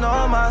just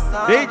know my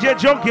sound. DJ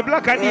Junkie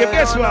Black and Dave,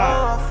 guess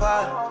what?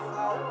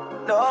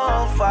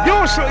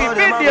 You so he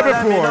been there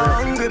before.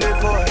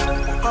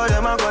 How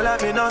them a go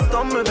like me not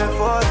stumble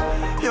before.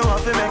 You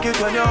have to make it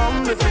when you're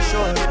humble for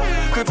sure.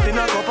 Crips in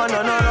a cup and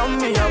none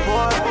around me a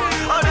pour.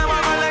 How them a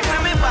go like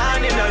me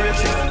born in the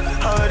riches.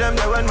 How them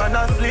there when man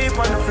asleep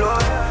on the floor.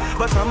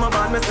 But from a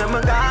band me say me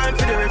gone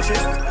for the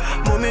riches.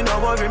 Mommy no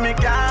worry me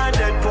can't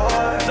dead poor.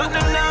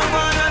 Nothing now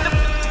gone on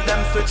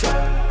them switch up.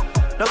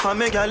 No for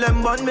me girl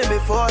them born me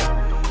before.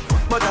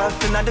 But I've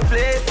seen at the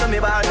place so me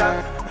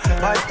bother.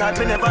 I start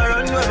me never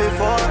run away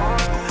before.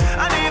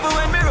 And even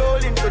when me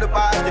roll into the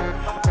party,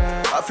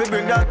 I feel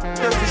bring that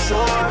them for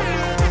sure.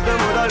 Them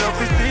would love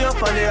to see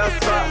up on the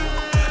asphalt.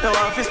 Now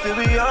I feel still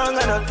be young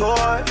and a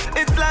toy.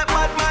 It's like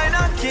bad mind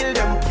I kill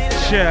them.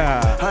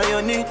 Yeah. And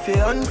you need for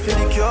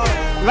the cure.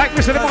 Like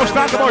we said, the most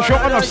talk about show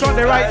on a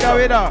Sunday right now,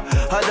 you know.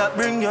 How that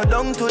bring you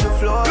down to the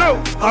floor. No,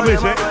 how them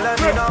a go like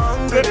me not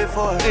hungry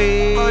before.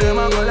 How them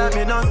a go like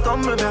me not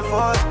stumble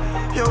before.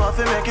 You have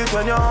to make it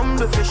when you're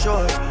humble for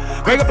sure.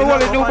 Bring up the wall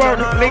in Newburgh,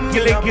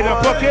 linky, the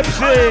pocket,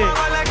 say.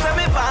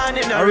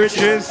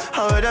 Riches.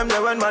 How them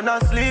there when man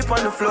asleep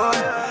on the floor.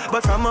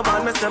 But from a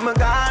band, me say me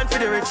gone for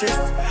the riches.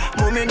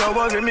 Mommy no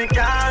worry, me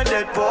can't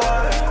dead poor.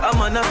 I'm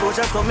on a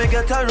soldier, so me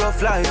get a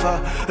rough life.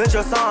 Let's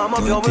just arm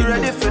up, you're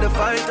ready for the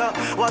fighter.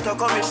 What a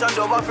commission,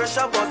 do a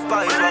pressure bus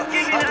piper. I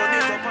turn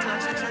it up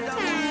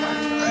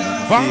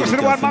and Vamos to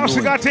the one mouse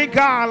you got to take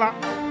all. You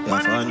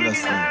have to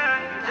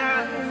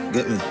understand.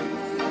 Get me?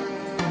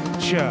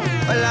 Sure.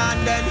 Well,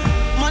 and then,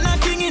 man a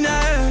king in a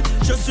earth.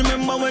 Just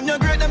remember when you're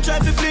great, them try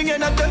to fling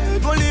in a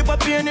dirt. Go leave a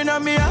pain in a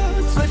me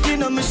heart,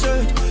 sweating on my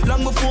shirt.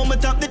 Long before me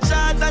top the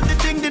chart and the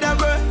thing did I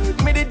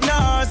work. Me did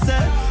not say,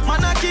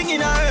 man a king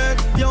in a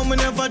earth. Yo, me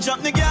never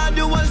drop the guard,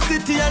 the whole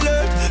city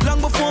alert.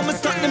 Long before me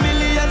start the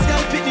millions,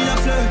 girl pick me a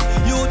flirt.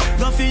 You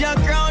go for your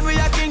crown, we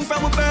a king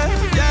from a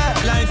birth. Yeah,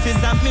 life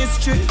is a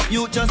mystery,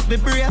 you just be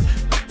brave.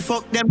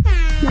 Fuck them,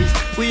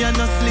 we are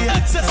not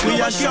slaves.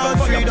 We are sure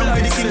freedom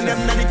for the kingdom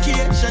and the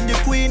cage and the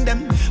queen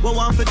them. We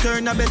want to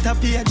turn a better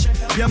page.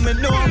 Yeah, me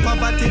know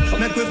poverty,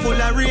 make we full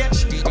of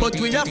rage. But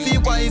we have to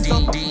wise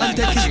up and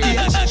take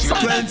it stage.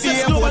 12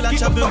 years old and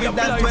travel with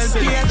that 12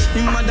 page.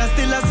 Him mother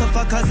still a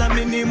suffer cause a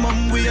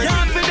minimum wage.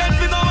 Yeah, for that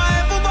we go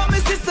ever but me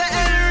sister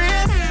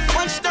race.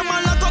 Watch them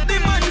all lock up the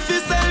man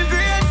for sell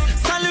grades.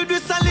 Solid we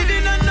solid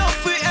in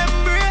enough we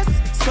embrace.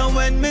 So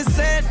when me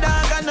say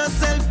dog and no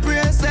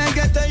self-praise, I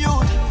get a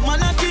youth. Man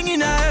a king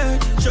in a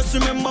earth. Just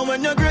remember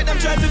when you're great, them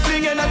try to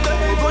fling in a dirt.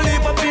 Go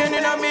leave a pain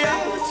in a me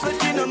heart,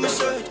 sweating on my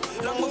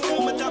shirt. Long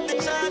before me top the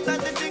chart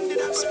and the thing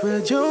that I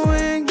spread your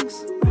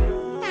wings.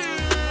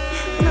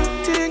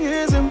 Nothing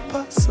is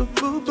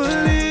impossible,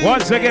 believe.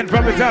 Once again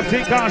from the top,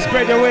 take on,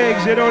 spread your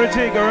wings, you know the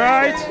thing,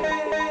 alright?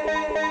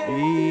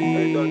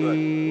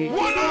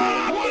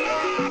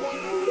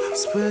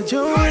 Spread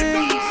your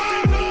wings.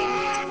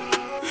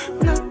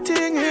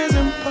 Nothing is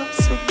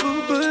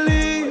impossible,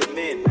 believe.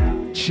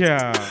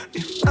 Yeah.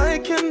 If I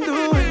can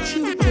do it,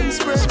 you can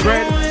spread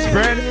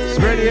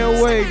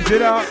your wings, you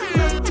know.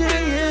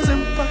 Nothing is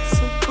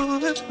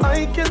impossible. If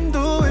I can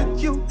do it,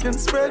 you can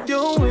spread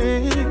your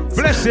wings.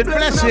 Bless it,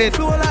 bless it.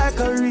 Flow like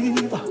a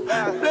river.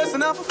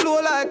 Blessing off a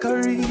flow like a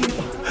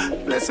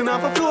river. Blessing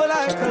off a flow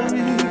like a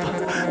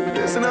river.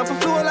 Blessing off a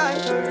flow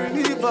like a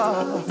river.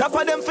 river. That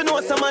for them for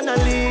know some man a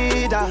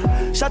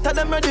leader. Shot at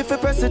them ready for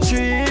press the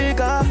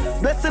trigger.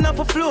 Blessing up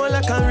a flow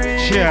like a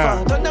river.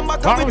 Yeah. Turn them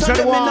back up, turn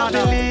them in a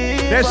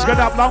believer. Let's get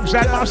up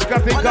alongside Master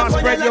Think God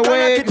spread your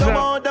wings.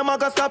 Them I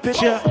got stop it.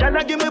 Can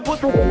I give me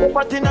pussy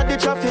party in the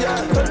traffic?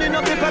 Turning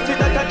up the profit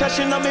that I cash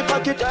in my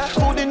pocket.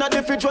 Food in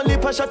the fridge, one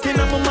lip a shot in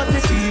my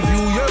matic. See you,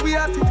 yeah we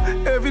at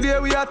it. Every day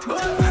we at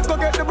it. Go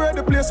get the bread,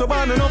 the place so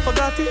bad and don't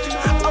forget it.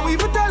 I will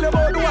even tell you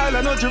about the wild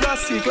and not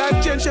Jurassic.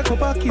 Life change, shake up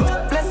pocket.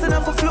 Blessing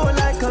up a flow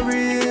like a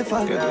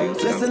river.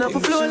 Blessing up a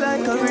flow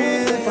like a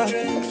river.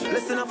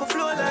 Blessing up a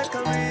flow like a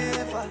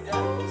river.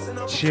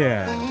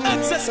 Yeah.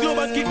 Access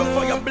Global, keep it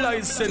for your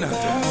blind sinner.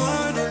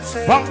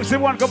 Bounce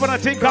one, come on, I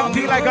think I'll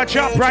be like a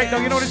chop right now.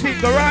 You know the thing,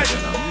 go right?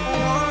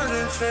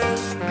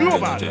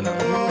 Global. Access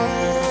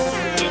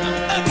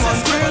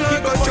Global,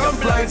 keep it for your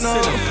blind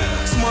now.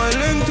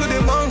 Smiling to the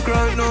bank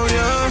right now,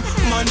 yeah.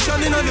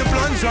 Mansion in the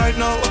plans right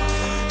now.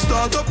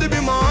 Start up to be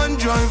my hand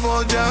drive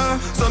out, yeah.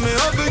 So me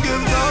have to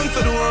give thanks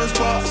to the worst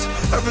pass.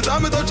 Every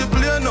time I touch a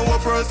plane, now we're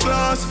first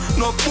class.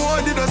 No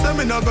boy did I say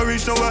me not go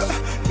reach nowhere.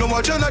 No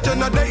more Jenna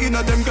day in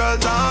a them girl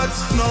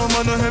thoughts. No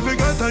man no heavy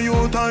get and you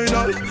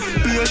tidal.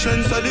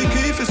 Patience are the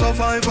key for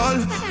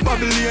survival.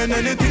 Babylon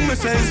anything me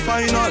say is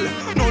final.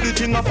 Now the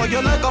thing I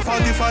forget like a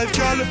 45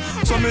 girl.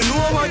 So me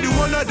know why the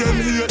one of them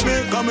hate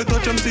me. Cause me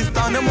touch them sister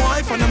and them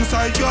wife and them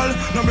side girl.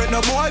 No make no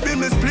boy be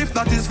me spliff,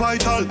 that is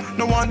vital.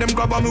 No want them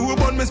grab on me we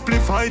burn me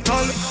spliff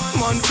vital.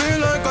 Man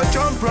feel like a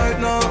champ right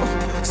now.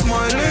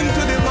 Smiling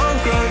to the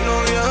bank right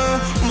now,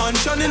 yeah. Man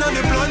shining on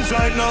the plans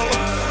right now.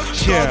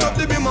 Start up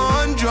to be my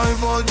hand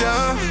drive out,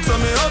 yeah. So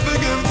me have to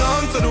give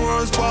thanks to the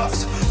worst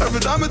pass. Every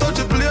time I touch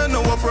a plane,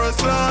 now we're first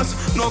class.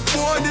 No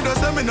boy did I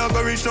say me not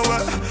go reach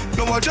nowhere.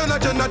 No more Jenna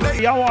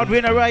day. Y'all want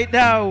winner right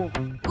now.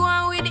 Go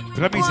on with it.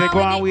 Let me say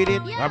go on with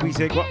it. Let me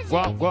say go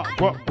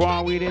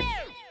on with it.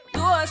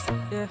 To us,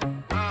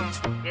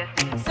 yeah.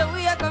 So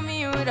we are coming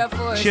here with a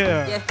force.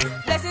 Yeah.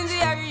 Blessings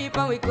we are reap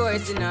and we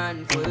coursing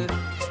on full.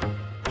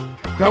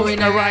 Going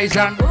to rise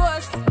and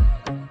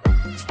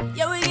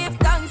yeah, we give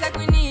thanks like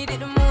we need it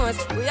the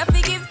most. We have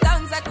to give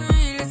thanks like we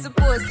really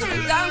supposed to be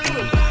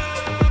thankful.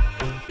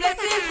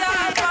 Blessings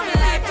all for my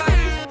life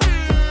and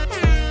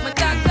my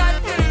thank God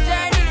for the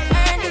journey, the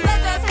earnings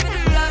are just for the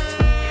plus.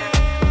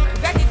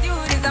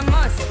 Gratitude is a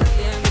must.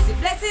 Yeah, we see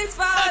blessings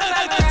fall from my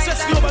right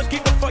Access Global,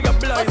 keep it for your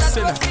blind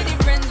sinner.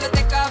 Friends will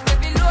take off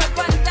every load.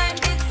 One time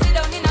did sit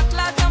down in a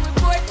class and we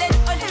bored then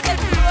only said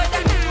the road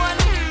and we go on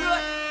with the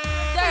road.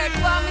 Third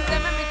one, me say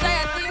me try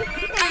a thing.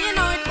 And you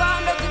know it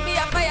formed up to be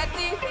a fire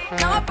thing.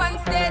 Now up on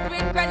stage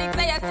with chronic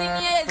say I sing.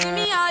 Yeah, see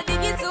me all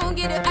diggy soon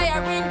get the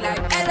higher ring.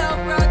 Like hello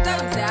bro,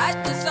 time say I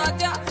had to shot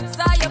ya.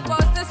 Saw your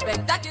poster,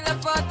 spectacular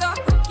photo.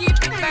 Keep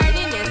it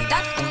burning, yes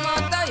that's the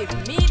motto. If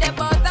me the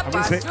butter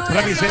pass through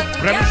the sun,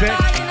 you're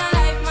all in a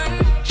life man.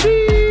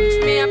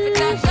 Me have to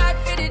thank God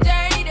for the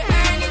journey, the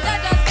earnings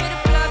are just for the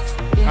plus.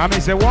 I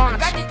mean say what?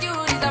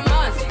 Gratitude is a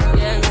must.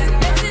 Yeah, we see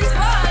blessings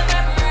fall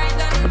every right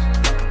hand.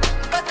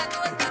 But I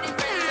toast to the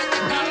friends with the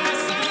come.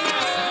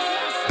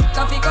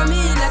 Coffee come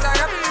in like a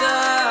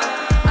raptor,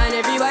 and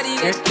everybody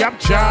get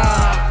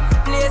captured.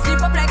 Play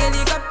sleep up like a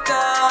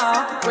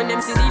helicopter when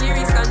them see the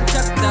lyrics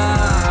constructor.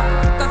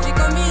 Coffee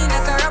come in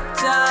like a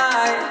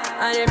raptor,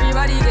 and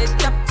everybody get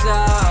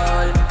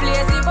captured.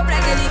 Play sleep up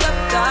like a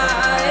helicopter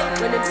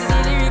when them see the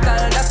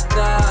lyrical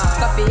doctor.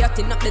 Coffee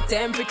hotting up the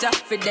temperature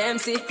for them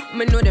see.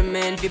 Me know the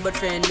man fi but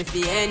friend me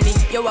fi enemy.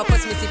 Yo I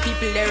first me see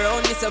people there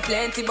around me so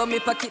plenty, but me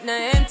pocket na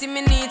empty.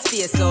 Me need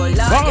space so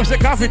large. What was the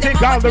coffee thing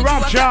called the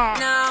rapture?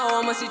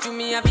 Now must see to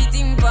me a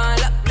beating for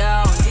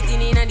lockdown.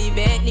 Sitting in a the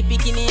bed, ni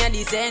picking in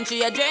the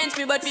century. I drench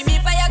me but for me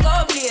fire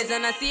go blaze.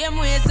 And I same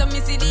way so me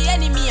see the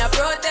enemy a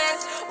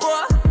protest.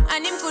 Whoa,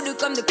 and him could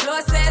come the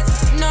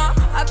closest. No,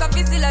 I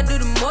coffee still I do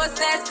the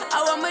mostest.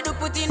 I want me to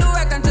put in the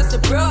work and just the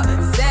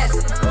process.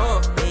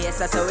 Oh, yes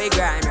that's how we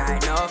grind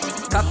right now.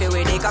 Coffee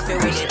with it,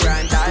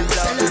 prime time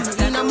flow.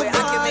 Then we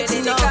accumulate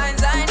the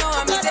kinds I know.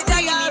 I'm say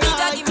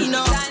give me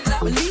the signs.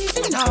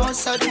 Believe now,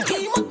 so the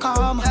team will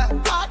come.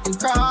 Part the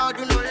crowd,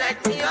 you know,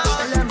 let me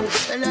out.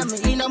 Let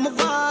me in my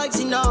vibes,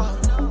 you know.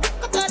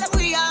 I tell them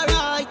we are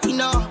right, you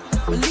know.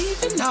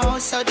 Believe now,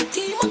 so the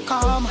team will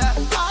come.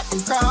 Part the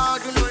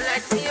crowd, you know,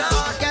 let me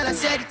out. Girl, I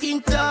said it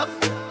in tough.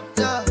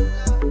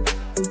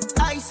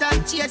 Ice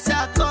and cheers,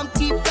 I come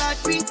keep that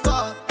drink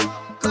up.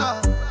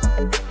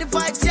 The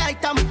vibes right,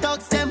 I'm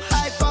thugs, them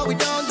hype, but we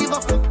don't give a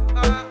fuck.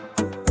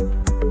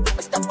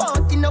 We step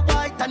out in the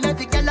white and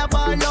every girl a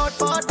ball out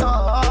for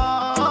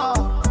dog.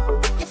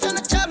 If you're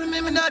not trouble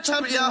me, me not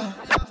trouble you.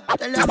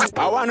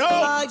 I wanna know.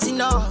 Vibes, you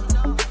know.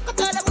 I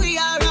tell them we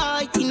are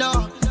right, you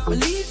know.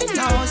 Believe it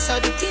now, so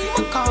the team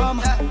will come.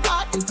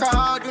 Part the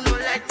crowd, you know,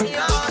 let me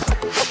out.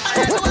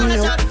 I don't wanna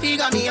try to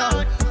figure me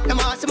out. Them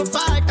ask me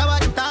fight,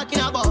 what you talking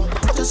about.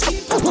 Just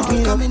keep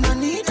on coming, I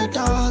need a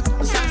dog.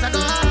 Songs I go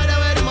harder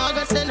where the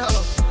mugger send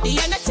up. The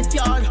energy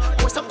pure,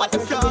 what's up at the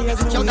floor? You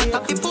got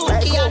up the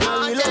booty and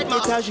all that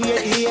man.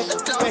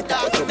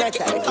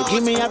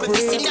 Give me a break.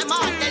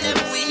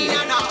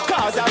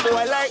 Cause a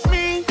boy like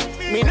me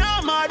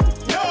no mad.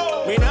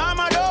 No. Me no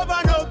mad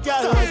over no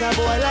girl.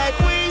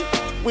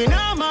 We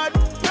not mad,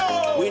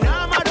 no. We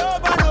not mad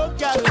over no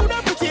girl.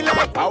 Coulda pretty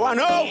like I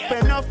wanna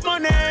open enough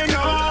money,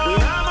 no. We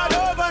not mad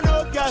over no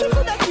girl.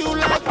 Coulda cute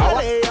like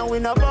Kelly and we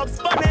no box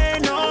bunny,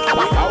 no. I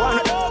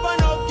wanna over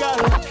no girl.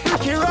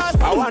 Ricky Ross,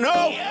 I wanna.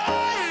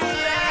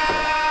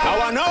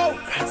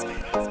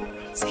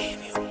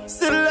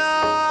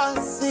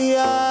 Selassie,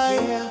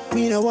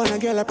 me no wanna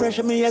girl a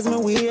pressure me as me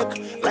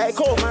wake. Like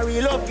how my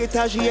real love get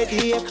a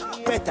headache.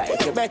 Better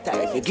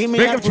if you give me.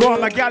 Big up to all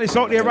my gals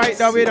out there right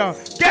now,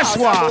 guess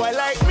what?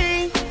 Like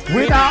me,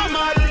 we not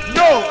mad,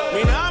 no.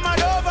 We not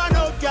mad over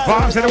no girl.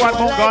 Bombs to the one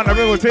more gone, the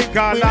river think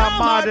I'm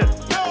not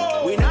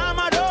mad. We not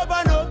mad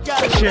over no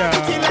girl. Sure.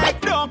 Like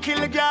don't kill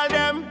the girl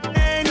them.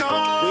 Hey, no.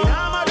 We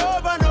not mad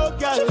over no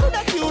girl. She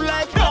coulda cute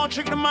like don't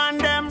trick the man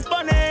them.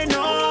 But hey,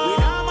 no. We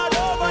not mad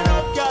over no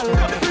girl.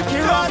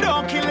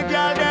 Don't kill the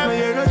girl them. My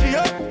energy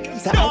up.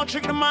 Don't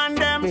trick the man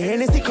them. My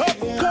Hennessy cup.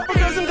 Couple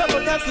girls and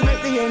couple taps to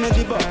make the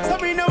energy bust. So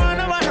we no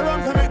wanna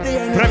run to make the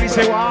energy. Let me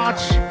say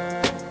watch.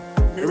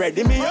 Me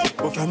ready me up.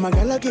 But from my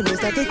girl give me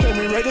static.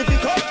 Me ready to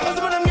cut. Cause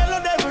some of them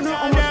girls never know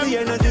how much the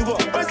energy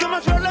was. When so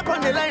much roll up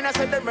on the line, I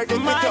said them ready to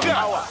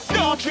cut.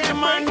 Don't treat the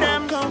man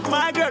them.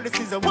 My girl, this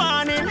is a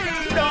warning.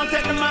 Don't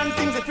take the man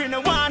things if you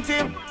don't want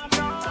him.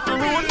 The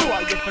road do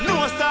I get for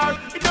no star.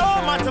 It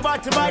don't matter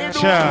what you buy, you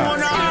don't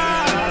want to.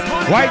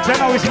 White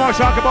and always more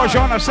talk about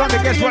Sean of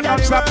Sunday. Guess what?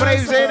 Non-stop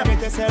praising.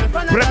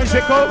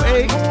 Premisico,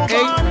 hey.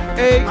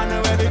 I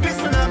know every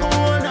listen I go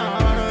on. I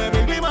know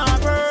every be my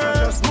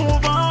first. Just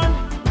move on.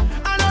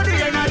 I know the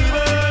end of the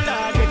world.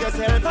 Get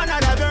yourself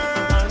another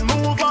girl and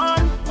move on.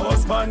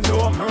 Husband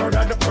don't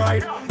murder the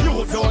pride.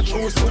 You don't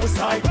choose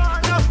suicide.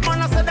 Enough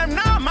man I said them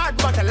not mad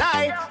but a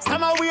lie.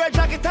 Some are wear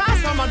jacket and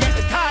some are get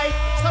the tie.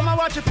 Some are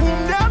watch it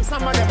boom them,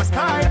 some of them are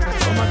spy.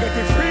 Some are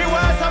getting free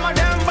while some of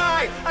them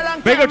buy.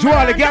 Big up to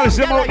all the gals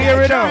out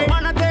here now.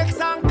 Man I text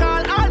and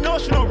call, I know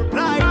she no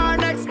reply. Our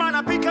next man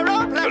I pick her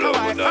up like a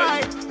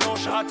Wi-Fi. No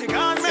shorty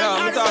can't make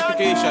I'm talking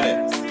to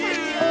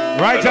Keisha.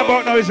 Right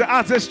about now is the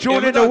hottest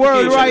tune in the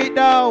world right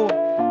now.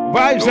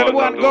 Vibes are the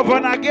one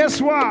governor, guess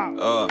what?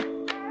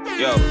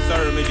 Yo,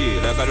 sorry me G,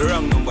 like I the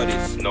wrong number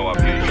this. No, I'm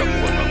Keisha,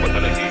 but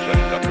I'm Keisha,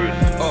 it's a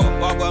first. Oh,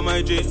 what about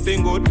my G?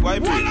 Thing good, why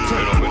breathe?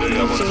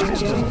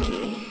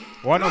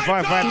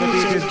 105.5 the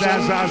DJ's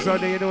dance on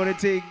Sunday, you know the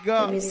thing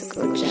go.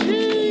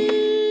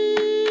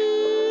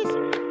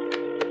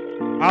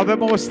 Have the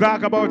most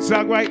talk about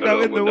song right now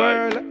in the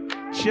world.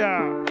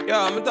 Sure.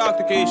 Yeah, I'm talk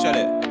to Keisha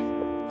there.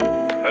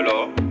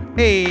 Hello?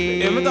 Hey.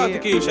 Yeah, I'm talk to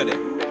Keisha there.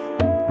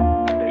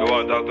 You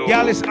want to talk to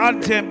Gallus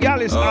Anthem.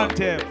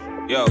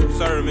 Yo,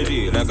 sorry me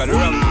G, like I the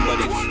wrong number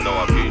this. No,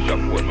 I'm Keisha,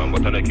 phone man,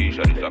 but I'm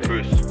Keisha, it's a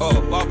first. Oh,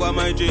 what about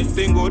my G?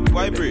 Thing good,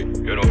 why breathe?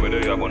 You know me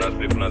there, you're gonna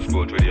split and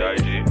scroll through the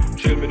IG.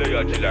 Chill me there,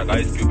 you chill like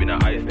ice cube in a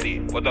iced tea.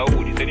 But a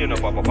hoodie, send you no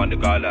pop up on the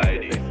caller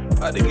ID.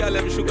 The girl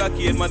them sugar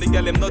cane, man, the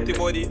girl them nutty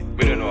body.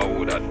 We don't know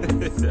who that.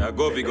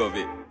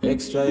 Govy.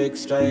 Extra.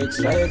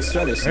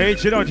 Hey,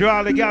 you know,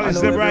 all the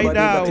gals them right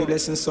now.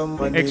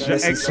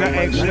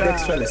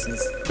 Extra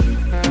lessons.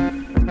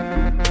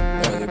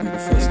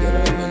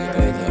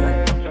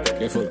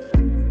 Careful.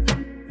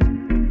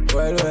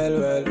 Well,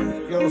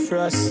 yo,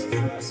 Frost.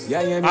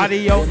 Yeah, the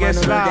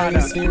youngest lad.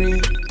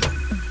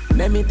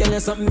 Let me tell you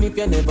something if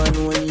you never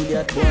know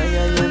idiot boy,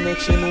 and you make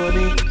she know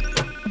me.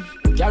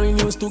 Carry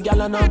news to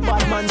gal and a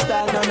bad man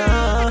style,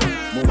 nah.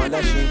 Move on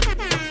that shit.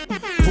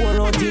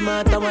 Pour out the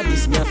matter what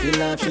this me I feel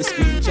like she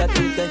screen chat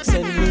to text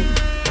send me.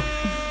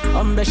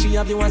 She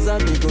have you as a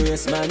big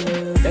yes man.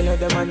 Tell you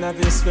the man have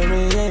his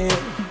spirit, yeah.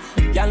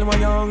 Y'all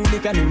when young, they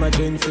can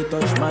imagine if you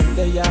touch man,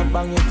 they are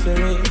bang it for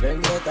it.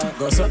 Then get that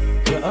goes up,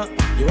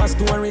 you a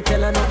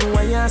storyteller, nothing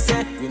what you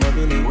say. We no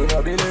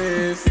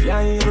believe.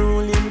 Yeah, you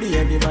ruling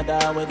baby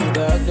mother, when the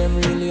dog them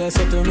really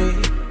say to me.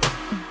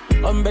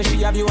 She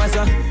have you as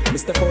a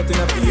Mr. Out in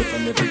a plate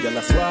and every girl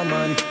a swarm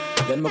man.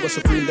 Then me go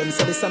supreme them,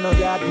 say this a no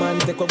yard man.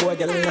 Take a boy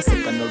girl in a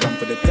second, no run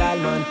for the tall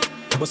man.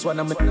 But one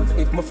of me,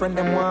 if my friend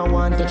them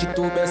want touch it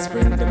two best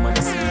friend, them man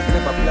see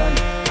never plan.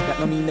 That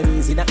no mean them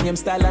easy, that name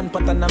style and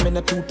pattern I'm in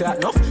a two talk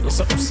enough. You're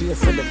something safe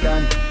for the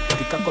done.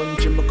 Pick a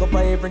country, me cover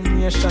every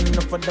nation.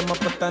 Enough of them a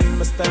pattern,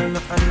 my style no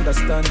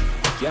understand.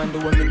 Can't do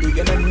what me do,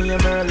 you know me a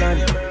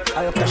Merlin.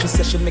 I'll cash a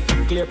session, make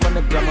it clear on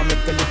the grammar.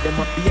 Make a lick them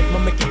up, beat,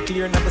 make it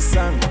clear not the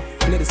song.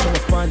 Play this for my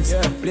fans,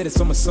 play this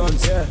for my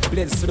sons,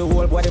 play this for the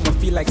whole boy, them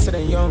feel like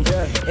sitting young.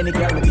 Any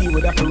girl me deal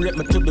with have to rape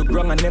me to the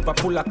ground. I never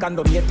pull a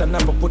condom yet and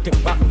never put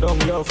it back down,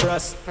 yo, for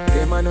us.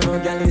 Them man no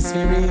girl is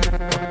free.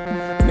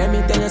 Let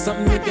me tell you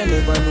something if you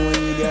never know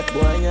idiot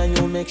boy and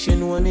you make she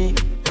know me.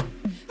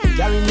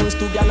 Carry news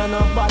to gal and a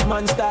bad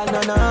man style,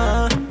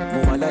 nah.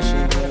 Move that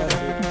shit.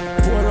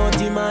 Pour out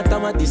the matter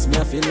what this me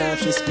I feel like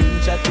she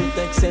screenshot to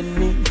text send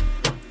me.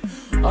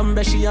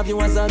 She have you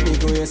as a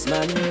big yes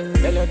man.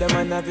 Tell you the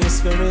man have his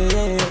spirit,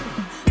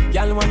 yeah.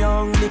 Gal when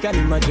young, they can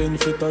imagine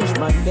if you touch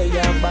man, they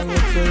are bang it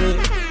for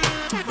it.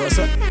 Go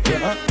so,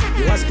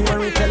 you a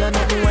storyteller,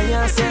 nothing what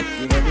you say.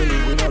 We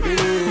no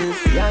believe.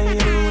 Yeah, you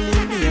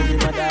ruling baby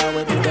mother,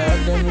 when the dog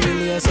them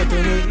really say to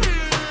me.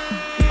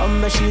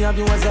 She have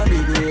you as a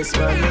big race,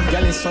 man.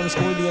 Girl is from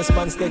school days,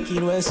 pants they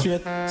keen well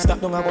straight.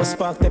 Stop down a bus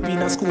park, step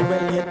in a school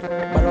well late.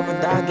 But I'm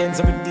a dog ends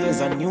every day,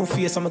 a new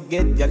face I'ma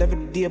get. Girl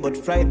every day, but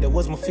Friday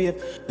was my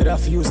fave. But I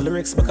have to use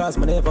lyrics because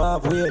I never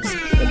have waves.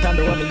 Them time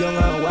they want me young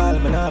and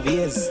wild, man have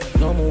years.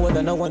 No more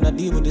than I wanna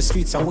deal with the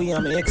streets and we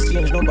am me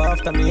exchange number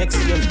after me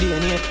exchange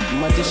DNA.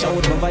 My dish out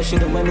with my vice, she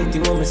don't want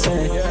anything what me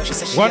saying. She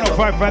said she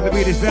 105 the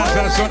beat is dance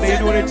on Sunday,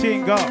 you know the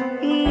thing go.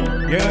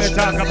 You're gonna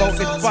talk about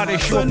this body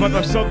show for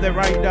the Sunday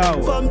right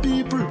now.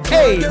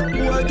 Hey,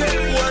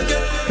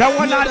 that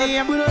one on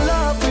him.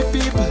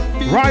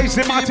 Rise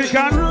the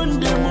Matican.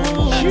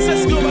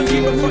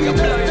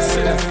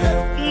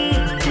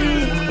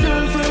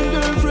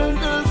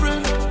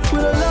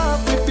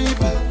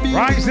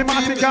 Rise the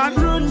Matican.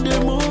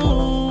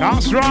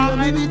 That's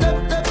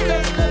right.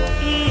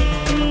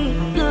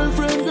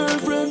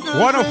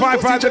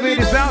 105 the beat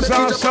is dance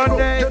on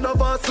Sunday.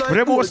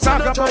 The most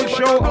talk about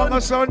show on a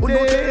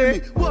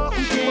Sunday.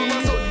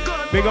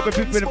 Big up the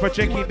people for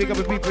checking, big up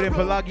the people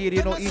for logging,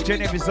 you know, each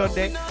and every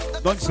Sunday.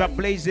 Don't stop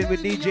blazing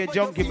with DJ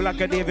Junkie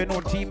Black and David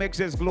on Team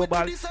XS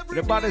Global.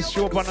 The baddest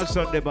show up on a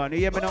Sunday, man. You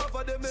hear me now?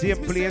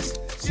 Same place,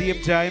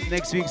 same time,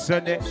 next week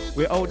Sunday.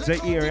 We're out the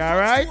here,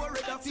 alright?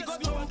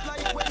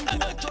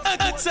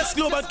 XS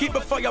Global, keep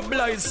the fire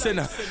blazing.